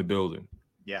 In the building.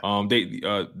 Yeah.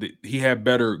 He had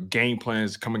better game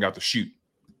plans coming out the chute.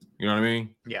 You know what I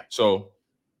mean? Yeah. So,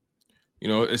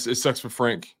 it sucks for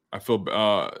Frank. I feel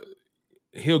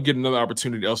he'll get another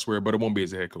opportunity elsewhere, but it won't be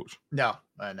as a head coach. No.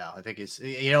 I think it's,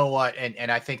 you know what,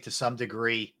 and I think to some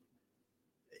degree,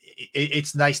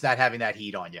 it's nice not having that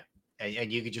heat on you.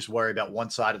 And you can just worry about one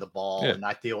side of the ball and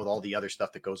not deal with all the other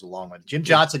stuff that goes along with it. Jim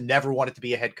Johnson never wanted to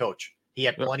be a head coach. He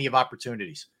had plenty of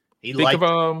opportunities. Think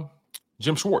of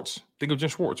Jim Schwartz. Think of Jim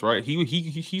Schwartz, right? He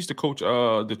used to coach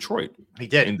Detroit. He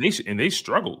did, and they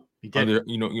struggled. He did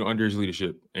under his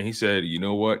leadership. And he said, you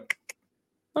know what?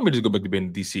 Let me just go back to being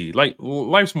in DC. Like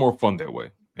life's more fun that way.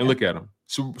 And look at him,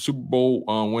 Super Bowl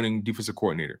winning defensive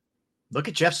coordinator. Look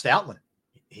at Jeff Stoutland.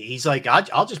 He's like,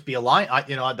 I'll just be a line.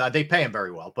 They pay him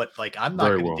very well, but like I'm not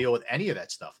going to deal with any of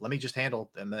that stuff. Let me just handle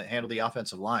the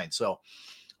offensive line. So,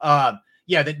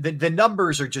 the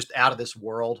numbers are just out of this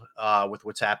world with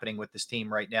what's happening with this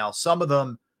team right now. Some of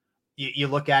them, you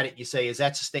look at it, you say, is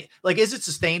that is it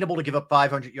sustainable to give up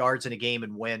 500 yards in a game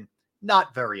and win?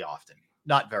 Not very often.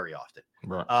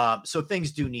 Right. So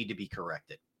things do need to be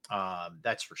corrected.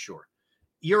 That's for sure.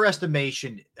 Your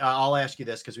estimation, I'll ask you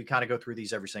this because we kind of go through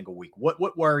these every single week.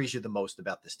 What worries you the most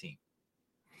about this team?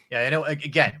 Yeah, I know.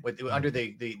 Again, under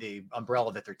the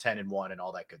umbrella that they're 10-1 and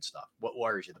all that good stuff. What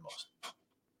worries you the most?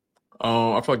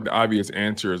 I feel like the obvious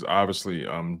answer is obviously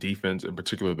defense, in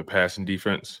particular the passing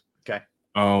defense. Okay.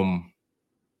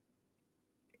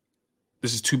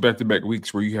 This is 2 back-to-back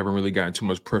weeks where you haven't really gotten too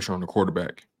much pressure on the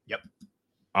quarterback. Yep.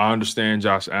 I understand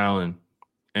Josh Allen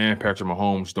and Patrick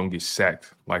Mahomes don't get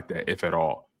sacked like that, if at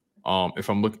all. If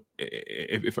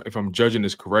I'm judging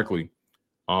this correctly,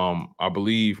 I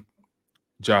believe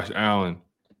Josh Allen,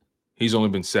 he's only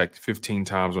been sacked 15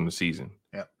 times on the season.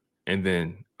 Yep. And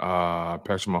then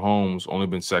Patrick Mahomes only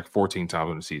been sacked 14 times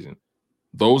on the season.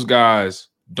 Those guys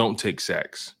don't take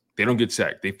sacks. They don't get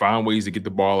sacked. They find ways to get the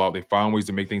ball out. They find ways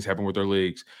to make things happen with their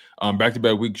legs.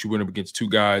 Back-to-back weeks, you went up against 2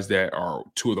 guys that are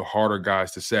 2 of the harder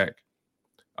guys to sack.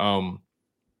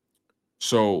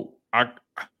 So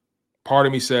part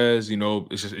of me says,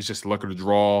 it's just luck of the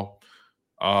draw.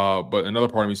 But another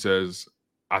part of me says,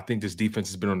 I think this defense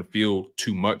has been on the field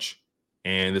too much,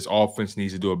 and this offense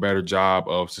needs to do a better job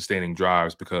of sustaining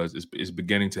drives because it's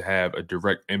beginning to have a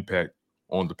direct impact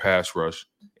on the pass rush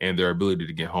and their ability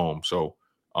to get home. So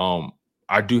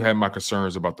I do have my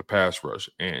concerns about the pass rush,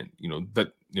 and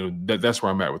that's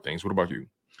where I'm at with things. What about you?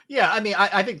 Yeah, I mean,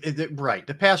 I think right.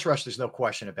 The pass rush, there's no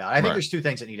question about it. I think there's 2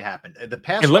 things that need to happen. The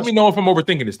pass. And let me know if I'm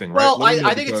overthinking this thing. Well, right?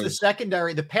 I think it's the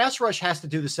secondary. The pass rush has to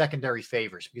do the secondary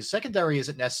favors because secondary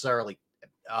isn't necessarily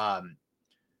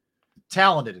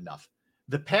talented enough.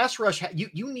 The pass rush,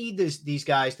 you need these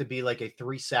guys to be like a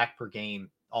 3 sack per game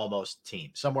almost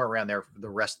team, somewhere around there the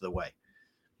rest of the way.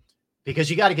 Because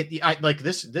you got to get like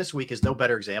this week is no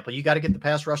better example. You got to get the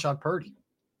pass rush on Purdy.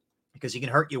 Because he can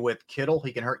hurt you with Kittle,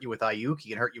 he can hurt you with Ayuk, he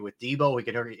can hurt you with Debo, he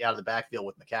can hurt you out of the backfield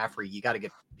with McCaffrey. You got to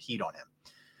get heat on him.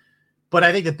 But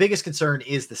I think the biggest concern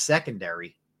is the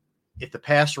secondary. If the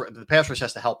pass rush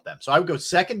has to help them, so I would go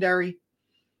secondary.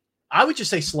 I would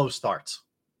just say slow starts.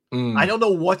 I don't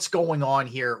know what's going on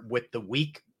here with the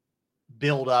weak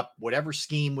build up, whatever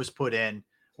scheme was put in,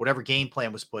 whatever game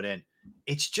plan was put in.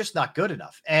 It's just not good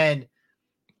enough, and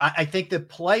I think the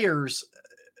players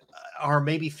are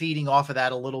maybe feeding off of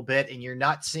that a little bit, and you're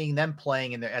not seeing them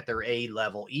playing at their A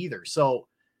level either. So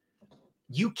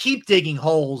you keep digging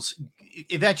holes.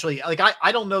 Eventually, like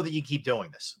I don't know that you keep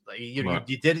doing this. Like, you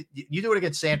did it. You do it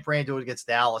against San Fran, do it against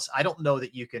Dallas. I don't know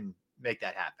that you can make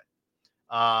that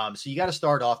happen. So you got to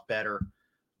start off better.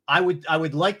 I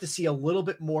would like to see a little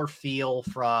bit more feel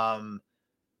from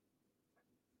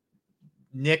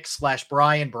Nick /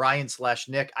 Brian, Brian /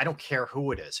 Nick. I don't care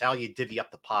who it is, how you divvy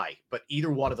up the pie, but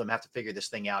either one of them have to figure this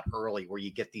thing out early where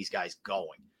you get these guys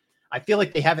going. I feel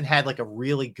like they haven't had like a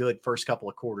really good first couple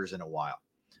of quarters in a while.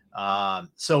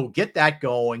 So get that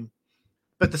going.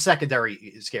 But the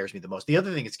secondary scares me the most. The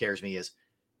other thing that scares me is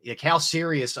like, how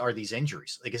serious are these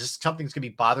injuries? Like, is this something that's going to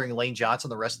be bothering Lane Johnson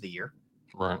the rest of the year?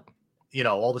 Right. You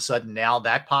know, all of a sudden now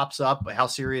that pops up. How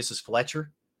serious is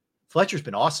Fletcher? Fletcher's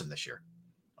been awesome this year.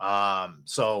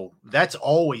 So that's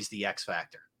always the X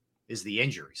factor is the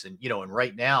injuries. And, you know, and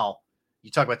right now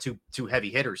you talk about two heavy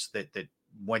hitters that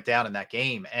went down in that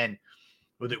game. And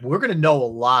we're going to know a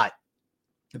lot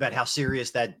about how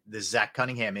serious the Zach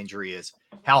Cunningham injury is,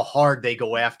 how hard they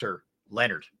go after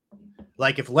Leonard.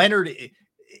 Like if Leonard,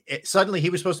 suddenly he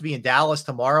was supposed to be in Dallas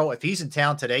tomorrow. If he's in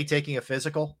town today taking a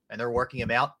physical and they're working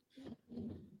him out,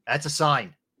 that's a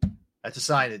sign. That's a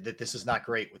sign that this is not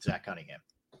great with Zach Cunningham.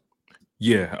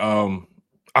 Yeah.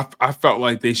 I felt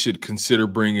like they should consider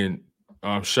bringing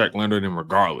Shaq Leonard in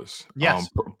regardless. Yes.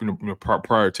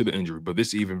 Prior to the injury, but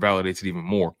this even validates it even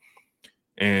more.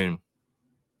 And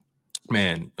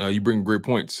man, you bring great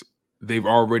points. They've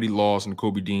already lost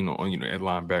Kobe Dean on at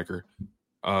linebacker.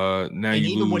 Now and you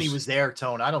even lose. When he was there,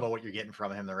 Tone, I don't know what you're getting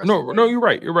from him the rest No, of the no,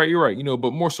 way. you're right. You know,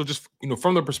 but more so just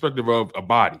from the perspective of a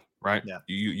body, right? Yeah.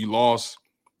 You lost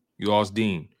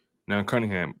Dean. Now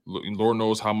Cunningham, Lord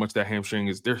knows how much that hamstring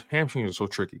is. Their hamstrings are so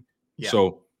tricky. Yeah.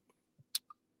 So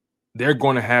they're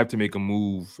going to have to make a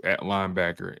move at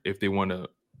linebacker if they want to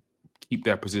keep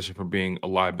that position from being a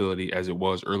liability as it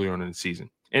was earlier on in the season.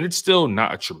 And it's still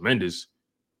not a tremendous,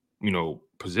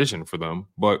 position for them,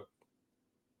 but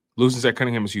losing Zach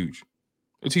Cunningham is huge.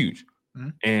 It's huge. Mm-hmm.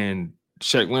 And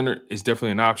Shaq Leonard is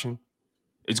definitely an option.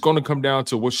 It's going to come down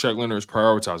to what Shaq Leonard is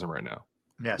prioritizing right now.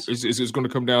 Yes. It's going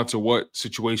to come down to what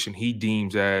situation he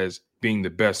deems as being the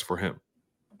best for him.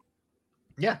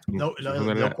 Yeah, no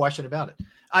question about it.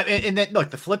 And then look,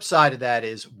 the flip side of that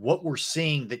is what we're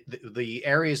seeing, the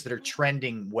areas that are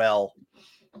trending well.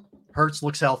 Hurts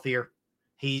looks healthier.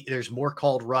 There's more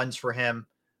called runs for him.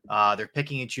 They're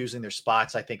picking and choosing their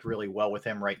spots, I think, really well with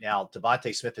him right now.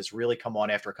 Devontae Smith has really come on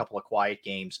after a couple of quiet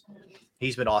games.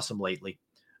 He's been awesome lately.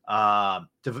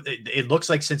 It looks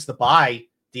like since the bye,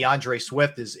 DeAndre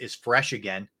Swift is fresh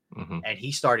again, and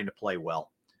he's starting to play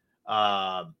well.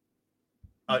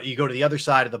 You go to the other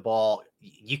side of the ball,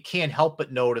 you can't help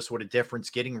but notice what a difference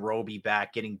getting Roby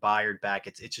back, getting Byard back.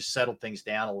 It's just settled things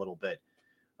down a little bit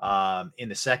in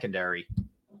the secondary.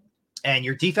 And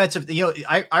your defensive,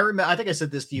 I remember, I think I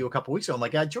said this to you a couple weeks ago. I'm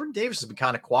like, God, Jordan Davis has been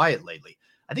kind of quiet lately.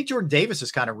 I think Jordan Davis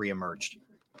has kind of reemerged.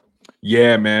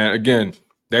 Yeah, man. Again,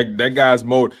 that guy's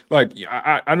mode. Like,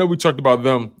 I know we talked about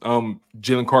them.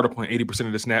 Jalen Carter playing 80%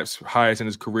 of the snaps, highest in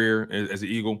his career as an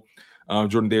Eagle.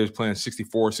 Jordan Davis playing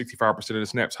 65% of the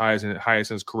snaps, highest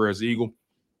in his career as an Eagle.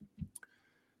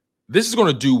 This is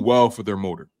going to do well for their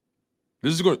motor.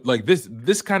 This is going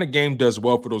this kind of game does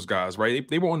well for those guys, right?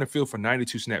 They were on the field for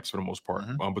 92 snaps for the most part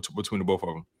between the both of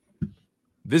them.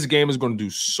 This game is going to do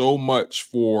so much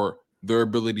for their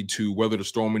ability to weather the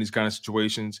storm in these kind of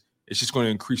situations. It's just going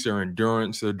to increase their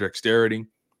endurance, their dexterity.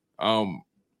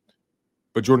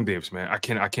 But Jordan Davis, man, I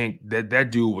can't.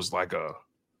 That dude was like a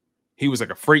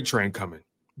freight train coming.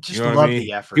 Just love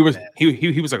the effort.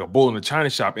 He was like a bull in the china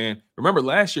shop. And remember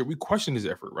last year we questioned his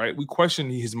effort, right? We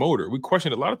questioned his motor. We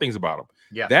questioned a lot of things about him.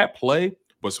 Yeah, that play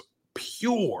was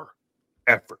pure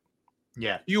effort.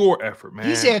 Yeah, pure effort, man.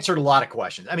 He's answered a lot of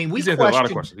questions. I mean, he's answered a lot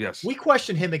of questions. Yes, we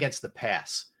questioned him against the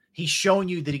pass. He's shown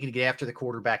you that he can get after the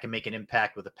quarterback and make an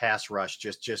impact with a pass rush,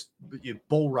 just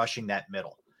bull rushing that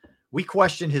middle. We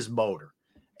questioned his motor.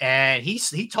 And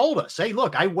he told us, hey,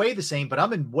 look, I weigh the same, but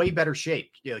I'm in way better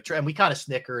shape. And we kind of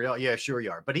snickered. Oh, yeah, sure you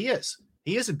are. But he is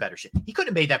in better shape. He couldn't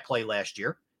have made that play last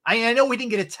year. I know we didn't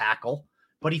get a tackle,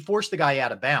 but he forced the guy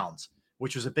out of bounds,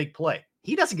 which was a big play.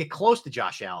 He doesn't get close to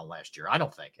Josh Allen last year, I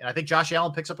don't think. And I think Josh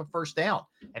Allen picks up a first down.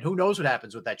 And who knows what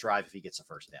happens with that drive if he gets a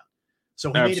first down.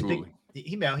 So he made a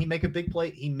big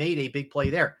play. He made a big play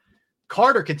there.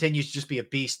 Carter continues to just be a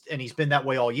beast, and he's been that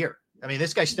way all year. I mean,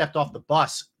 this guy stepped off the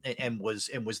bus and was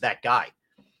that guy.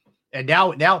 And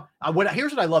now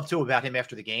here's what I love too about him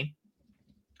after the game.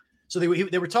 So they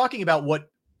were talking about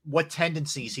what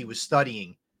tendencies he was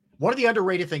studying. One of the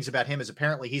underrated things about him is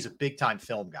apparently he's a big time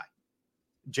film guy.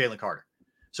 Jalen Carter.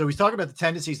 So he's talking about the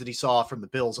tendencies that he saw from the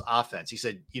Bills offense. He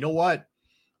said, you know what?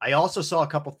 I also saw a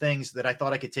couple things that I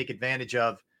thought I could take advantage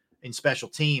of in special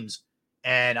teams,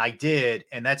 and I did,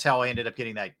 and that's how I ended up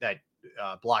getting that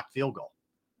blocked field goal.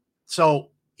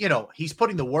 So, he's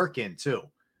putting the work in too,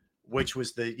 which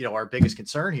was our biggest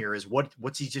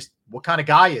what kind of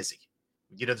guy is he?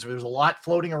 There's a lot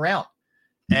floating around,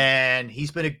 and he's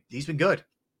been good. He's been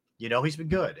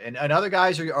good. And other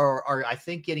guys are I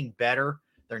think getting better.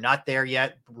 They're not there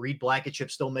yet. Reed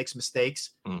Blankenship still makes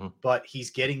mistakes, but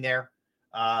he's getting there.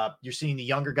 You're seeing the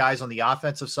younger guys on the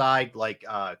offensive side, like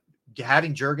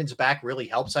having Juergens back really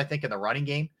helps, I think, in the running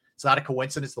game. It's not a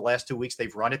coincidence. The last 2 weeks,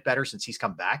 they've run it better since he's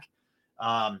come back.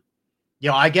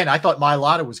 Again, I thought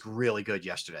Mailata was really good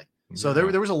yesterday. So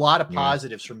there was a lot of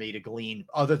positives for me to glean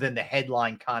other than the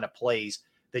headline kind of plays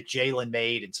that Jalen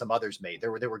made and some others made.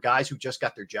 There were guys who just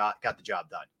got the job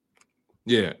done.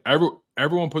 Yeah.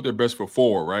 Everyone put their best foot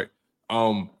forward, right?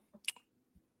 I'm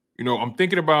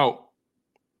thinking about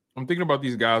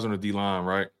these guys on the D-line,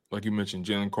 right? Like you mentioned,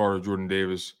 Jalen Carter, Jordan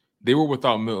Davis. They were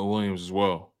without Milton Williams as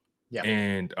well. Yeah.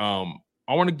 And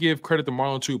I want to give credit to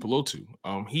Marlon Tuipulotu.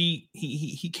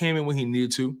 He came in when he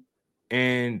needed to.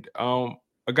 And a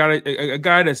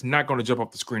guy that's not going to jump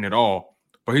off the screen at all.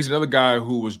 But he's another guy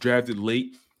who was drafted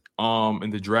late in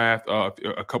the draft a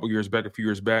few years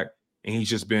back. And he's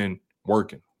just been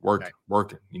working,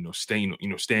 staying,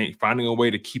 finding a way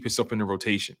to keep himself in the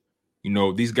rotation.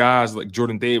 These guys like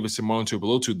Jordan Davis and Marlon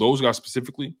Tuipulotu, those guys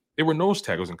specifically, they were nose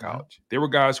tackles in college. They were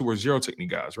guys who were zero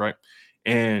technique guys, right?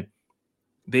 And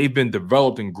they've been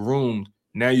developed and groomed.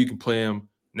 Now you can play them.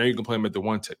 Now you can play them at the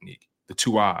one technique, the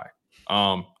 2-eye.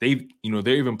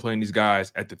 They're even playing these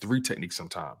guys at the 3 technique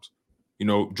sometimes.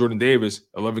 Jordan Davis,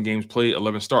 11 games played,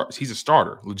 11 starts. He's a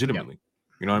starter, legitimately. Yep.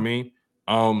 You know what I mean?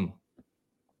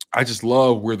 I just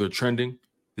love where they're trending.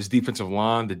 This defensive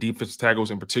line, the defensive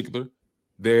tackles in particular.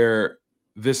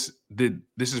 This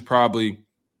is probably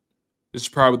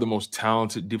the most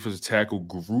talented defensive tackle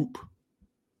group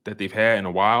that they've had in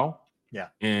a while. Yeah.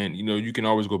 And you can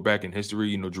always go back in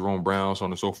history, Jerome Brown, so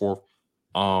on and so forth.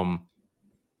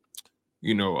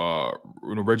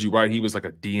 Reggie White, he was like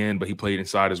a DN, but he played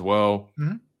inside as well.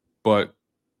 Mm-hmm. But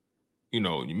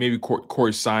maybe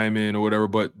Corey Simon or whatever,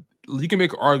 but you can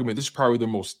make an argument this is probably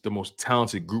the most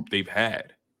talented group they've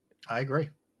had. I agree.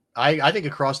 I think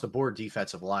across the board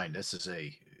defensive line, it's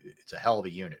a hell of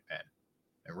a unit, man.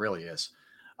 It really is.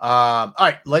 All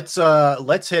right, let's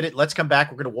hit it. Let's come back.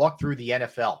 We're going to walk through the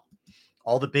NFL.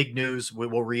 All the big news. We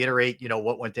will reiterate,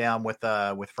 what went down with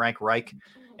Frank Reich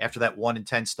after that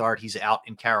 1-10 start. He's out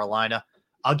in Carolina.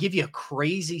 I'll give you a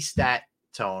crazy stat,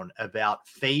 Tone, about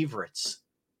favorites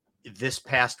this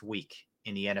past week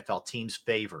in the NFL, teams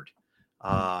favored,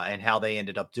 and how they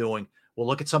ended up doing. We'll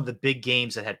look at some of the big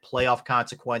games that had playoff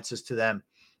consequences to them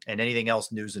and anything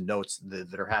else, news and notes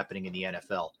that are happening in the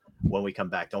NFL when we come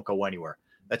back. Don't go anywhere.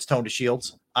 That's Tone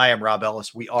DeShields. I am Rob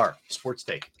Ellis. We are Sports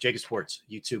Take, Jacob Sports,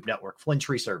 YouTube Network, Flynn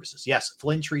Tree Services. Yes,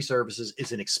 Flynn Tree Services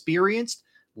is an experienced,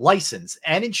 licensed,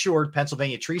 and insured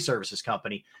Pennsylvania tree services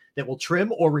company that will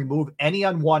trim or remove any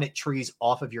unwanted trees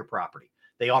off of your property.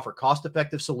 They offer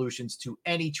cost-effective solutions to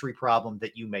any tree problem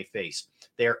that you may face.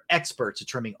 They are experts at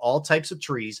trimming all types of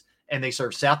trees, and they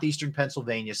serve southeastern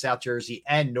Pennsylvania, South Jersey,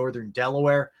 and northern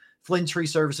Delaware. Flynn Tree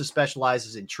Services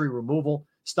specializes in tree removal,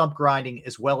 stump grinding,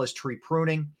 as well as tree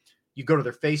pruning. You go to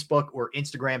their Facebook or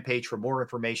Instagram page for more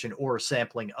information or a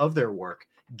sampling of their work.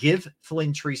 Give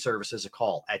Flynn Tree Services a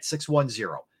call at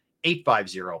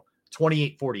 610-850-2848,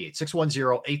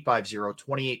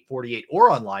 610-850-2848,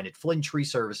 or online at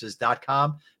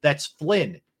flynntreeservices.com. That's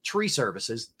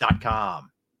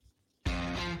flynntreeservices.com.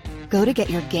 Go to get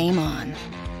your game on.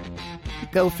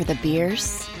 Go for the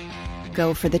beers.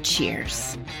 Go for the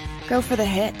cheers. Go for the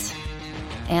hit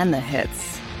and the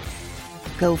hits.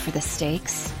 Go for the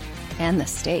stakes and the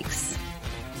stakes.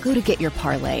 Go to get your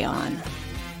parlay on.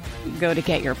 Go to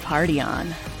get your party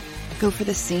on. Go for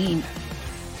the scene.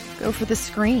 Go for the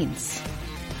screens.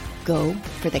 Go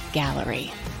for the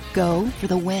gallery. Go for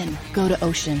the win. Go to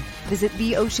Ocean. Visit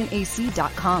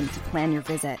theoceanac.com to plan your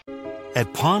visit.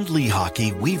 At Pond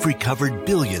Lehocky, we've recovered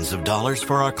billions of dollars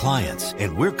for our clients,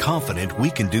 and we're confident we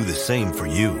can do the same for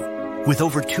you. With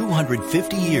over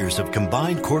 250 years of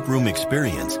combined courtroom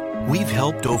experience, we've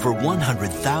helped over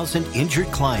 100,000 injured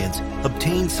clients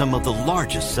obtain some of the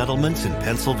largest settlements in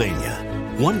Pennsylvania.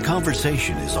 One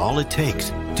conversation is all it takes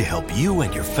to help you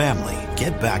and your family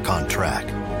get back on track.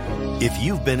 If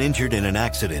you've been injured in an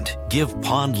accident, give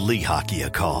Pond Lehocky a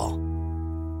call.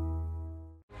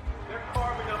 They're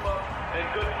carving them up,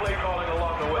 and good play calling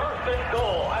along the way. First and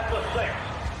goal at the 6.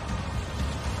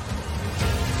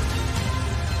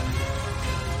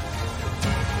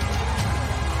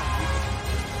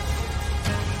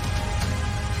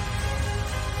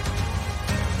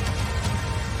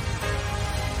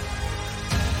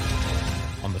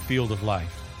 field of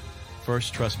life,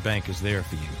 First Trust Bank is there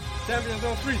for you. Champions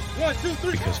on three. 1, 2,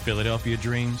 3. Because Philadelphia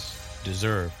dreams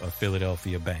deserve a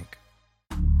Philadelphia bank.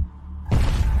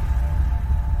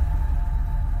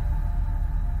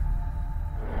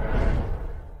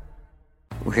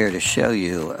 We're here to show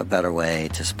you a better way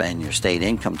to spend your state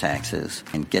income taxes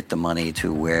and get the money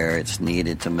to where it's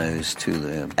needed to most to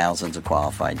the thousands of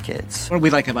qualified kids. What we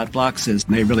like about Blocks is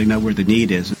they really know where the need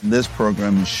is. This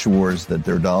program ensures that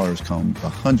their dollars come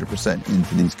 100%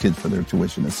 into these kids for their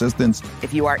tuition assistance.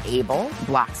 If you are able,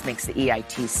 Blocks makes the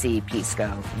EITC piece go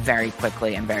very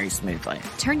quickly and very smoothly.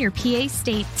 Turn your PA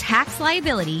state tax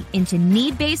liability into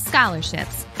need-based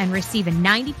scholarships and receive a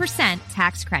 90%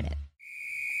 tax credit.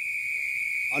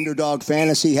 Underdog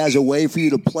Fantasy has a way for you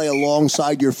to play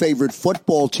alongside your favorite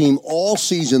football team all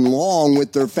season long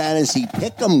with their fantasy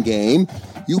pick'em game.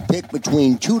 You pick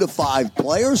between 2 to 5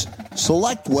 players,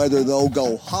 select whether they'll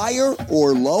go higher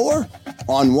or lower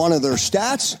on one of their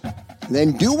stats,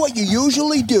 then do what you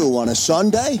usually do on a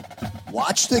Sunday.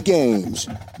 Watch the games.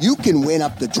 You can win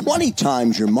up to 20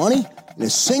 times your money in a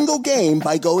single game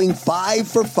by going 5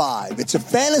 for 5. It's a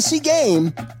fantasy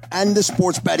game, and the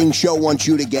Sports Betting Show wants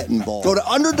you to get involved. Go to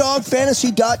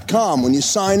UnderdogFantasy.com. When you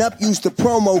sign up, use the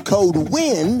promo code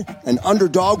WIN, and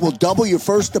Underdog will double your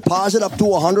first deposit up to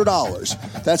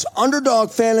 $100. That's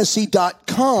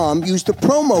UnderdogFantasy.com. Use the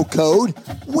promo code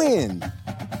WIN.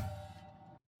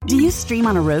 Do you stream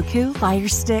on a Roku, Fire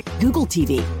Stick, Google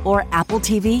TV, or Apple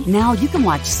TV? Now you can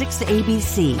watch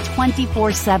 6ABC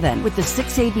 24/7 with the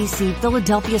 6ABC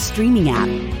Philadelphia streaming app.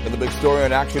 And the big story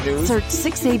on Action News. Search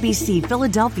 6ABC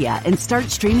Philadelphia and start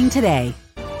streaming today.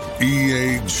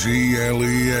 EAGLES.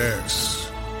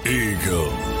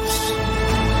 Eagles.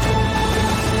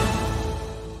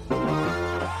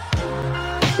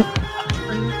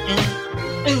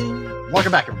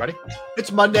 Welcome back, everybody.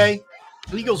 It's Monday.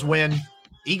 The Eagles win.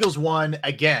 Eagles won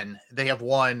again. They have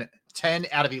won 10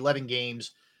 out of 11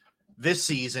 games this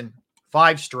season,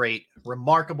 5 straight,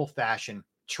 remarkable fashion,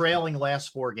 trailing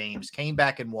last 4 games, came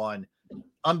back and won.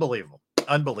 Unbelievable.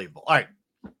 Unbelievable. All right.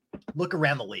 Look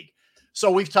around the league. So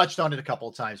we've touched on it a couple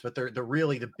of times, but the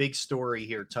really the big story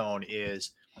here, Tone, is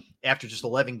after just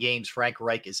 11 games, Frank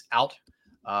Reich is out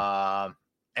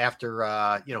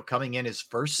after coming in his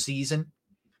first season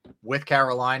with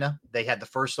Carolina. They had the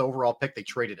first overall pick. They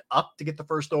traded up to get the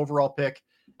first overall pick,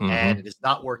 and it has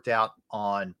not worked out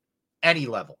on any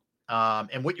level.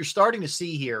 And what you're starting to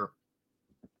see here,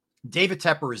 David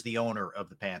Tepper is the owner of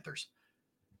the Panthers.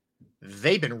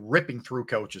 They've been ripping through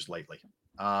coaches lately.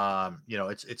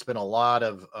 It's been a lot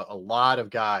of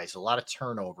guys, a lot of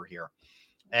turnover here.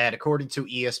 And according to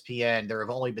ESPN, there have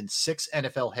only been 6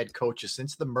 NFL head coaches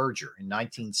since the merger in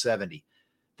 1970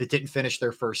 that didn't finish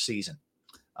their first season.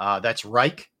 That's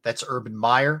Reich, that's Urban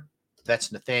Meyer,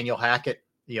 that's Nathaniel Hackett,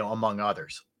 among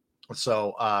others.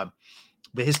 So a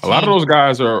lot of those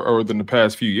guys are within the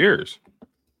past few years.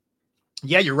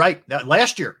 Yeah, you're right.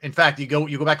 Last year, in fact, you go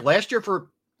back last year for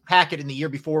Hackett and the year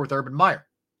before with Urban Meyer.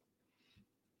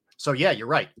 So yeah, you're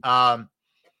right.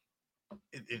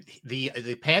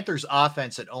 The Panthers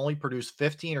offense had only produced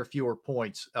 15 or fewer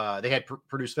points. They had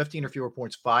produced 15 or fewer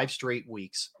points 5 straight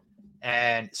weeks.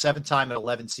 And 7 times in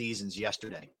 11 seasons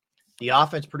yesterday. The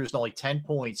offense produced only 10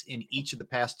 points in each of the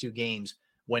past 2 games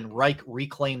when Reich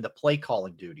reclaimed the play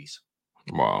calling duties.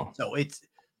 Wow. So it's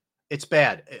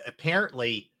bad.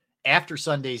 Apparently, after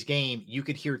Sunday's game, you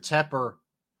could hear Tepper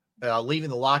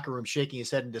leaving the locker room, shaking his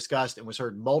head in disgust, and was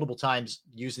heard multiple times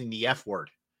using the F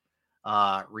word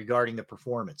regarding the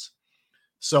performance.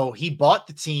 So he bought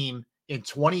the team in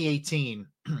 2018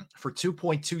 for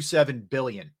 $2.27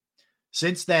 billion.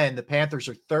 Since then, the Panthers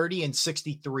are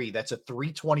 30-63. That's a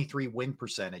 .323 win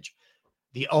percentage.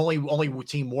 The only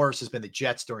team worse has been the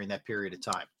Jets during that period of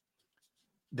time.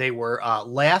 They were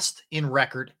last in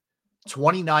record,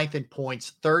 29th in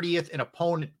points, 30th in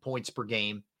opponent points per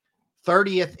game,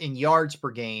 30th in yards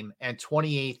per game, and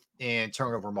 28th in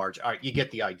turnover margin. All right, you get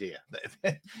the idea.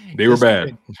 They were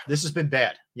bad. This has been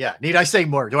bad. Yeah. Need I say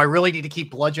more? Do I really need to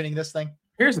keep bludgeoning this thing?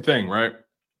 Here's the thing, right?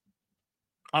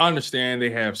 I understand they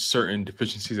have certain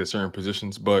deficiencies at certain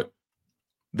positions, but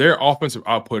their offensive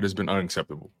output has been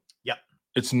unacceptable. Yep.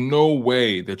 It's no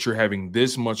way that you're having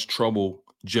this much trouble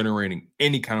generating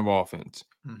any kind of offense.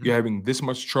 Mm-hmm. You're having this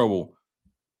much trouble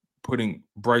putting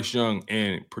Bryce Young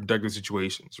in productive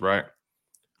situations, right?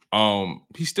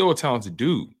 He's still a talented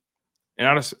dude. And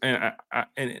I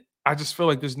just feel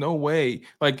like there's no way,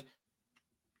 like,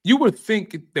 you would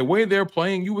think the way they're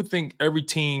playing, you would think every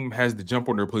team has the jump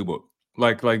on their playbook.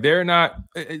 Like they're not,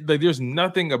 like, there's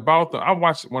nothing about them. I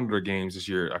watched one of their games this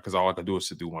year because all I could do is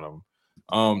sit through one of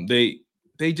them. They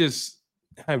just,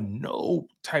 have no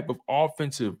type of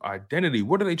offensive identity.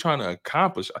 What are they trying to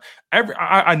accomplish?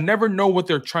 I never know what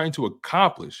they're trying to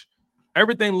accomplish.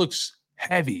 Everything looks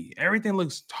heavy. Everything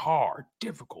looks hard,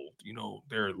 difficult.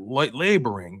 They're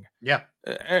laboring. Yeah.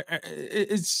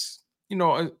 It's,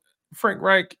 Frank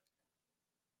Reich,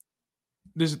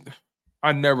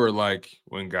 I never like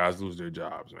when guys lose their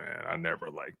jobs, man. I never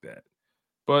like that.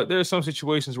 But there's some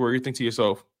situations where you think to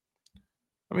yourself,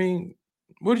 I mean,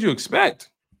 what did you expect?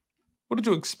 What did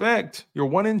you expect? You're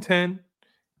 1-10,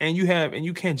 and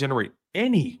you can't generate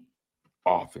any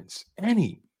offense.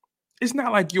 Any. It's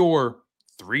not like you're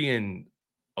 3-11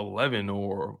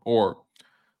 or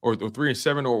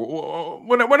 3-7 or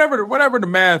whatever the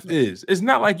math is. It's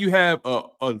not like you have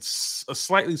a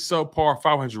slightly subpar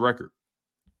 500 record.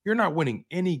 You're not winning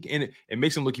any, and it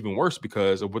makes them look even worse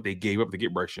because of what they gave up to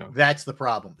get Bryce Young. That's the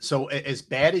problem. So as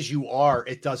bad as you are,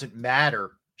 it doesn't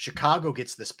matter. Chicago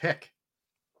gets this pick.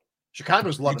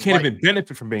 Chicago's loving. You can't even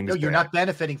benefit from being this you're bad. not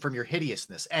benefiting from your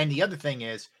hideousness. And the other thing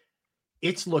is,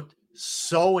 it's looked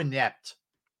so inept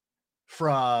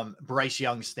from Bryce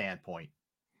Young's standpoint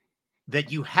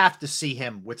that you have to see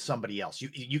him with somebody else.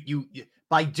 You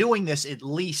by doing this, at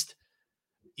least,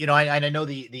 I know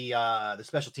the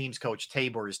special teams coach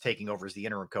Tabor is taking over as the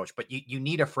interim coach, but you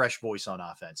need a fresh voice on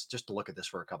offense just to look at this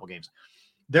for a couple games.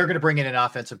 They're going to bring in an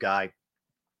offensive guy.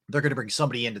 They're going to bring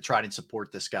somebody in to try and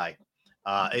support this guy.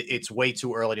 It's way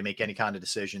too early to make any kind of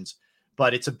decisions,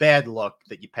 but it's a bad look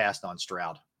that you passed on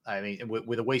Stroud. I mean,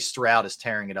 with the way Stroud is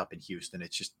tearing it up in Houston,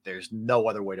 it's just, there's no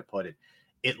other way to put it.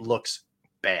 It looks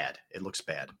bad. It looks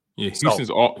bad. Yeah,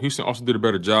 Houston also did a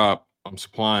better job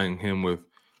supplying him with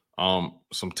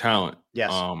some talent.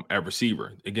 Yes. At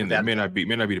receiver. Again, they may not be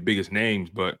the biggest names,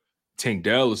 but Tank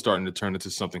Dell is starting to turn into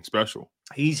something special.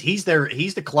 He's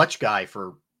the clutch guy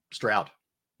for Stroud.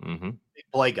 Mm-hmm. Big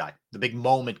play guy, the big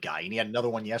moment guy, and he had another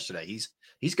one yesterday.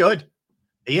 He's good.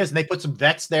 He is, and they put some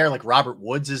vets there, like Robert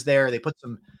Woods is there. They put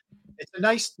some. It's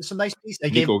some nice piece. They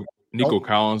Nico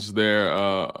Collins is there,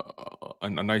 a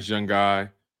nice young guy.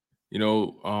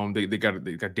 They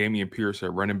got Damian Pierce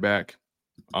at running back.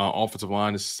 Offensive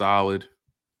line is solid.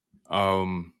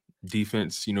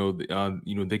 Defense, they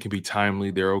can be timely.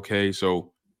 They're okay.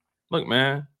 So, look,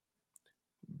 man,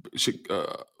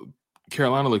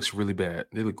 Carolina looks really bad.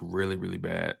 They look really, really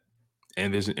bad.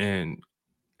 And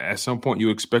at some point you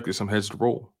expected some heads to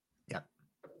roll. Yeah.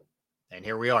 And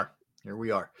here we are.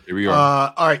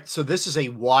 All right. So this is a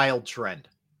wild trend.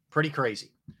 Pretty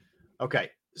crazy. Okay.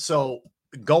 So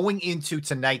going into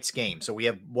tonight's game. So we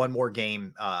have one more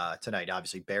game tonight,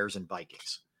 obviously Bears and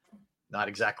Vikings. Not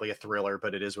exactly a thriller,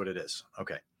 but it is what it is.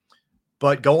 Okay.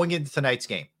 But going into tonight's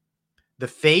game, the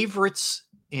favorites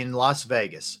in Las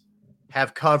Vegas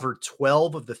have covered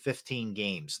 12 of the 15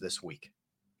 games this week.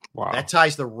 Wow. That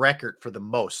ties the record for the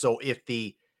most. So if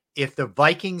the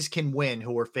Vikings can win,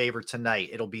 who are favored tonight,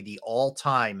 it'll be the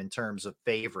all-time in terms of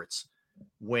favorites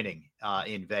winning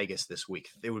in Vegas this week.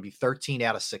 It would be 13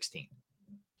 out of 16.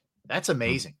 That's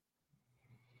amazing.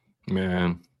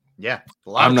 Man. Yeah. A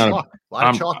lot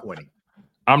of chalk winning.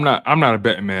 I'm not a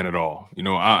betting man at all.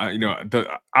 I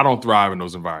don't thrive in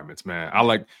those environments, man. I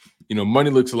like, money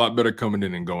looks a lot better coming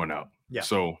in than going out. Yeah.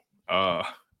 So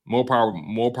more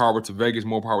power to Vegas,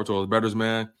 more power to all the bettors,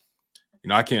 man.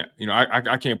 I can't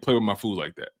play with my food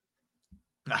like that.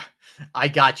 I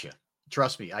got you.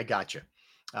 Trust me, I got you.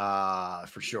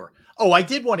 For sure. Oh, I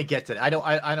did want to get to that. I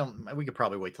don't, we could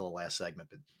probably wait till the last segment,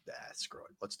 but screw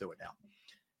it. Let's do it now.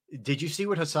 Did you see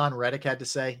what Hassan Reddick had to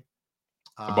say?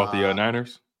 About the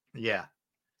Niners? Yeah.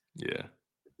 Yeah.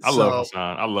 I love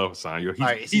Hassan.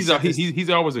 He's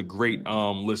always a great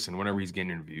listen whenever he's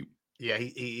getting interviewed. Yeah,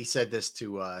 he said this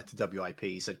to WIP.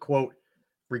 He said, quote,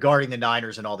 regarding the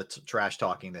Niners and all the trash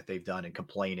talking that they've done and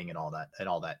complaining and all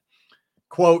that.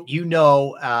 Quote,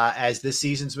 as this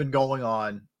season's been going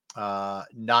on,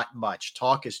 not much.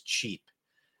 Talk is cheap.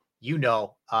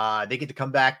 They get to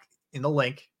come back in the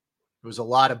link. There was a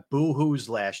lot of boo-hoos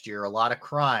last year, a lot of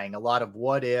crying, a lot of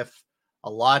what if,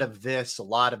 a lot of this, a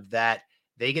lot of that.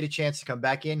 They get a chance to come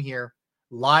back in here,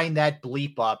 line that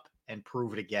bleep up, and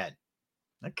prove it again.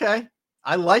 Okay.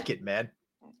 I like it, man.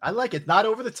 I like it. Not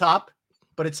over the top,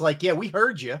 but it's like, yeah, we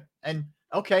heard you. And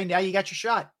okay, now you got your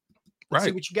shot. Let's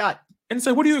see what you got. And it's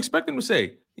like, what do you expect him to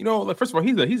say? First of all,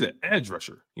 he's an edge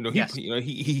rusher. Yes.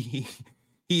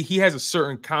 He has a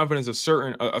certain confidence, a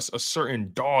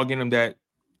certain dog in him that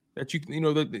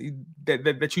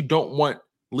you don't want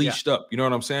leashed up. You know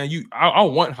what I'm saying? I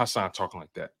want Hassan talking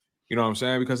like that. You know what I'm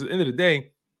saying? Because at the end of the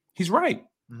day, he's right.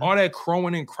 Mm-hmm. All that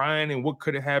crowing and crying and what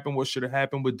could have happened, what should have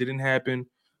happened, what didn't happen.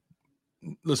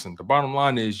 Listen, the bottom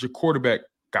line is your quarterback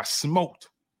got smoked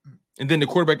And then the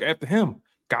quarterback after him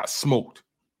got smoked.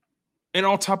 And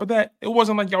on top of that, it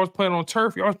wasn't like y'all was playing on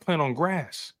turf. Y'all was playing on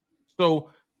grass. So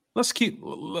let's keep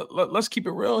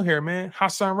it real here, man.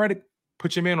 Hassan Reddick,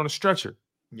 put your man on a stretcher.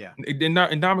 Yeah. And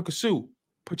Ndamukong Suh,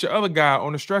 put your other guy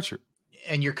on a stretcher.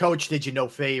 And your coach did you no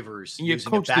favors. And your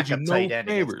using coach a backup did you no tight end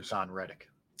favors. against Hassan Reddick.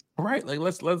 Right? Like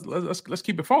let's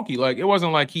keep it funky. Like it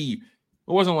wasn't like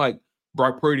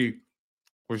Brock Purdy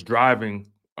was driving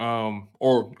or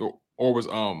was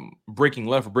breaking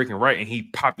left or breaking right and he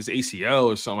popped his ACL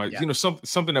or something like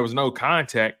something that was no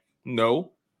contact.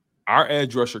 No, our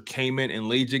edge rusher came in and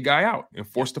laid your guy out and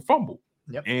forced a fumble.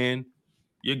 Yep. And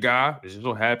your guy, this is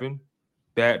what happened,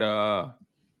 that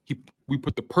we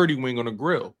put the Purdy wing on the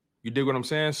grill. You dig what I'm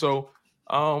saying? So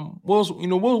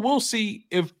we'll see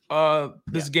if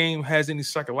this game has any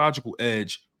psychological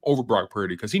edge over Brock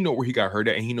Purdy because he know where he got hurt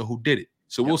at and he know who did it.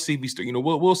 So we'll see if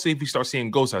we'll see if we start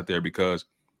seeing ghosts out there because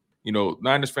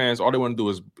Niners fans, all they want to do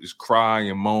is cry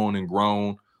and moan and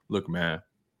groan. Look, man,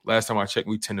 last time I checked,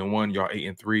 we 10-1, y'all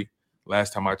 8-3.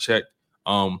 Last time I checked,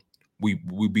 we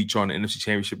beat you on the NFC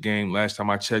Championship game. Last time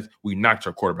I checked, we knocked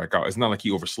your quarterback out. It's not like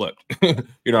he overslept. You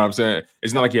know what I'm saying?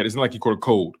 It's not like he caught a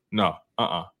cold. No,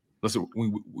 Listen,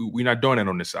 we're not doing that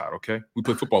on this side, okay? We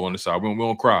play football on this side. We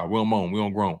don't cry. We don't moan. We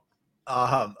don't groan.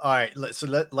 All right.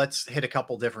 Let's hit a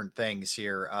couple different things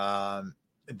here.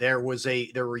 There were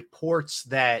reports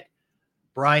that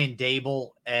Brian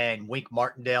Dable and Wink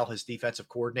Martindale, his defensive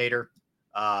coordinator,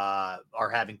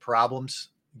 are having problems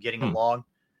getting along.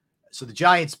 So the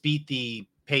Giants beat the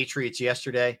Patriots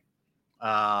yesterday.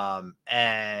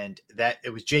 And that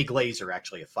it was Jay Glazer,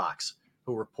 actually, of Fox,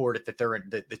 who reported that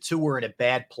the two were in a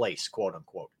bad place, quote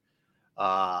unquote.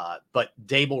 But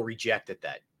Dable rejected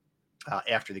that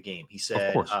after the game. He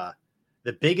said,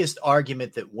 the biggest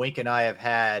argument that Wink and I have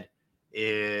had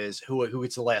is who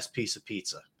gets the last piece of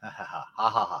pizza. Ha ha ha ha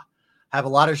ha ha. Have a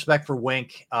lot of respect for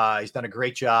Wink. He's done a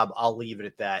great job. I'll leave it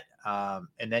at that.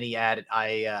 And then he added,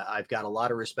 I've got a lot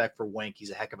of respect for Wink.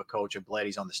 He's a heck of a coach. I'm glad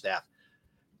he's on the staff.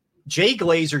 Jay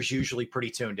Glazer's usually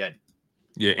pretty tuned in.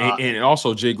 Yeah, and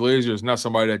also Jay Glazer is not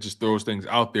somebody that just throws things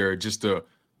out there just to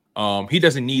he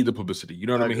doesn't need the publicity. You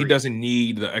know what I mean? He doesn't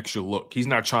need the extra look. He's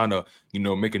not trying to,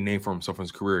 make a name for himself in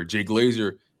his career. Jay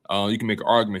Glazer, you can make an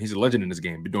argument. He's a legend in this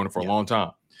game. Been doing it for a long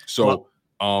time. So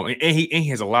and he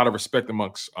has a lot of respect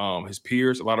amongst his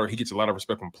peers. He gets a lot of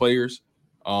respect from players.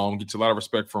 Gets a lot of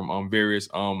respect from various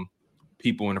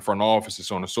people in the front office and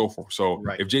so on and so forth. So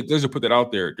if Jay Glazer put that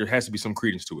out there, there has to be some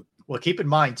credence to it. Well, keep in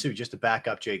mind too, just to back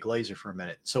up Jay Glazer for a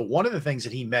minute. So one of the things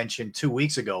that he mentioned 2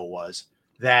 weeks ago was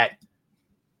that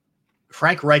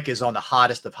Frank Reich is on the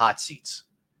hottest of hot seats.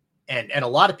 And a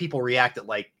lot of people reacted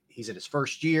like he's in his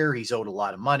first year. He's owed a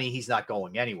lot of money. He's not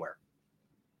going anywhere.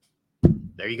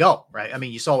 There you go. Right. I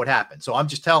mean, you saw what happened. So I'm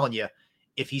just telling you,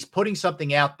 if he's putting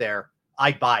something out there,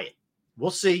 I buy it.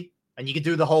 We'll see. And you can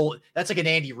do the whole, that's like an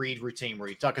Andy Reid routine where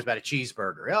he talks about a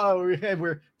cheeseburger. Oh,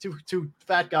 we're two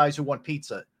fat guys who want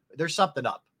pizza. There's something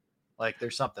up. Like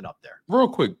there's something up there. Real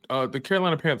quick. The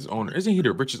Carolina Panthers owner, isn't he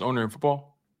the richest owner in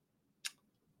football?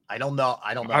 I don't know.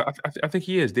 I think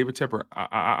he is. David Tepper.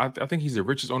 I think he's the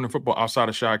richest owner in football outside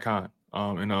of Shai Khan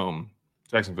in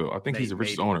Jacksonville. I think he's the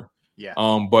richest owner. Yeah.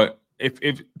 But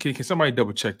if can somebody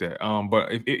double check that?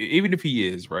 But even if he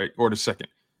is, right, or the second,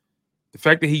 the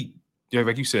fact that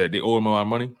like you said, they owe him a lot of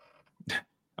money.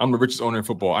 I'm the richest owner in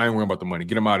football. I ain't worrying about the money.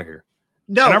 Get him out of here.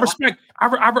 No, and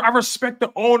I respect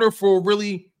the owner for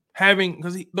really having,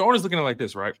 because the owner's looking at it like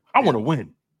this, right? I want to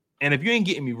win. And if you ain't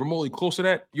getting me remotely close to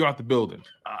that, you're out the building.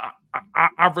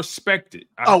 I respect it.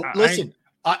 Listen,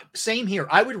 same here.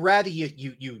 I would rather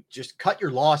you just cut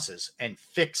your losses and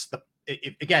fix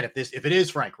if it is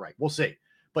Frank Reich, we'll see.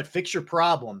 But fix your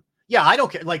problem. Yeah, I don't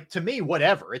care. Like, to me,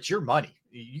 whatever. It's your money.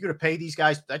 You're going to pay these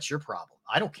guys. That's your problem.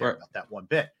 I don't care about that one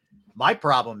bit. My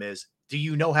problem is, do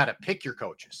you know how to pick your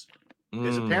coaches?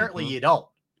 Because apparently you don't.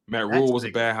 Matt Rule was a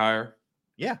bad hire.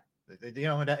 Yeah.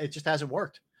 It just hasn't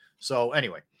worked. So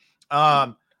anyway.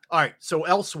 All right. So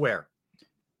elsewhere,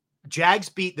 Jags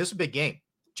this is a big game.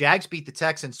 Jags beat the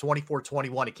Texans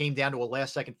 24-21. It came down to a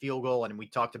last-second field goal, and we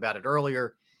talked about it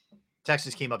earlier.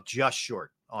 Texans came up just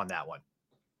short on that one.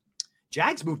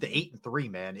 Jags moved to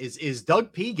 8-3, man. Is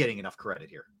Doug P getting enough credit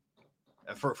here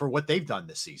for what they've done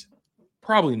this season?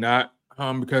 Probably not,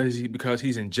 because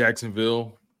he's in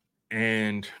Jacksonville,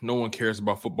 and no one cares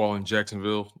about football in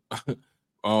Jacksonville.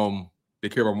 They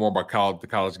care more about the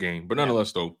college game. But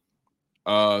nonetheless, though,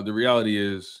 the reality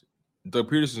is Doug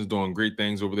Peterson's doing great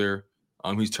things over there.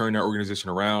 He's turned that organization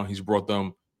around. He's brought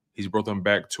them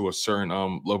back to a certain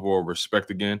level of respect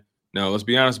again. Now, let's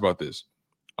be honest about this.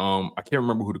 I can't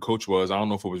remember who the coach was. I don't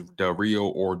know if it was Del Rio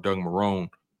or Doug Marrone.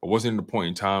 But wasn't it a point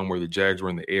in time where the Jags were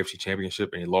in the AFC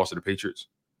Championship and they lost to the Patriots?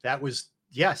 That was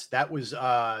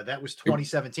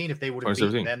 2017. If they would have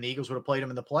beaten them, the Eagles would have played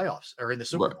them in the playoffs or in the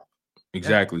Super Bowl.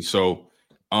 Exactly. Yeah. So,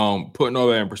 putting all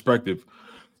that in perspective,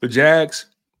 the Jags,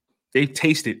 they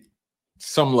tasted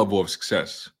some level of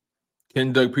success.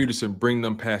 Can Doug Peterson bring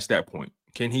them past that point?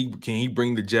 Can he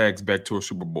bring the Jags back to a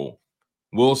Super Bowl?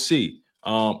 We'll see.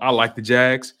 I like the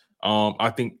Jags.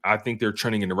 I think they're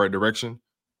trending in the right direction.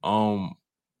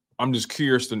 I'm just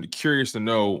curious to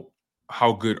know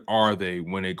how good are they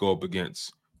when they go up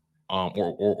against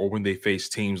or when they face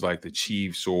teams like the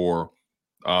Chiefs or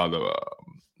the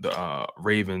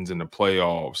Ravens in the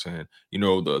playoffs. And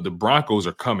the Broncos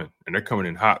are coming and they're coming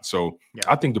in hot. So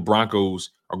I think the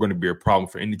Broncos are going to be a problem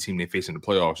for any team they face in the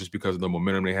playoffs just because of the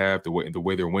momentum they have, the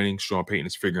way they're winning. Sean Payton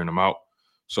is figuring them out.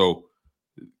 So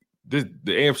the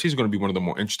AFC is going to be one of the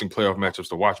more interesting playoff matchups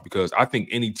to watch because I think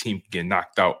any team can get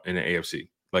knocked out in the AFC.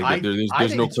 Like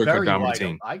there's no clear-cut dominant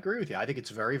team. I agree with you. I think it's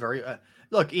very, very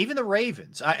look. Even the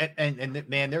Ravens, and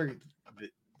man,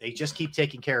 they just keep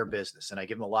taking care of business, and I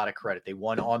give them a lot of credit. They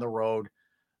won on the road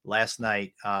last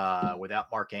night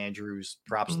without Mark Andrews.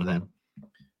 Props to them.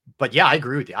 But yeah, I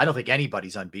agree with you. I don't think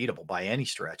anybody's unbeatable by any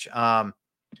stretch.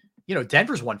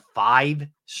 Denver's won 5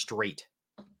 straight.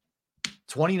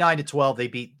 29-12. They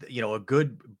beat a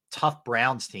good, tough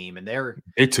Browns team, and they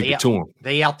took it to them.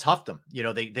 They out-toughed them.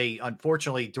 They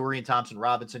unfortunately Dorian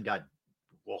Thompson-Robinson got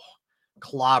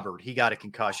clobbered. He got a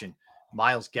concussion.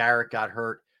 Myles Garrett got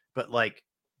hurt, but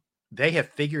they have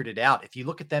figured it out. If you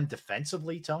look at them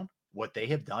defensively, Tone, what they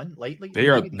have done lately,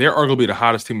 they're arguably the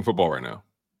hottest team in football right now.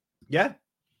 Yeah,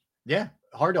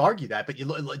 hard to argue that. But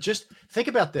you just think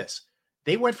about this: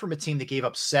 they went from a team that gave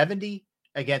up 70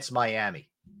 against Miami.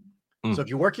 So if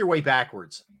you work your way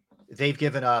backwards, they've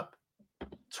given up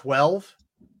 12,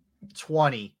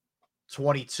 20,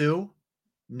 22,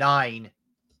 9,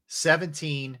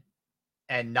 17,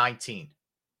 and 19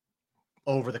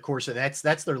 over the course of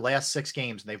that's their last 6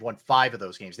 games, and they've won 5 of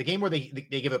those games. The game where they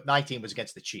give up 19 was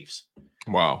against the Chiefs.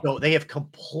 Wow. So they have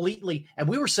completely, and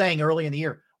we were saying early in the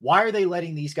year, why are they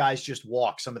letting these guys just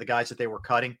walk? Some of the guys that they were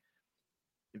cutting.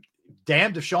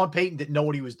 Damned if Sean Payton didn't know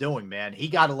what he was doing, man. He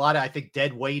got a lot of, I think,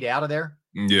 dead weight out of there.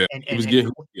 Yeah. And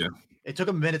it took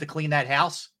him a minute to clean that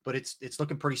house, but it's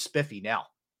looking pretty spiffy now.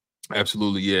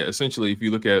 Absolutely. Yeah. Essentially, if you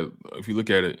look at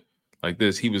it like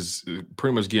this, he was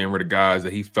pretty much getting rid of guys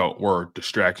that he felt were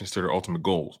distractions to their ultimate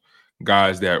goals,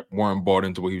 guys that weren't bought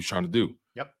into what he was trying to do.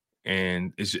 Yep.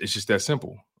 And it's just that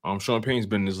simple. Sean Payton's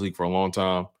been in this league for a long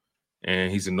time,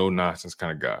 and he's a no-nonsense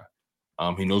kind of guy.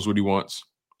 He knows what he wants.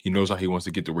 He knows how he wants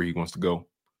to get to where he wants to go.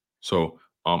 So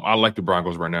I like the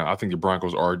Broncos right now. I think the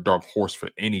Broncos are a dark horse for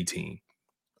any team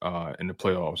in the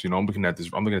playoffs. I'm looking at this.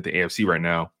 I'm looking at the AFC right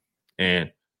now,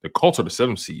 and the Colts are the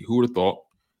 7th seed. Who would have thought?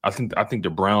 I think the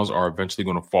Browns are eventually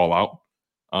going to fall out.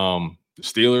 The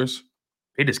Steelers,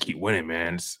 they just keep winning,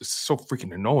 man. It's so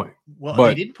freaking annoying. Well,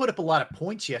 they didn't put up a lot of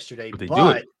points yesterday,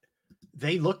 but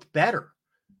they looked better.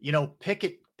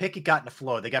 Pickett got in the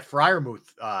flow. They got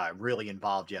Freiermuth really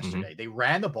involved yesterday. They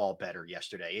ran the ball better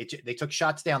yesterday. They took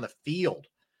shots down the field,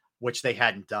 which they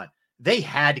hadn't done. They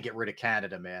had to get rid of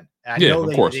Canada, man. And I know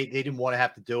they didn't want to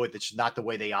have to do it. That's not the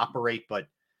way they operate, but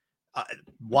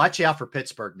watch out for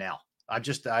Pittsburgh now.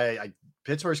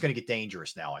 Pittsburgh's going to get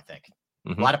dangerous now, I think.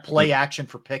 A lot of play action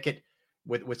for Pickett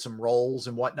with some rolls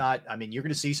and whatnot. I mean, you're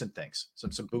going to see some things,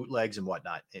 some bootlegs and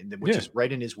whatnot, which is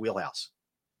right in his wheelhouse.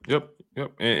 Yep.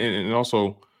 And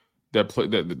also that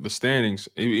the standings,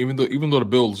 even though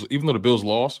the Bills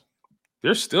lost,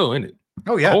 they're still in it.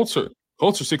 Oh yeah. Colts are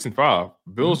 6-5.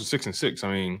 Bills are 6-6.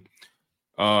 I mean,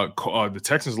 the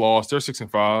Texans lost, they're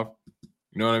 6-5.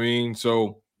 You know what I mean?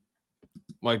 So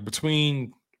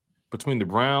between the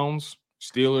Browns,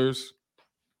 Steelers,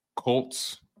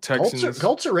 Colts, Texans,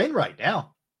 Colts are in right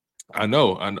now. I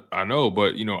know,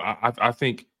 but I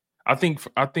think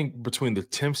between the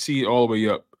 10th seed all the way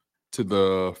up to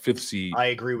the 5th seed, I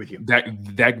agree with you.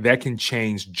 That can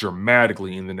change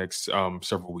dramatically in the next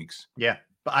several weeks. Yeah,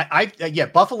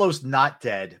 but Buffalo's not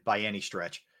dead by any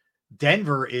stretch.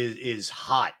 Denver is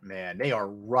hot, man. They are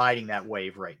riding that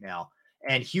wave right now.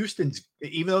 And Houston's,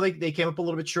 even though they came up a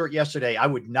little bit short yesterday, I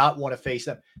would not want to face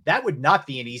them. That would not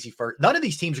be an easy first. None of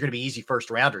these teams are going to be easy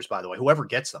first rounders, by the way. Whoever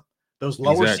gets them, those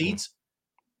lower seeds,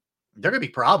 they're going to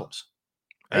be problems.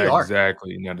 They are.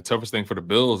 Exactly. Now, the toughest thing for the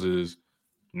Bills is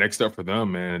next up for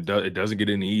them, man. It doesn't get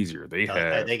any easier. They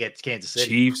get Kansas City,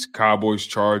 Chiefs, Cowboys,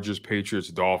 Chargers, Patriots,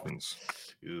 Dolphins.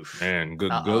 Oof. Man,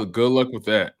 good luck with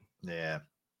that. Yeah.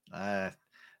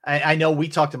 I know we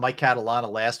talked to Mike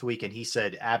Catalana last week, and he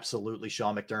said absolutely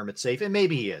Sean McDermott's safe, and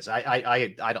maybe he is.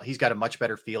 I don't. He's got a much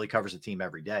better feel. He covers the team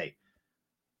every day.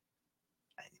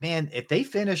 Man, if they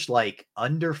finish like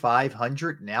under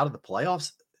 500 and out of the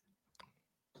playoffs,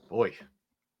 boy,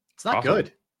 it's not good.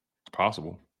 It's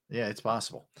possible. Yeah, it's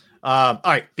possible. All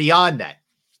right, beyond that.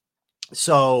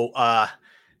 So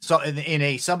in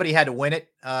a somebody had to win it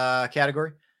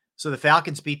category. So the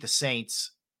Falcons beat the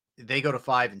Saints. They go to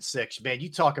 5-6. Man,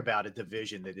 you talk about a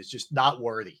division that is just not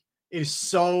worthy. It is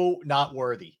so not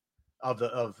worthy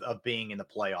of being in the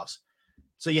playoffs.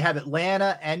 So you have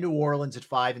Atlanta and New Orleans at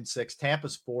 5-6.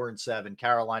 Tampa's 4-7.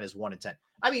 Carolina's 1-10.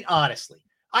 I mean, honestly,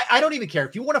 I don't even care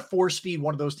if you want to force feed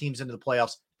one of those teams into the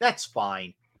playoffs. That's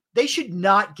fine. They should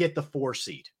not get the 4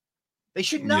 seed. They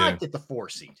should not get the 4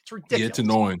 seed. It's ridiculous. Yeah, it's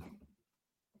annoying.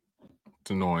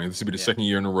 It's annoying. This will be the second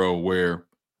year in a row where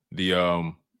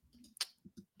the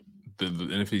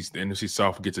NFC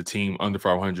South gets a team under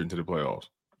 500 into the playoffs.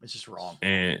 It's just wrong.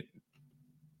 And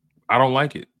I don't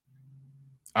like it.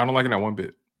 I don't like it not one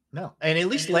bit. No. And at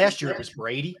least last year it was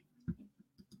Brady.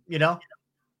 You know?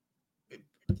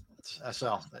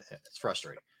 So it's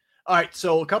frustrating. All right.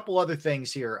 So a couple other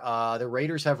things here. The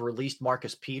Raiders have released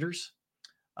Marcus Peters.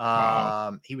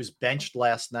 Wow. He was benched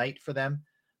last night for them.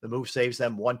 The move saves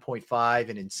them 1.5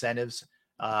 in incentives.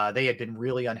 They had been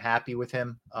really unhappy with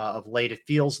him of late. It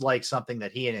feels like something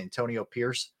that he and Antonio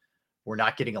Pierce were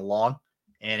not getting along.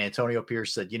 And Antonio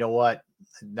Pierce said, you know what?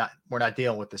 We're not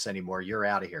dealing with this anymore. You're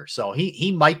out of here. So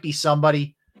he might be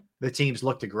somebody the teams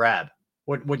look to grab.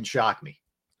 Wouldn't shock me.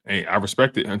 Hey, I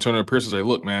respect it. Antonio Pierce will say,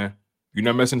 look, man, you're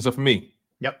not messing this up for me.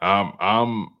 Yep.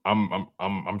 I'm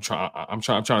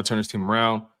trying to turn this team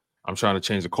around. I'm trying to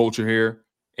change the culture here.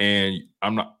 And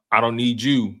I don't need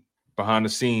you behind the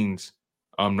scenes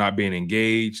not being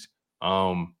engaged,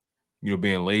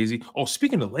 being lazy. Oh,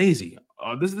 speaking of lazy,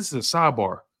 this is a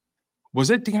sidebar. Was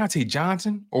it Deontay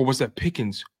Johnson or was that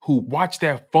Pickens who watched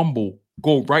that fumble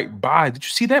go right by? Did you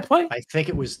see that play? I think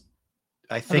it was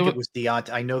Deontay.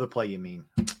 I know the play you mean.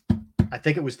 I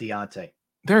think it was Deontay.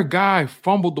 Their guy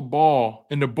fumbled the ball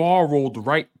and the ball rolled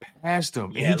right past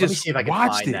him. Yeah, and he just see if I can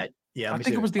watched find it. that. Yeah, I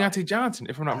think it was Deontay Johnson,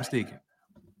 if I'm not mistaken.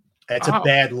 That's a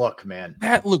bad look, man.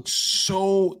 That looks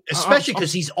so, especially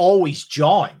because he's always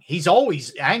jawing. He's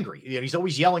always angry. He's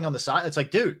always yelling on the side. It's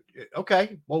like, dude,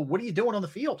 okay, well, what are you doing on the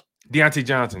field? Deontay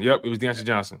Johnson. Yep, it was Deontay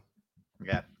Johnson.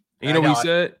 Yeah. And you know what he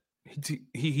said?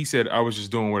 He said, I was just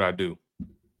doing what I do.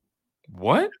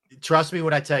 What? Trust me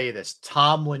when I tell you this.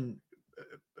 Tomlin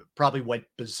probably went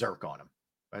berserk on him.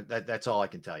 That's all I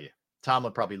can tell you.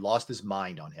 Tomlin probably lost his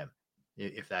mind on him.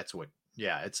 If that's what,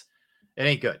 it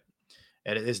ain't good.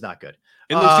 And it is not good.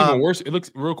 It looks even worse. It looks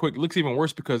real quick. It looks even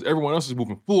worse because everyone else is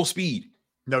moving full speed.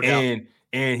 No doubt.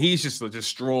 And he's just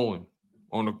strolling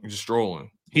just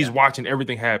strolling. He's watching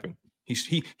everything happen.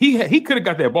 He could have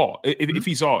got that ball if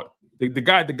he saw it. The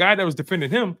guy that was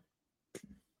defending him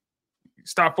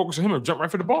stopped focusing on him and jumped right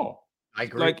for the ball. I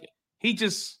agree. Like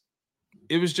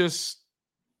it was just.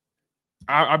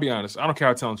 I'll be honest. I don't care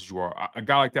how talented you are. A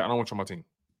guy like that, I don't want you on my team.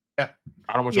 Yeah,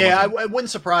 I don't want you. Yeah, it wouldn't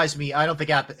surprise me. I don't think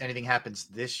anything happens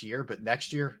this year, but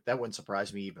next year that wouldn't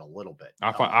surprise me even a little bit.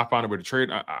 I find a way to trade.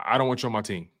 I don't want you on my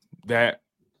team. That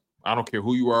I don't care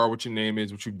who you are, what your name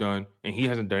is, what you've done, and he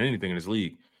hasn't done anything in this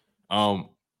league.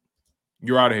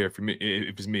 You're out of here. For me,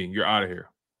 if it's me, you're out of here.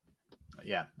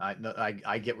 Yeah,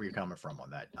 I get where you're coming from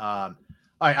on that. All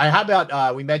right, how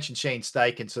about we mentioned Shane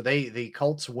Steichen? So the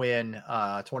Colts win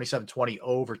 27-20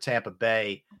 over Tampa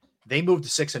Bay. They moved to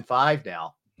 6-5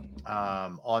 now.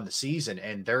 On the season,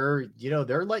 and they're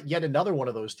yet another one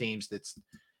of those teams that's,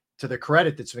 to their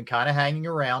credit, that's been kind of hanging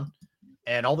around,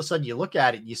 and all of a sudden you look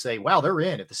at it and you say, wow, they're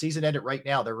in. If the season ended right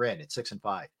now, they're in at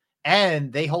 6-5,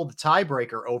 and they hold the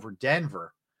tiebreaker over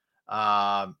Denver.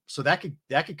 So that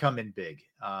could come in big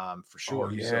for sure.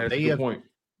 Oh, yeah, so that's a good point.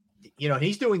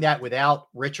 He's doing that without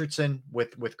Richardson,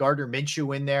 with Gardner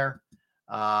Minshew in there.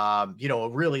 A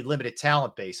really limited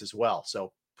talent base as well.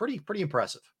 So pretty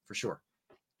impressive for sure.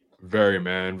 Very,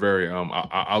 man, very.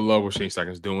 I love what Shane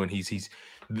Steichen's doing. He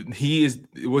is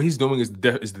what he's doing is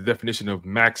the definition of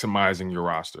maximizing your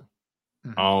roster.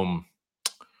 Mm-hmm.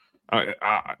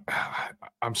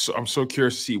 I'm so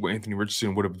curious to see what Anthony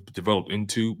Richardson would have developed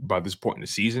into by this point in the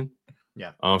season.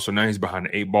 Yeah. So now he's behind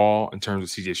the 8 ball in terms of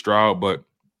CJ Stroud, but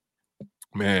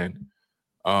man,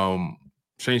 Shane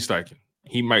Steichen,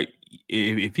 he might,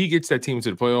 if he gets that team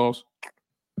into the playoffs,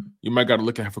 you might got to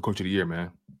look at him for Coach of the Year, man.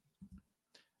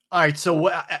 All right, so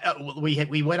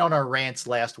we went on our rants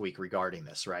last week regarding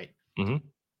this, right? Mm-hmm.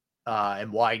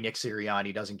 And why Nick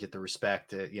Sirianni doesn't get the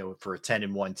respect, for a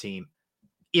 10-1 team.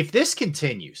 If this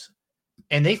continues,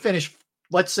 and they finish,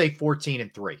 let's say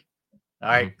 14-3. All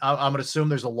right. I'm going to assume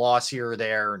there's a loss here or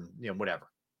there and, whatever.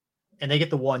 And they get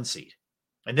the 1 seed.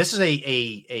 And this is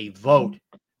a vote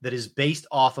that is based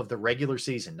off of the regular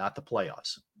season, not the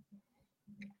playoffs.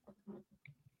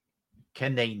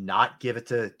 Can they not give it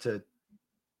to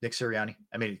Nick Sirianni?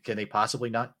 I mean, can they possibly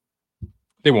not?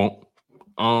 They won't.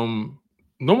 No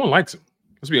one likes him.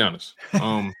 Let's be honest.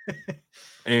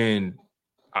 And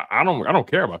I don't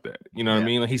care about that. You know what I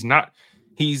mean? Like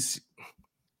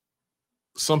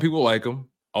some people like him.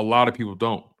 A lot of people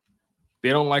don't. They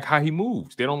don't like how he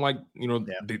moves. They don't like,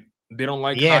 they don't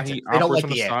like how he operates on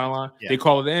the sideline. Yeah. They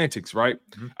call it antics, right?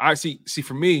 Mm-hmm. I see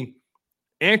for me,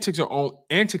 antics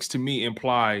to me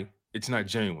imply it's not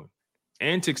genuine.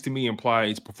 Antics to me imply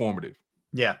it's performative.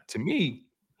 Yeah. To me,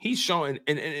 he's showing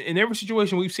in every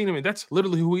situation we've seen him in, that's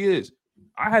literally who he is.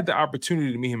 I had the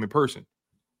opportunity to meet him in person.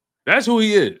 That's who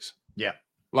he is. Yeah.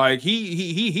 Like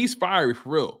he's fiery for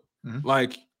real. Mm-hmm.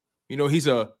 Like, he's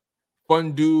a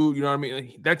fun dude. You know what I mean?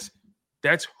 Like,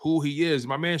 that's who he is.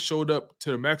 My man showed up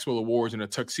to the Maxwell Awards in a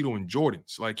tuxedo and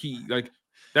Jordans. Like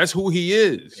that's who he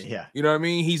is. Yeah. You know what I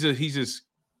mean? He's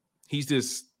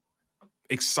this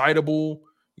excitable,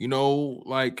 dude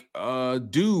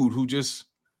who just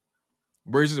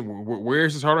wears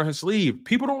his heart on his sleeve.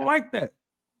 People don't like that.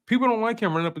 People don't like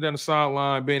him running up and down the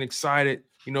sideline, being excited,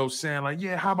 saying like,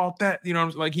 yeah, how about that?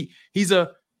 Like he's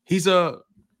a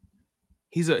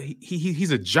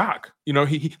jock. He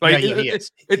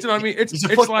is. It's what I mean. He's a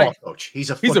football coach. He's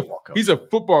a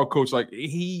football coach. Like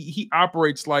he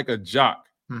operates like a jock.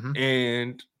 Mm-hmm.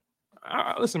 And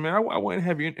listen, man, I wouldn't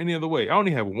have you any other way. I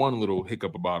only have one little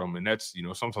hiccup about him, and that's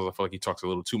sometimes I feel like he talks a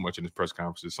little too much in his press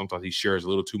conferences. Sometimes he shares a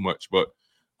little too much. But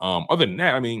other than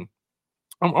that, I mean,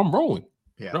 I'm rolling.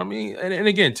 Yeah. You know what I mean? And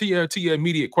again, to your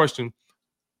immediate question,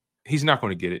 he's not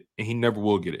going to get it, and he never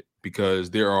will get it because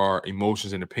there are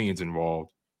emotions and opinions involved,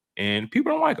 and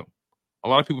people don't like him. A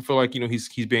lot of people feel like he's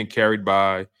being carried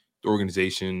by the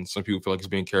organization. Some people feel like he's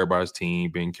being carried by his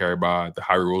team, being carried by the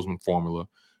Howie Roseman formula.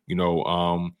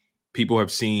 People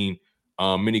have seen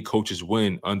many coaches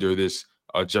win under this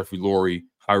Jeffrey Lurie,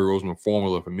 Howie Roseman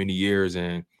formula for many years,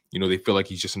 and they feel like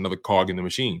he's just another cog in the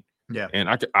machine. Yeah, and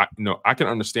I can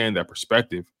understand that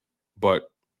perspective, but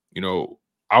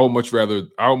I would much rather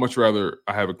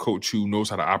I have a coach who knows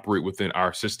how to operate within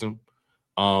our system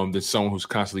than someone who's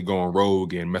constantly going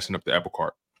rogue and messing up the apple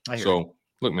cart. So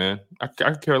look, man, I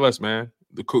care less, man.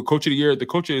 The coach of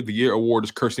the year award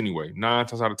is cursed anyway. 9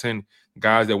 times out of 10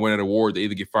 guys that win that award, they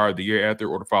either get fired the year after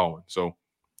or the following. So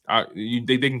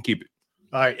they can keep it.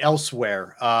 All right,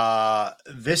 elsewhere,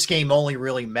 this game only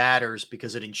really matters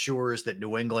because it ensures that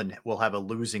New England will have a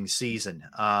losing season.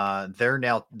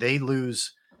 They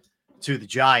lose to the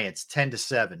Giants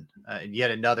 10-7.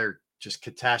 Yet another just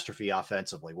catastrophe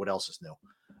offensively. What else is new?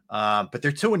 But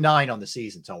they're 2-9 on the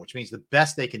season, Tone, which means the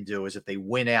best they can do is if they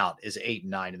win out is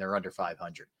 8-9 and they're under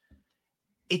 500.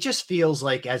 It just feels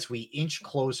like as we inch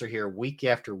closer here week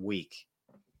after week,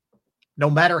 no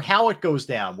matter how it goes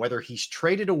down, whether he's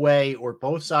traded away or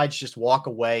both sides just walk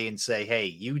away and say, hey,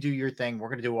 you do your thing, we're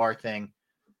going to do our thing.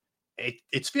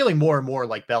 It's feeling more and more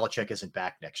like Belichick isn't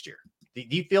back next year. Do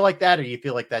you feel like that, or do you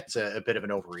feel like that's a bit of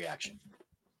an overreaction?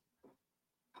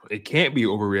 It can't be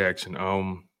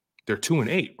overreaction. They're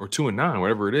 2-8 or 2-9,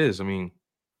 whatever it is. I mean,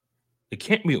 it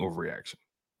can't be overreaction.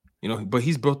 But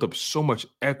he's built up so much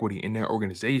equity in that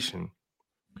organization.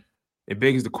 It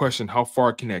begs the question, how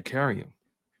far can that carry him?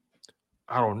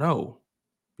 I don't know,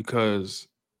 because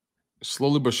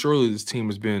slowly but surely this team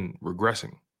has been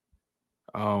regressing.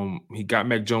 He got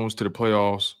Mac Jones to the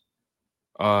playoffs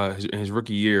in his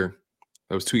rookie year.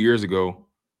 That was 2 years ago.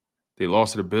 They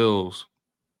lost to the Bills.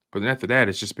 But then after that,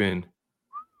 it's just been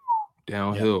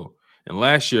downhill. Yeah. And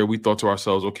last year, we thought to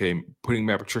ourselves, okay, putting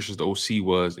Matt Patricia as the OC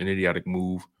was an idiotic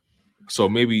move. So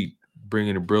maybe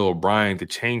bringing in Bill O'Brien to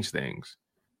change things.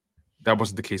 That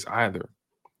wasn't the case either.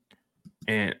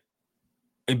 And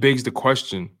it begs the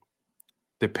question,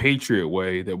 the Patriot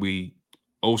way that we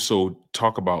also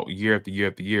talk about year after year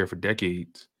after year for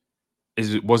decades,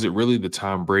 was it really the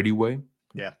Tom Brady way?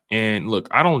 Yeah. And look,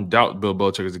 I don't doubt Bill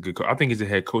Belichick is a good coach. I think he's a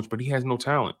head coach, but he has no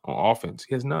talent on offense.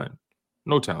 He has none.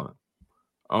 No talent.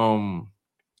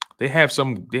 They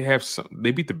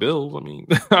beat the Bills. I mean,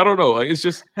 I don't know. Like it's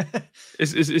just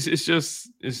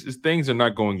things are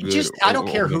not going good. I don't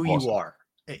care who you are.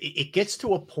 It gets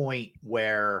to a point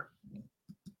where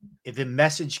the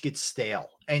message gets stale.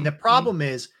 And the problem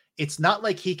is it's not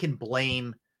like he can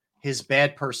blame his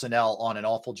bad personnel on an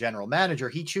awful general manager.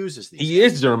 He chooses these. He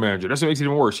is the general manager. That's what makes it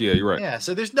even worse. Yeah, you're right. Yeah.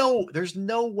 So there's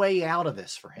no way out of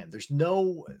this for him.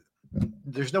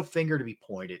 there's no finger to be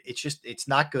pointed. It's just, it's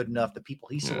not good enough. The people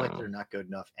he selected are not good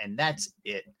enough. And that's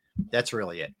it. That's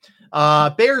really it.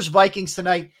 Bears Vikings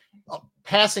tonight,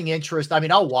 passing interest. I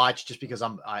mean, I'll watch just because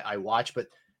I watch, but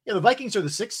the Vikings are the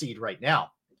 6th seed right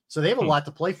now. So they have a lot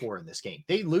to play for in this game.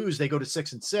 They lose, they go to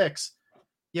 6-6.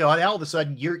 And all of a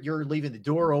sudden you're leaving the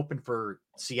door open for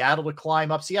Seattle to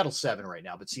climb up. Seattle's 7 right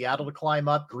now, but Seattle to climb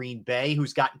up. Green Bay,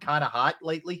 who's gotten kind of hot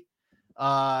lately,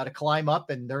 to climb up,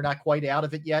 and they're not quite out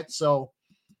of it yet. So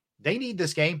they need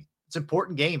this game. It's an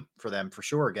important game for them for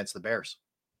sure against the Bears.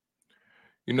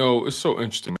 It's so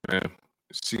interesting, man.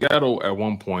 Seattle at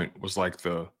one point was like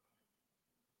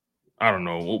I don't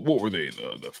know, what were they,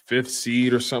 the 5th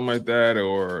seed or something like that,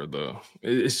 or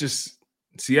it's just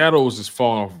Seattle was just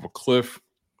falling off of a cliff,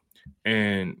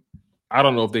 and I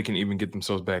don't know if they can even get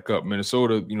themselves back up.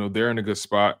 Minnesota, they're in a good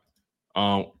spot.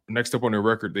 Next up on their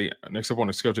record, next up on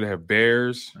the schedule, they have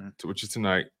Bears, which is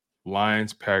tonight,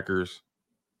 Lions, Packers.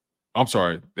 I'm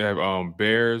sorry, they have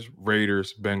Bears,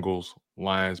 Raiders, Bengals,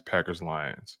 Lions, Packers,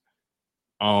 Lions.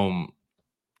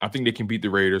 I think they can beat the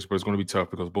Raiders, but it's going to be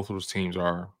tough because both of those teams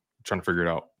are trying to figure it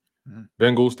out.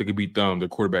 Bengals, they can beat them. Their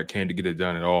quarterback can't get it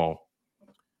done at all.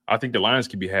 I think the Lions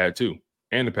can be had too,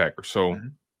 and the Packers. So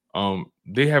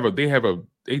they definitely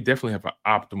have an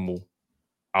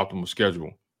optimal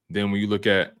schedule. Then when you look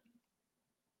at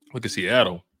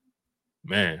Seattle,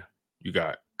 man, you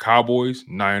got Cowboys,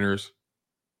 Niners.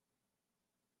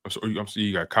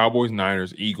 You got Cowboys,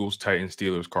 Niners, Eagles, Titans,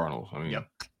 Steelers, Cardinals. I mean,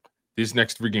 this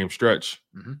next 3-game stretch,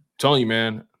 I'm telling you,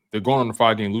 man, they're going on a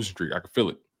 5-game losing streak. I can feel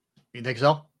it. You think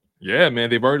so? Yeah, man.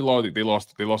 They've already lost. They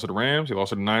lost to the Rams. They lost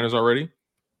to the Niners already.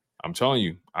 I'm telling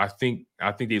you, I think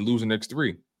they lose the next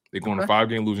 3. They go on a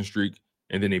 5-game losing streak,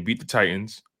 and then they beat the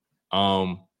Titans.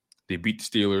 They beat the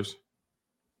Steelers,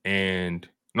 they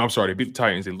beat the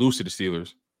Titans. They lose to the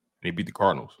Steelers, and they beat the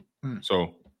Cardinals.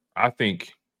 So I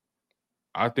think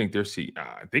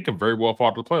they can very well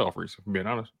fall to the playoff race, if I'm being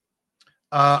honest.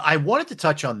 I wanted to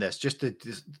touch on this just to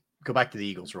go back to the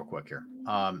Eagles real quick here.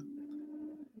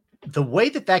 The way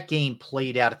that game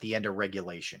played out at the end of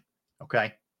regulation.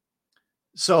 Okay.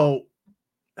 So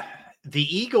the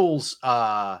Eagles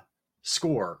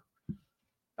score.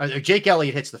 Jake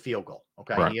Elliott hits the field goal.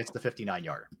 Okay. Right. He hits the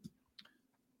 59-yarder.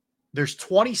 There's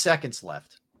 20 seconds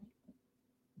left.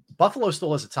 Buffalo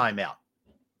still has a timeout.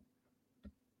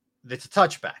 It's a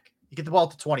touchback. You get the ball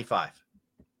to 25.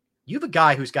 You have a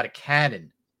guy who's got a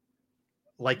cannon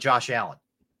like Josh Allen.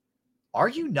 Are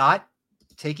you not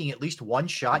taking at least one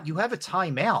shot? You have a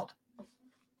timeout.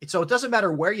 So it doesn't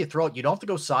matter where you throw it. You don't have to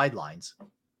go sidelines.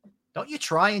 Don't you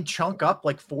try and chunk up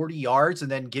like 40 yards and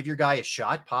then give your guy a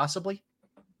shot possibly?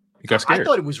 He got scared. I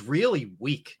thought it was really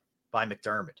weak by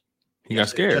McDermott. He got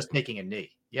scared. Just taking a knee.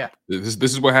 Yeah. This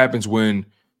is what happens when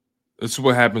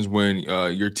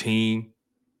your team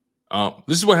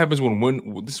this is what happens when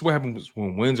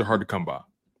wins are hard to come by.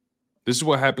 This is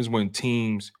what happens when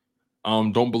teams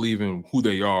don't believe in who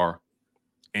they are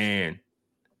and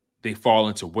they fall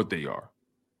into what they are.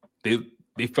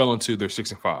 They fell into their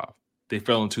 6-5. They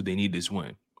fell into they need this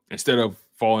win. Instead of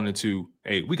falling into,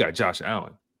 hey, we got Josh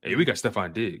Allen. Hey, we got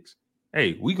Stephon Diggs.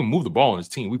 Hey, we can move the ball on this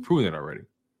team. We've proven that already.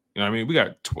 You know what I mean? We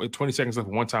got 20 seconds left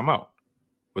for one timeout.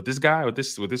 With this guy, with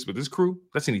this crew,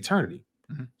 that's an eternity.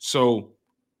 So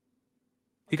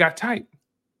he got tight,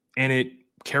 and it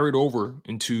carried over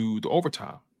into the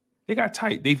overtime. They got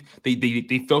tight. They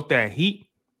felt that heat.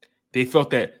 They felt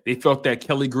that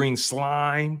Kelly Green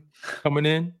slime coming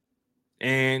in,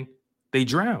 and they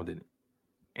drowned in it.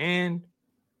 And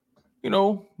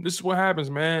this is what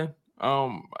happens, man.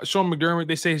 Sean McDermott,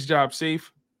 they say his job's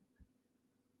safe.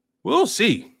 We'll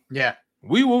see. Yeah,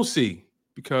 we will see,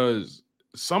 because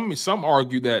some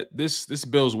argue that this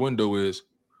Bills window is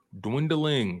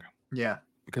dwindling. Yeah.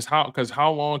 Because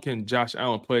how long can Josh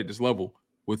Allen play at this level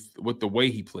with the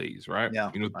way he plays, right?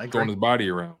 Yeah, throwing his body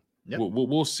around. Yep.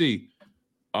 We'll see.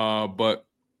 But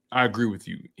I agree with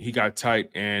you. He got tight,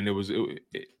 and it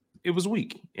was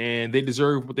weak, and they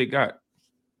deserve what they got.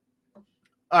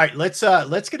 All right, let's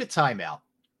get a timeout,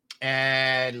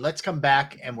 and let's come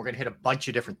back, and we're gonna hit a bunch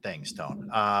of different things, Tone.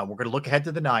 We're gonna look ahead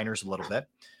to the Niners a little bit.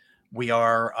 We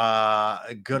are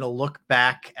gonna look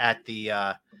back at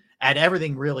at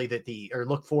everything really or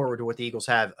look forward to what the Eagles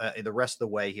have the rest of the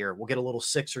way here. We'll get a little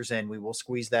Sixers in. We will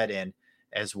squeeze that in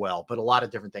as well, but a lot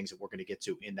of different things that we're going to get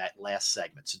to in that last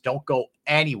segment. So don't go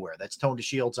anywhere. That's Tone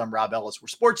DeShields. I'm Rob Ellis. We're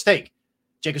Sports Take,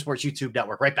 Jacob Sports YouTube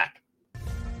Network. Right back.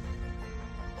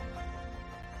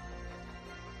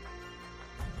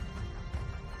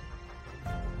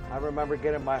 I remember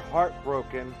getting my heart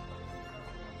broken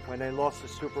when they lost the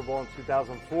Super Bowl in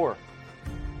 2004.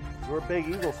 We were big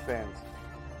Eagles fans.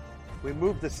 We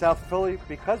moved to South Philly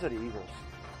because of the Eagles.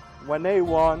 When they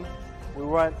won, we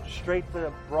went straight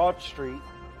to Broad Street,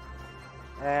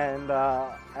 and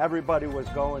everybody was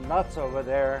going nuts over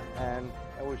there, and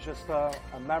it was just a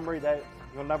memory that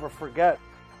you'll never forget.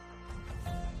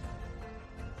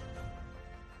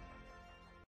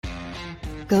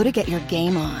 Go to get your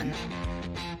game on.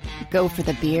 Go for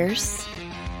the beers.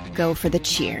 Go for the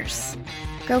cheers.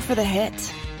 Go for the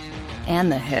hit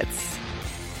and the hits.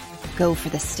 Go for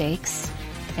the stakes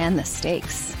and the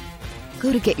stakes.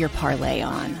 Go to get your parlay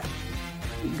on.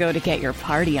 Go to get your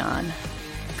party on.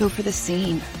 Go for the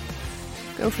scene.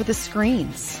 Go for the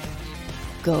screens.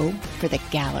 Go for the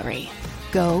gallery.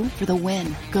 Go for the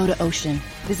win. Go to Ocean.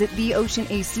 Visit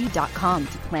theoceanac.com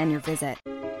to plan your visit.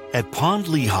 At Pond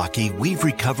Lehocky, we've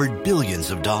recovered billions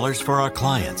of dollars for our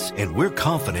clients, and we're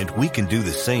confident we can do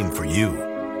the same for you.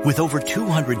 With over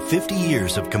 250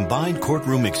 years of combined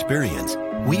courtroom experience,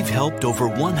 we've helped over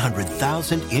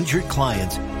 100,000 injured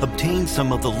clients obtain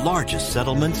some of the largest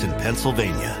settlements in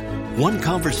Pennsylvania. One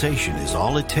conversation is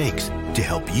all it takes to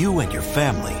help you and your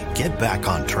family get back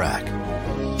on track.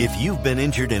 If you've been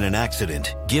injured in an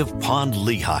accident, give Pond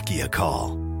Lehocky a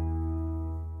call.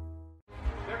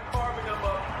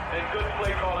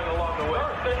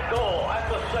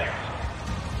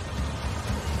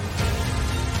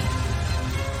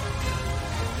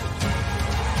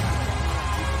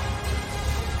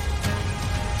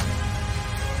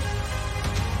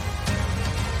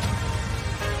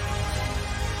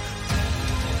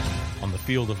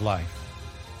 Field of life,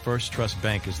 First Trust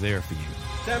Bank is there for you.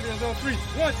 Champions on 3.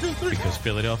 1, 2, 3. Because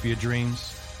Philadelphia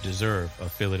dreams deserve a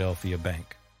Philadelphia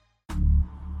bank.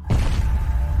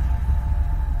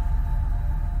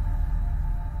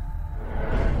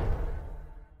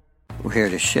 We're here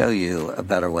to show you a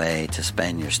better way to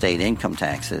spend your state income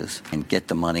taxes and get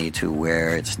the money to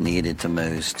where it's needed to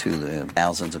most to the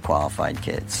thousands of qualified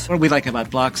kids. What we like about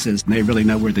Blocks is they really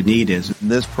know where the need is.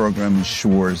 This program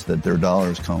ensures that their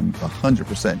dollars come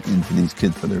 100% into these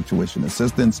kids for their tuition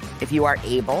assistance. If you are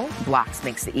able, Blocks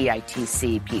makes the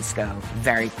EITC piece go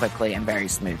very quickly and very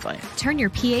smoothly. Turn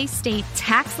your PA state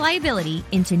tax liability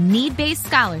into need-based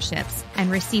scholarships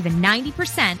and receive a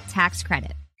 90% tax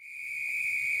credit.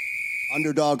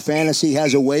 Underdog Fantasy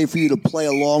has a way for you to play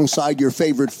alongside your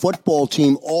favorite football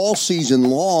team all season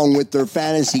long with their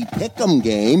fantasy pick'em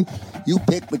game. You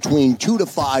pick between 2 to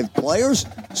 5 players,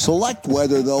 select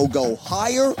whether they'll go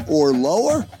higher or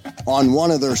lower on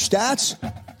one of their stats,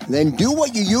 then do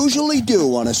what you usually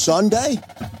do on a Sunday.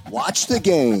 Watch the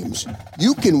games.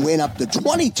 You can win up to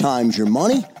 20 times your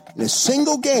money in a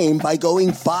single game by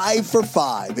going 5 for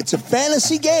 5. It's a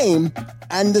fantasy game,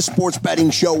 and the Sports Betting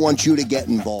Show wants you to get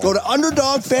involved. Go to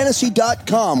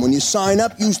UnderdogFantasy.com. When you sign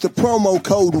up, use the promo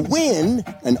code WIN,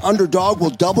 and Underdog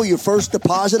will double your first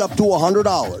deposit up to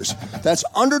 $100. That's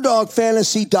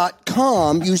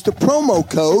UnderdogFantasy.com. Use the promo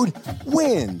code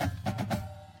WIN.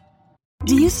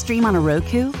 Do you stream on a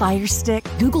Roku, Fire Stick,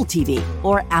 Google TV,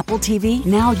 or Apple TV?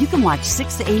 Now you can watch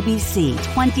 6ABC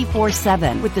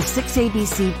 24/7 with the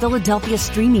 6ABC Philadelphia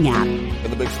streaming app. For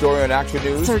the big story on Action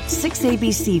News, search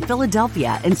 6ABC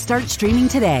Philadelphia and start streaming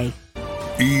today.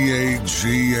 EAGLES,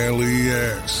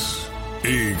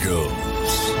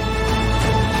 Eagles.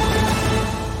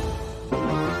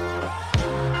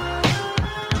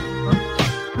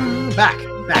 Back.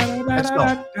 Let's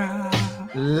go.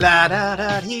 La da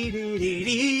da dee dee dee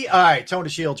dee. All right, Tony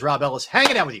DeShields, Rob Ellis,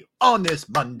 hanging out with you on this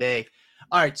Monday.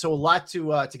 All right, so a lot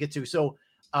to get to. So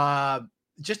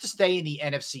just to stay in the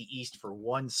NFC East for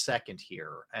 1 second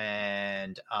here,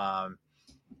 and a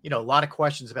lot of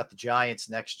questions about the Giants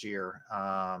next year.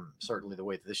 Certainly the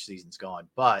way that this season's gone,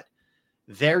 but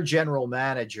their general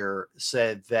manager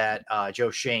said that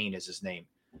Joe Shane is his name.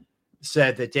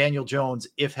 Said that Daniel Jones,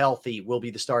 if healthy, will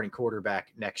be the starting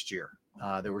quarterback next year.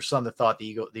 There were some that thought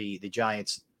the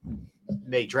Giants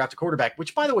may draft a quarterback,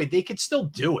 which, by the way, they could still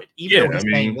do it. Even though he's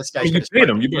paying this guy. You paid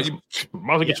him. You might as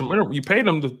well get some money. You paid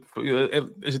him.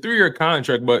 It's a 3-year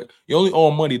contract, but you only owe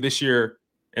him money this year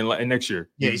and next year.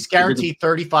 Yeah, he's guaranteed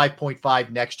 35.5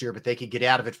 next year, but they could get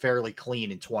out of it fairly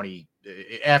clean in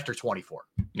after 24.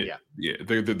 Yeah.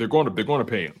 They're going to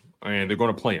pay him, and they're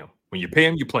going to play him. When you pay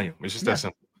him, you play him. It's just that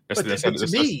simple. To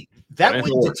me, that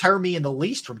wouldn't deter me in the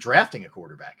least from drafting a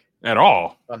quarterback. At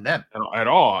all. On them. At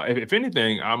all. If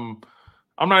anything, I'm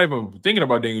not even thinking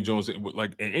about Daniel Jones.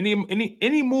 Like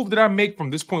any move that I make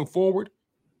from this point forward,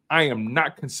 I am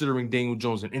not considering Daniel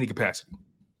Jones in any capacity.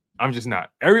 I'm just not.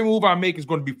 Every move I make is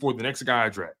going to be for the next guy I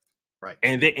draft. Right.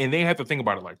 And they have to think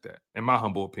about it like that, in my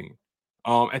humble opinion.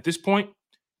 At this point,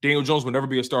 Daniel Jones will never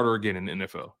be a starter again in the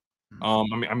NFL.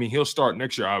 I mean, he'll start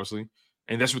next year, obviously,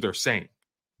 and that's what they're saying.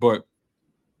 But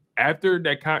after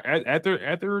that contract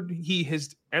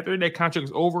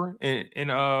is over in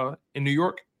New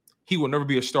York, he will never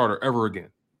be a starter ever again.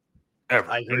 Ever.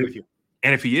 I agree with you.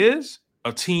 And if he is,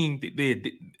 a team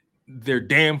they're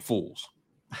damn fools.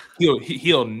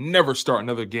 He'll never start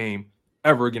another game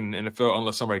ever again in the NFL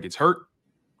unless somebody gets hurt,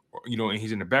 or, and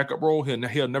he's in the backup role.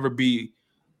 He'll never be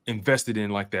invested in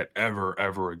like that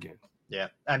ever again. Yeah,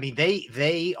 I mean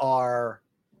they are.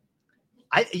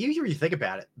 You think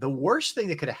about it, the worst thing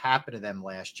that could have happened to them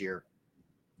last year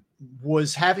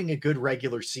was having a good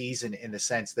regular season in the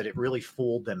sense that it really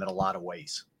fooled them in a lot of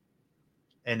ways,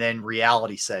 and then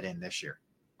reality set in this year.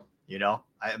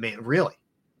 I mean, really,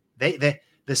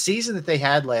 the season that they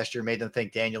had last year made them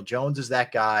think Daniel Jones is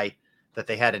that guy, that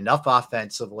they had enough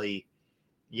offensively.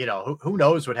 Who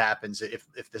knows what happens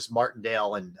if this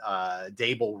Martindale and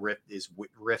Dable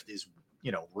rift is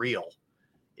real,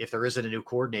 if there isn't a new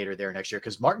coordinator there next year,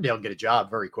 because Martindale can get a job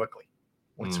very quickly.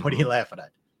 What are you laughing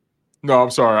at? No,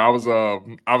 I'm sorry.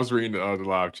 I was reading the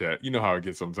live chat. You know how it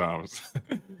gets sometimes.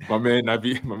 my man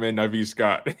Navi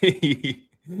Scott.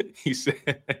 He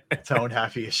said, "Tone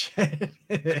happy as shit."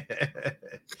 It's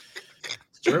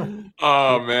true.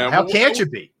 Oh man, how can't you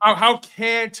be? How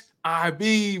can't I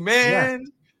be, man? Yeah.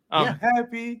 I'm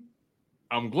happy.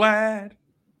 I'm glad.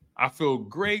 I feel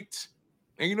great.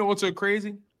 And you know what's so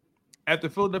crazy? After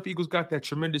the Philadelphia Eagles got that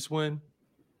tremendous win,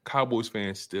 Cowboys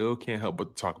fans still can't help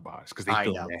but talk about it because they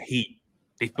feel that heat.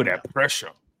 They feel that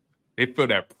pressure. They feel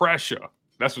that pressure.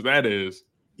 That's what that is.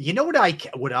 You know what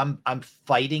I'm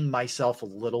fighting myself a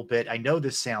little bit. I know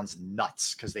this sounds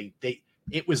nuts because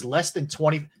it was less than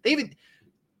 20. They didn't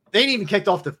even kicked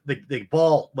off the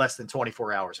ball less than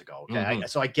 24 hours ago. Okay,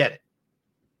 so I get it.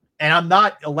 And I'm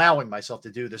not allowing myself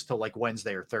to do this till like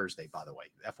Wednesday or Thursday, by the way,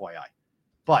 FYI.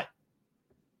 But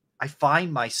I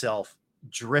find myself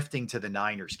drifting to the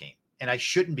Niners game, and I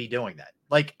shouldn't be doing that.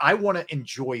 Like, I want to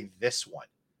enjoy this one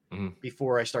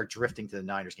before I start drifting to the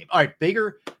Niners game. All right,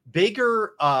 bigger.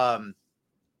 I'm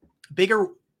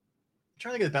trying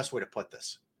to think of the best way to put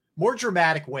this. More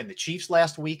dramatic win, the Chiefs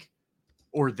last week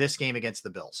or this game against the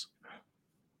Bills?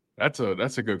 That's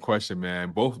a good question,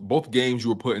 man. Both games you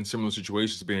were put in similar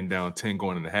situations, being down 10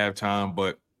 going into halftime,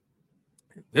 but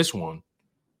this one,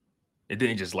 it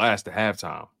didn't just last to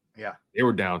halftime. Yeah. They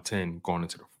were down 10 going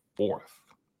into the fourth.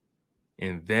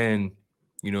 And then,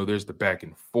 there's the back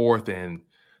and forth and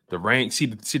the rain. See,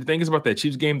 the thing is about that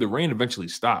Chiefs game, the rain eventually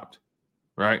stopped,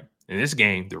 right? In this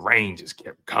game, the rain just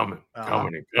kept coming.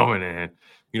 And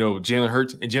Jalen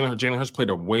Hurts played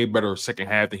a way better second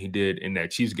half than he did in that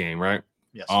Chiefs game, right?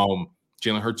 Yes.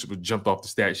 Jalen Hurts jumped off the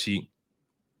stat sheet.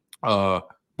 Both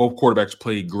quarterbacks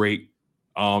played great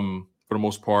for the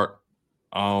most part.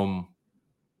 I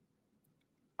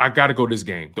got to go this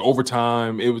game. The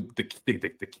overtime, it was the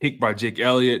kick by Jake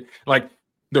Elliott. Like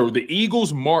the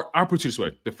Eagles, I'll put it this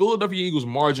way: the Philadelphia Eagles'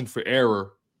 margin for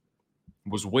error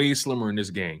was way slimmer in this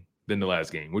game than the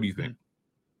last game. What do you think?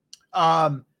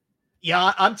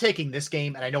 Yeah, I'm taking this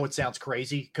game, and I know it sounds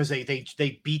crazy because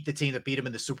they beat the team that beat them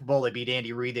in the Super Bowl. They beat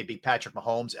Andy Reid. They beat Patrick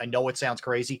Mahomes. I know it sounds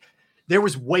crazy. There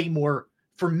was way more,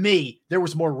 for me, there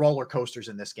was more roller coasters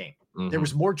in this game. There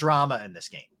was more drama in this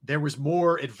game. There was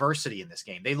more adversity in this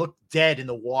game. They looked dead in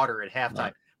the water at halftime.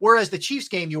 Right. Whereas the Chiefs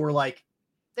game, you were like,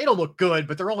 they don't look good,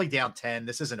 but they're only down 10.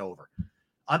 This isn't over.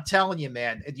 I'm telling you,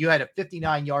 man, you had a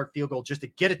 59-yard field goal just to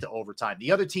get it to overtime.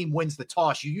 The other team wins the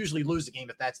toss. You usually lose the game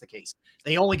if that's the case.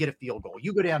 They only get a field goal.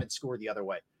 You go down and score the other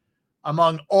way.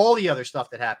 Among all the other stuff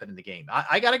that happened in the game,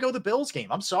 I got to go the Bills game.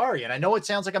 I'm sorry. And I know it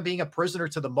sounds like I'm being a prisoner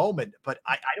to the moment, but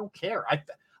I don't care.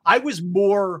 I was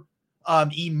more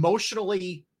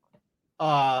emotionally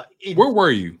where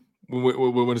were you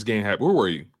when this game happened? Where were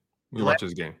you when you watched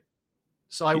this game?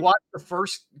 So I watched the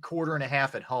first quarter and a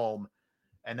half at home.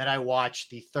 And then I watched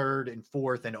the third and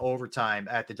fourth and overtime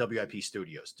at the WIP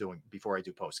studios before I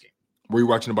do post game. Were you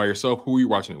watching it by yourself? Who were you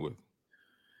watching it with?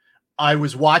 I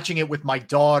was watching it with my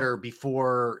daughter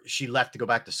before she left to go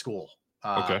back to school.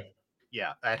 Okay.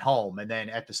 Yeah, at home. And then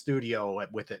at the studio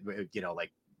with it,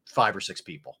 like 5 or 6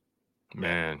 people.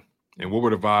 Man. And what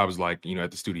were the vibes like, at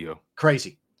the studio?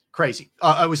 Crazy.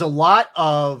 It was a lot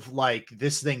of like,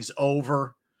 this thing's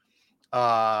over.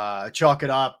 Chalk it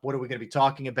up. What are we going to be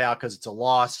talking about? Because it's a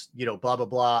loss, blah, blah,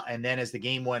 blah. And then as the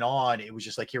game went on, it was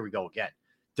just like, here we go again.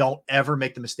 Don't ever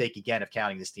make the mistake again of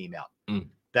counting this team out.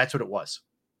 That's what it was,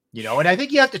 and I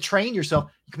think you have to train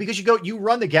yourself because you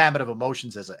run the gamut of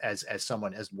emotions as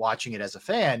someone as watching it as a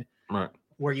fan, right?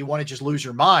 Where you want to just lose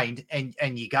your mind and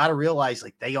you got to realize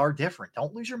like they are different.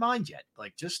 Don't lose your mind yet.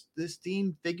 Like just this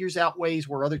team figures out ways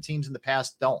where other teams in the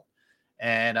past don't.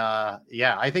 And I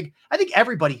think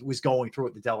everybody was going through it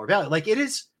in the Delaware Valley. Like it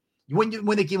is,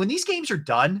 When these games are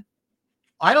done,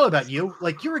 I don't know about you,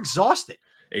 like you're exhausted.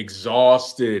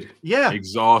 Yeah.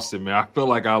 Exhausted, man. I feel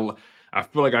like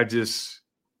I just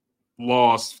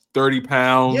lost 30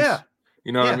 pounds. Yeah.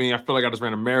 You know what I mean? I feel like I just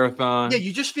ran a marathon. Yeah,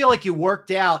 you just feel like you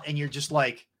worked out and you're just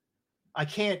like, I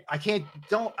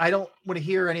don't want to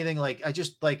hear anything. Like,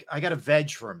 I got to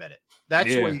veg for a minute. That's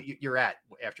where you're at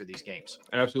after these games.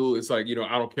 Absolutely. It's like, I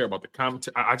don't care about the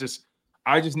commentary. I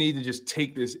just need to just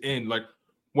take this in. Like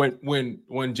when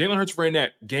Jalen Hurts ran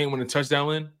that game winning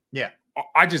touchdown in,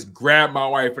 I just grabbed my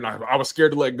wife and I was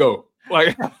scared to let go.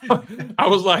 Like I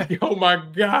was like, oh my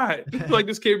God, like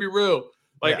this can't be real.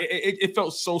 Like it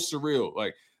felt so surreal.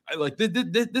 Like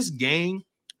this game,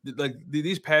 like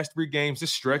these past 3 games,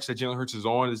 this stretch that Jalen Hurts is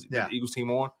on, the Eagles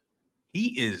team on, he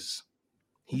is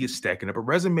stacking up a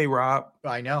resume, Rob.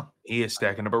 I know. He is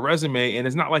stacking up a resume, and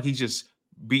it's not like he's just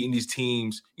beating these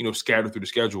teams, scattered through the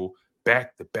schedule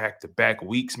back to back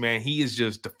weeks, man. He is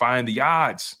just defying the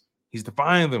odds. He's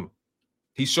defying them.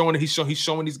 He's showing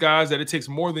these guys that it takes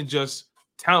more than just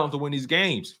talent to win these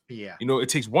games. Yeah. It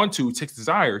takes 1-2, it takes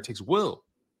desire, it takes will.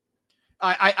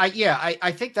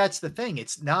 I think that's the thing.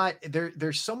 It's not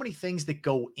there's so many things that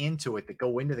go into it, that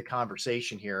go into the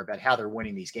conversation here about how they're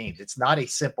winning these games. It's not a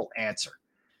simple answer.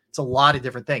 It's a lot of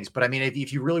different things. But I mean,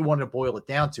 if you really wanted to boil it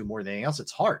down to more than anything else,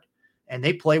 it's heart. And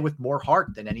they play with more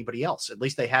heart than anybody else. At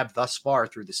least they have thus far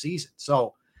through the season.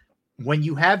 So when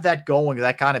you have that going,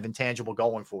 that kind of intangible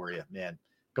going for you, man,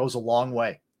 goes a long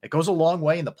way. It goes a long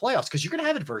way in the playoffs because you're going to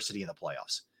have adversity in the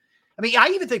playoffs. I mean, I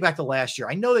even think back to last year.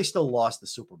 I know they still lost the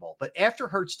Super Bowl, but after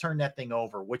Hurts turned that thing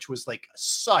over, which was like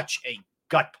such a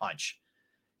gut punch,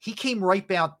 he came right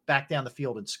back down the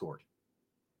field and scored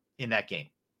in that game.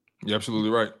 You're absolutely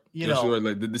right.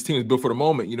 Like this team is built for the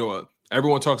moment.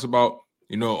 Everyone talks about,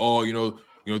 they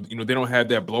don't have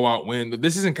that blowout win.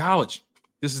 This isn't college.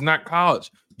 This is not college.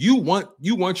 You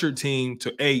want your team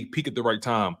to peak at the right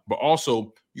time, but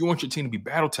also you want your team to be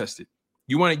battle tested.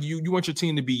 You want your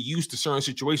team to be used to certain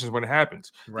situations when it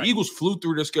happens. Right. The Eagles flew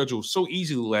through their schedule so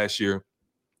easily last year,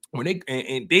 and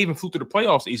they even flew through the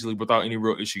playoffs easily without any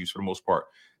real issues for the most part.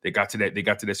 They got to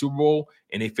that Super Bowl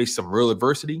and they faced some real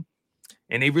adversity,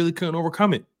 and they really couldn't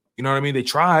overcome it. You know what I mean? They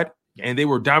tried and they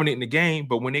were dominating the game,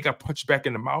 but when they got punched back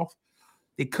in the mouth,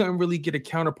 they couldn't really get a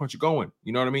counter punch going.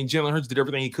 You know what I mean? Jalen Hurts did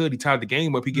everything he could. He tied the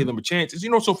game up. He gave them a chance. It's,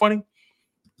 what's so funny?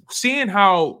 Seeing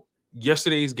how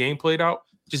yesterday's game played out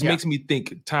just makes me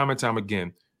think time and time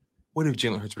again, what if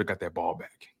Jalen Hurts would have got that ball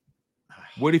back?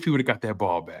 What if he would have got that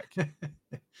ball back?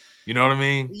 You know what I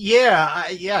mean? Yeah.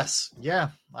 Yes. Yeah.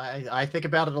 I think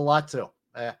about it a lot too.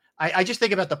 I just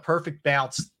think about the perfect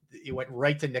bounce. It went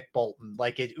right to Nick Bolton.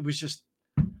 Like it was just,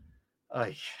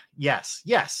 yes,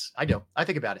 I do. I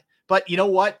think about it. But you know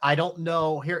what? I don't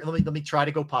know. Here, let me try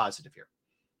to go positive here.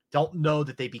 Don't know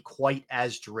that they'd be quite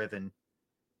as driven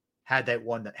had they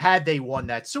won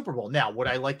that Super Bowl. Now, would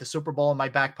I like the Super Bowl in my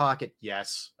back pocket?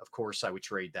 Yes, of course I would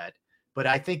trade that. But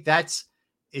I think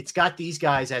it's got these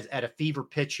guys at a fever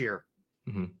pitch here,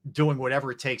 doing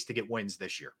whatever it takes to get wins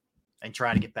this year and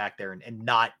trying to get back there and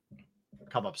not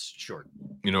come up short.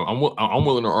 I'm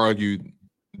willing to argue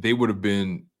they would have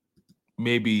been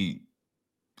maybe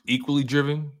equally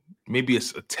driven, maybe a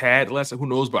tad less, who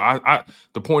knows? But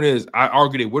the point is, I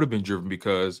argue they would have been driven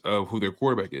because of who their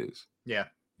quarterback is. Yeah.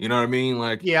 You know what I mean?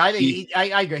 Like, yeah, I think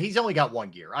I agree. He's only got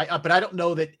 1 year. But I don't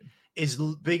know that as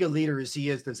big a leader as he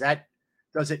is, does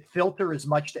it filter as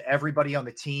much to everybody on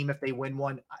the team if they win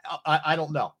one? I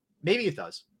don't know. Maybe it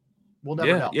does. We'll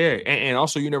never know. Yeah. And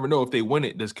also, you never know if they win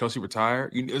it. Does Kelsey retire?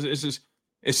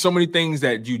 It's so many things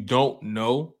that you don't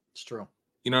know. It's true.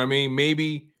 You know what I mean?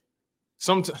 Maybe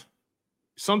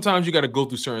sometimes you got to go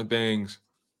through certain things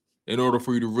in order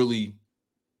for you to really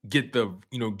get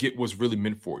what's really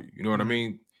meant for you. You know what I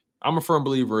mean? I'm a firm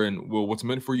believer in, what's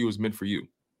meant for you is meant for you,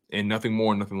 and nothing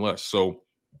more, nothing less. So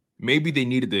maybe they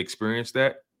needed to experience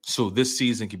that so this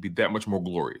season could be that much more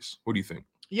glorious. What do you think?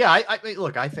 Yeah, I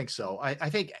look, I think so.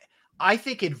 I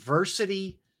think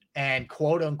adversity and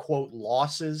quote unquote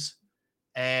losses,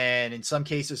 and in some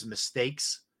cases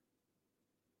mistakes,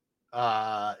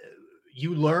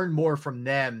 you learn more from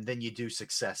them than you do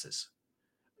successes.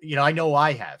 I know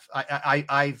I have.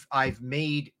 I've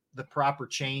made the proper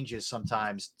changes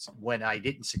sometimes when I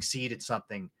didn't succeed at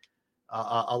something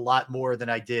a lot more than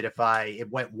I did if it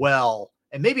went well.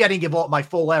 And maybe I didn't give all my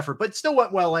full effort, but it still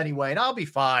went well anyway. And I'll be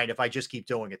fine if I just keep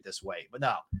doing it this way. But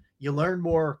no, you learn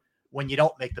more when you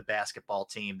don't make the basketball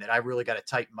team that I really got to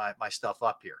tighten my stuff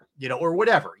up here, or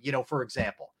whatever, for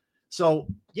example. So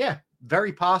yeah,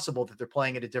 very possible that they're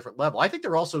playing at a different level. I think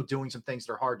they're also doing some things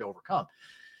that are hard to overcome.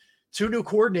 2 new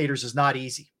coordinators is not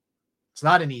easy. It's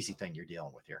not an easy thing you're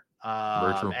dealing with here.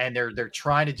 Very true. And they're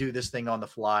trying to do this thing on the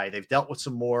fly. They've dealt with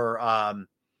some more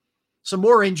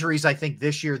injuries, I think,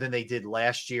 this year than they did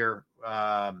last year.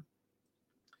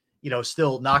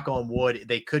 Still knock on wood,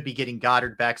 they could be getting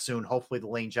Goddard back soon. Hopefully the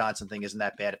Lane Johnson thing isn't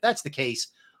that bad. If that's the case,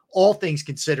 all things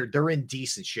considered, they're in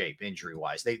decent shape injury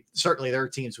wise. There are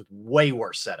teams with way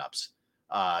worse setups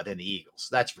than the Eagles.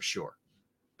 That's for sure.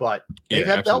 But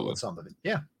they've dealt with some of it.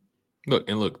 Yeah.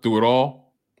 Look, through it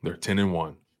all, they're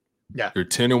 10-1. Yeah. They're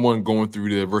 10-1 going through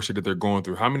the adversity that they're going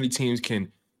through. How many teams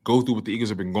can go through what the Eagles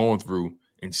have been going through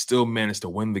and still manage to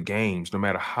win the games, no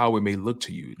matter how it may look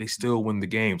to you? They still win the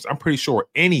games. I'm pretty sure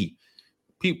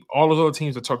all those other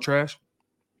teams that talk trash,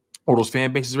 or those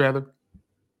fan bases rather,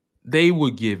 they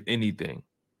would give anything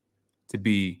to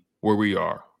be where we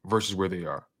are versus where they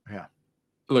are. Yeah.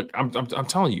 Look, I'm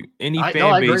telling you, any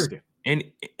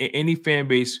fan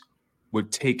base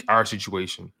would take our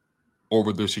situation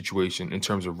over their situation in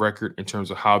terms of record, in terms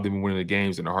of how they've been winning the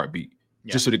games in a heartbeut,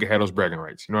 just so they can have those bragging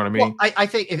rights. You know what I mean? Well, I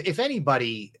think if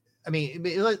anybody,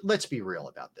 let's be real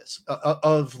about this.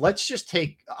 Let's just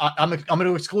take. I'm going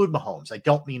to exclude Mahomes. I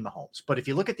don't mean Mahomes, but if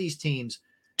you look at these teams,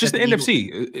 just the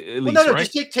NFC, at least, no, right?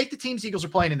 just take the teams Eagles are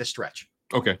playing in this stretch.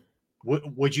 Okay.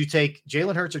 Would you take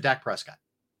Jalen Hurts or Dak Prescott?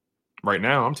 Right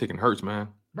now, I'm taking Hurts, man.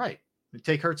 Right, you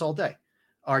take Hurts all day.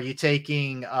 Are you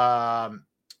taking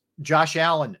Josh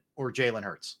Allen or Jalen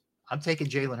Hurts? I'm taking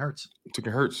Jalen Hurts. I'm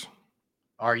taking Hurts.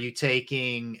 Are you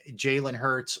taking Jalen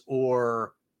Hurts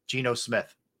or Geno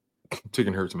Smith? I'm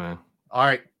taking Hurts, man. All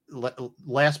right.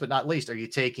 Last but not least, are you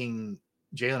taking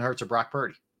Jalen Hurts or Brock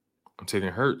Purdy? I'm taking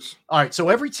Hurts. All right. So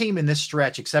every team in this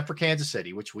stretch, except for Kansas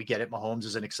City, which we get it, Mahomes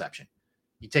is an exception,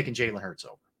 you're taking Jalen Hurts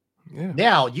over. Yeah.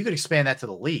 Now you could expand that to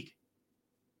the league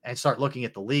and start looking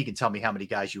at the league and tell me how many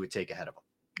guys you would take ahead of him.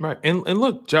 Right. And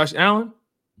look, Josh Allen,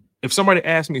 if somebody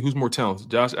asked me who's more talented,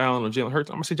 Josh Allen or Jalen Hurts,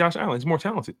 I'm going to say Josh Allen. He's more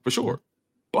talented for sure.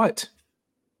 But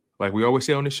like we always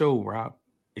say on the show, Rob,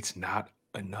 it's not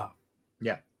enough.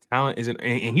 Yeah. Talent isn't,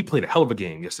 and he played a hell of a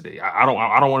game yesterday. I don't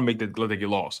want to let that get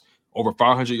lost. Over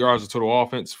 500 yards of total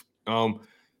offense.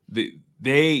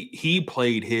 He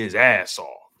played his ass off.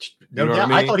 No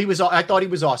doubt. I thought he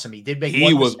was awesome. He did make.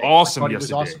 He was awesome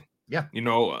yesterday. Awesome. Yeah.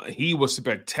 He was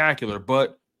spectacular.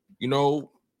 But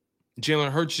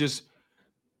Jalen Hurts just,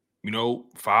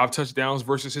 5 touchdowns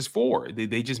versus his 4.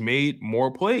 They just made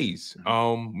more plays.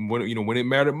 When it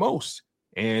mattered most.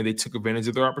 And they took advantage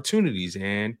of their opportunities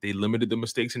and they limited the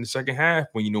mistakes in the second half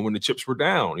when the chips were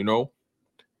down.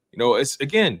 It's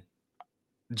again,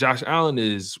 Josh Allen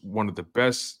is one of the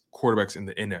best quarterbacks in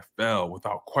the NFL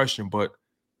without question, but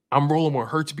I'm rolling with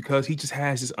Hurts because he just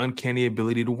has this uncanny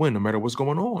ability to win no matter what's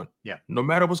going on. Yeah. No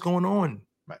matter what's going on.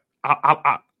 Right.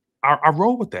 I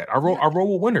roll with that. I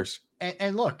roll with winners.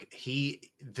 And look, he's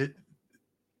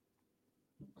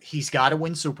got to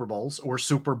win Super Bowls or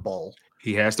Super Bowl.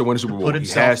 He has to win a Super Bowl. He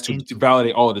has to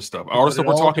validate all of this stuff. All the stuff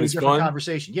we're talking is fun.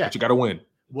 Conversation, yeah. But you got to win.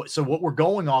 So what we're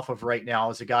going off of right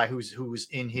now is a guy who's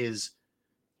in his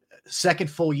second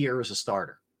full year as a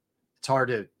starter. It's hard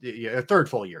to third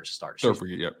full year as a starter. Third full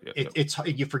year, yeah. It's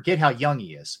you forget how young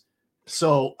he is.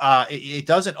 So it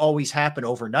doesn't always happen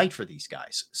overnight for these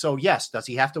guys. So yes, does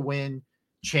he have to win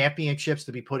championships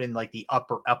to be put in like the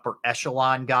upper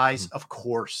echelon guys? Of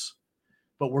course.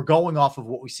 But we're going off of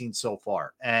what we've seen so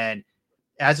far. And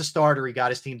as a starter, he got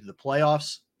his team to the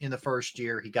playoffs in the first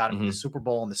year. He got him to the Super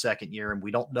Bowl in the second year, and we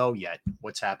don't know yet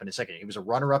what's happened in the second year. He was a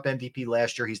runner-up MVP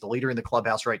last year. He's the leader in the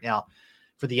clubhouse right now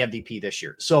for the MVP this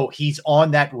year. So he's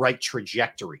on that right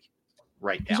trajectory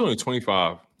right now. He's only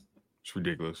 25. It's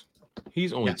ridiculous.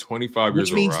 He's only 25 years old.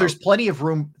 Which means there's plenty of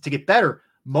room to get better.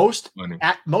 Most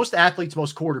athletes,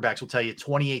 most quarterbacks will tell you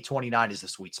 28, 29 is the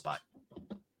sweet spot.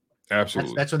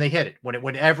 Absolutely. That's when they hit it.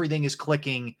 When everything is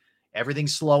clicking,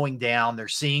 everything's slowing down. They're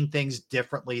seeing things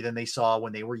differently than they saw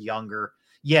when they were younger.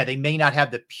 Yeah, they may not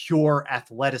have the pure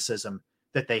athleticism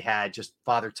that they had, just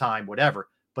father time, whatever,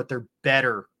 but they're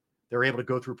better. They're able to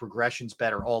go through progressions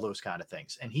better, all those kind of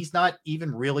things. And he's not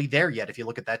even really there yet if you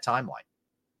look at that timeline.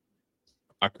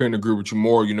 I couldn't agree with you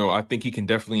more. I think he can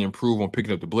definitely improve on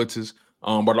picking up the blitzes.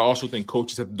 But I also think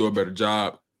coaches have to do a better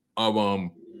job of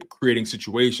creating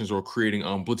situations or creating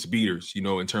blitz beaters,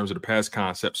 in terms of the pass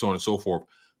concept, so on and so forth.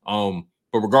 But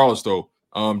regardless, though,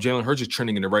 Jalen Hurts is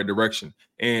trending in the right direction.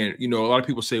 And, a lot of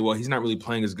people say, well, he's not really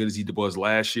playing as good as he was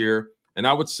last year. And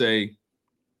I would say,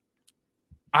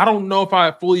 I don't know if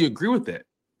I fully agree with that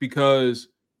because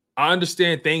I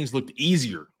understand things looked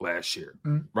easier last year,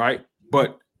 right?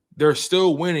 But they're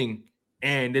still winning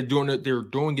and they're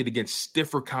doing it against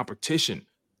stiffer competition.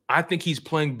 I think he's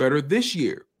playing better this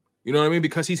year. You know what I mean?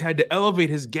 Because he's had to elevate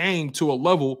his game to a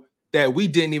level that we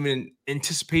didn't even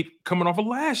anticipate coming off of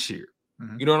last year.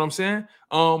 You know what I'm saying?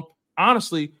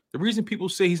 Honestly, the reason people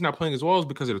say he's not playing as well is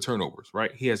because of the turnovers,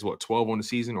 right? He has 12 on the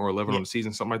season or 11 on the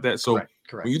season, something like that. So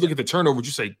Correct. when you look at the turnovers,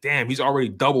 you say, damn, he's already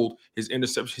doubled his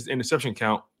interception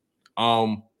count.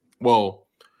 Well,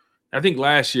 I think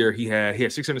last year he had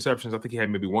 6 interceptions. I think he had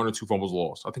maybe 1 or 2 fumbles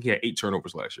lost. I think he had 8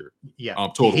 turnovers last year. Yeah,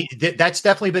 total. That's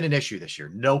definitely been an issue this year.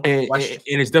 No question.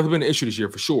 And it's definitely been an issue this year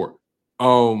for sure.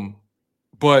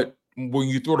 But when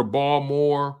you throw the ball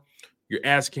more, you're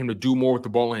asking him to do more with the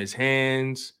ball in his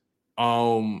hands.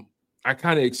 I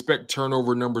kind of expect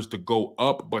turnover numbers to go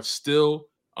up, but still,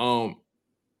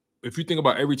 if you think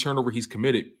about every turnover he's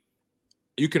committed,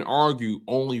 you can argue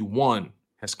only one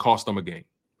has cost them a game.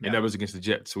 And that was against the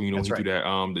Jets. So, he threw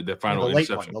that the final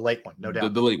interception. The late one, no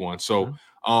doubt. The late one. So,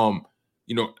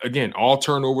 again, all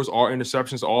turnovers, all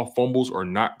interceptions, all fumbles are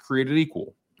not created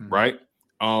equal, right?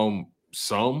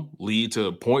 Some lead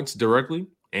to points directly.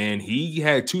 And he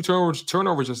had 2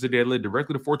 turnovers yesterday that led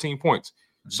directly to 14 points.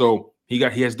 So he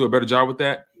has to do a better job with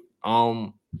that.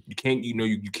 You can't,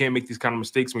 you can't make these kind of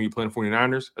mistakes when you're playing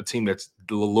 49ers, a team that's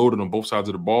loaded on both sides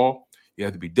of the ball. You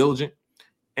have to be diligent.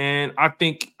 And I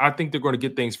think they're going to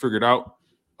get things figured out.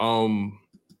 Jalen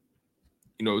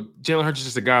Hurts is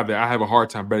just a guy that I have a hard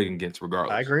time betting against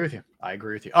regardless. I agree with you.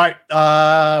 All right.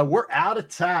 We're out of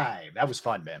time. That was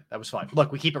fun, man. That was fun.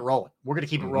 Look, we keep it rolling. We're going to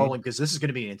keep it rolling because this is going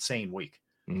to be an insane week.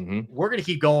 We're going to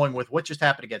keep going with what just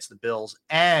happened against the Bills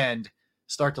and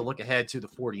start to look ahead to the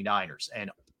 49ers and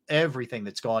everything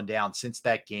that's gone down since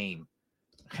that game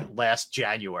last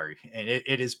January. And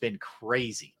it has been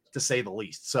crazy, to say the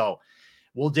least. So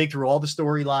we'll dig through all the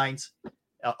storylines,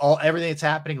 everything that's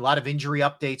happening, a lot of injury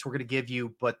updates we're going to give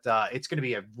you, but it's going to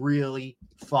be a really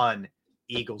fun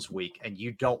Eagles week, and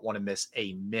you don't want to miss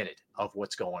a minute of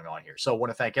what's going on here. So I want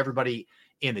to thank everybody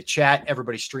in the chat,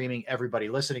 everybody streaming, everybody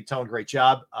listening. Tone, great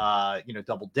job.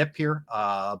 Double dip here,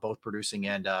 both producing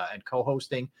and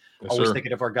co-hosting. Yes, Always sir.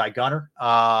 thinking of our guy Gunner.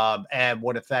 And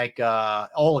want to thank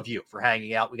all of you for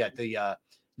hanging out. We got the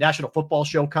National Football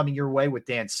Show coming your way with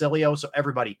Dan Cilio. So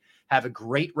everybody have a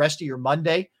great rest of your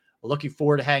Monday. Looking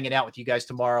forward to hanging out with you guys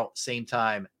tomorrow. Same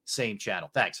time, same channel.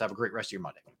 Thanks. Have a great rest of your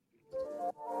Monday.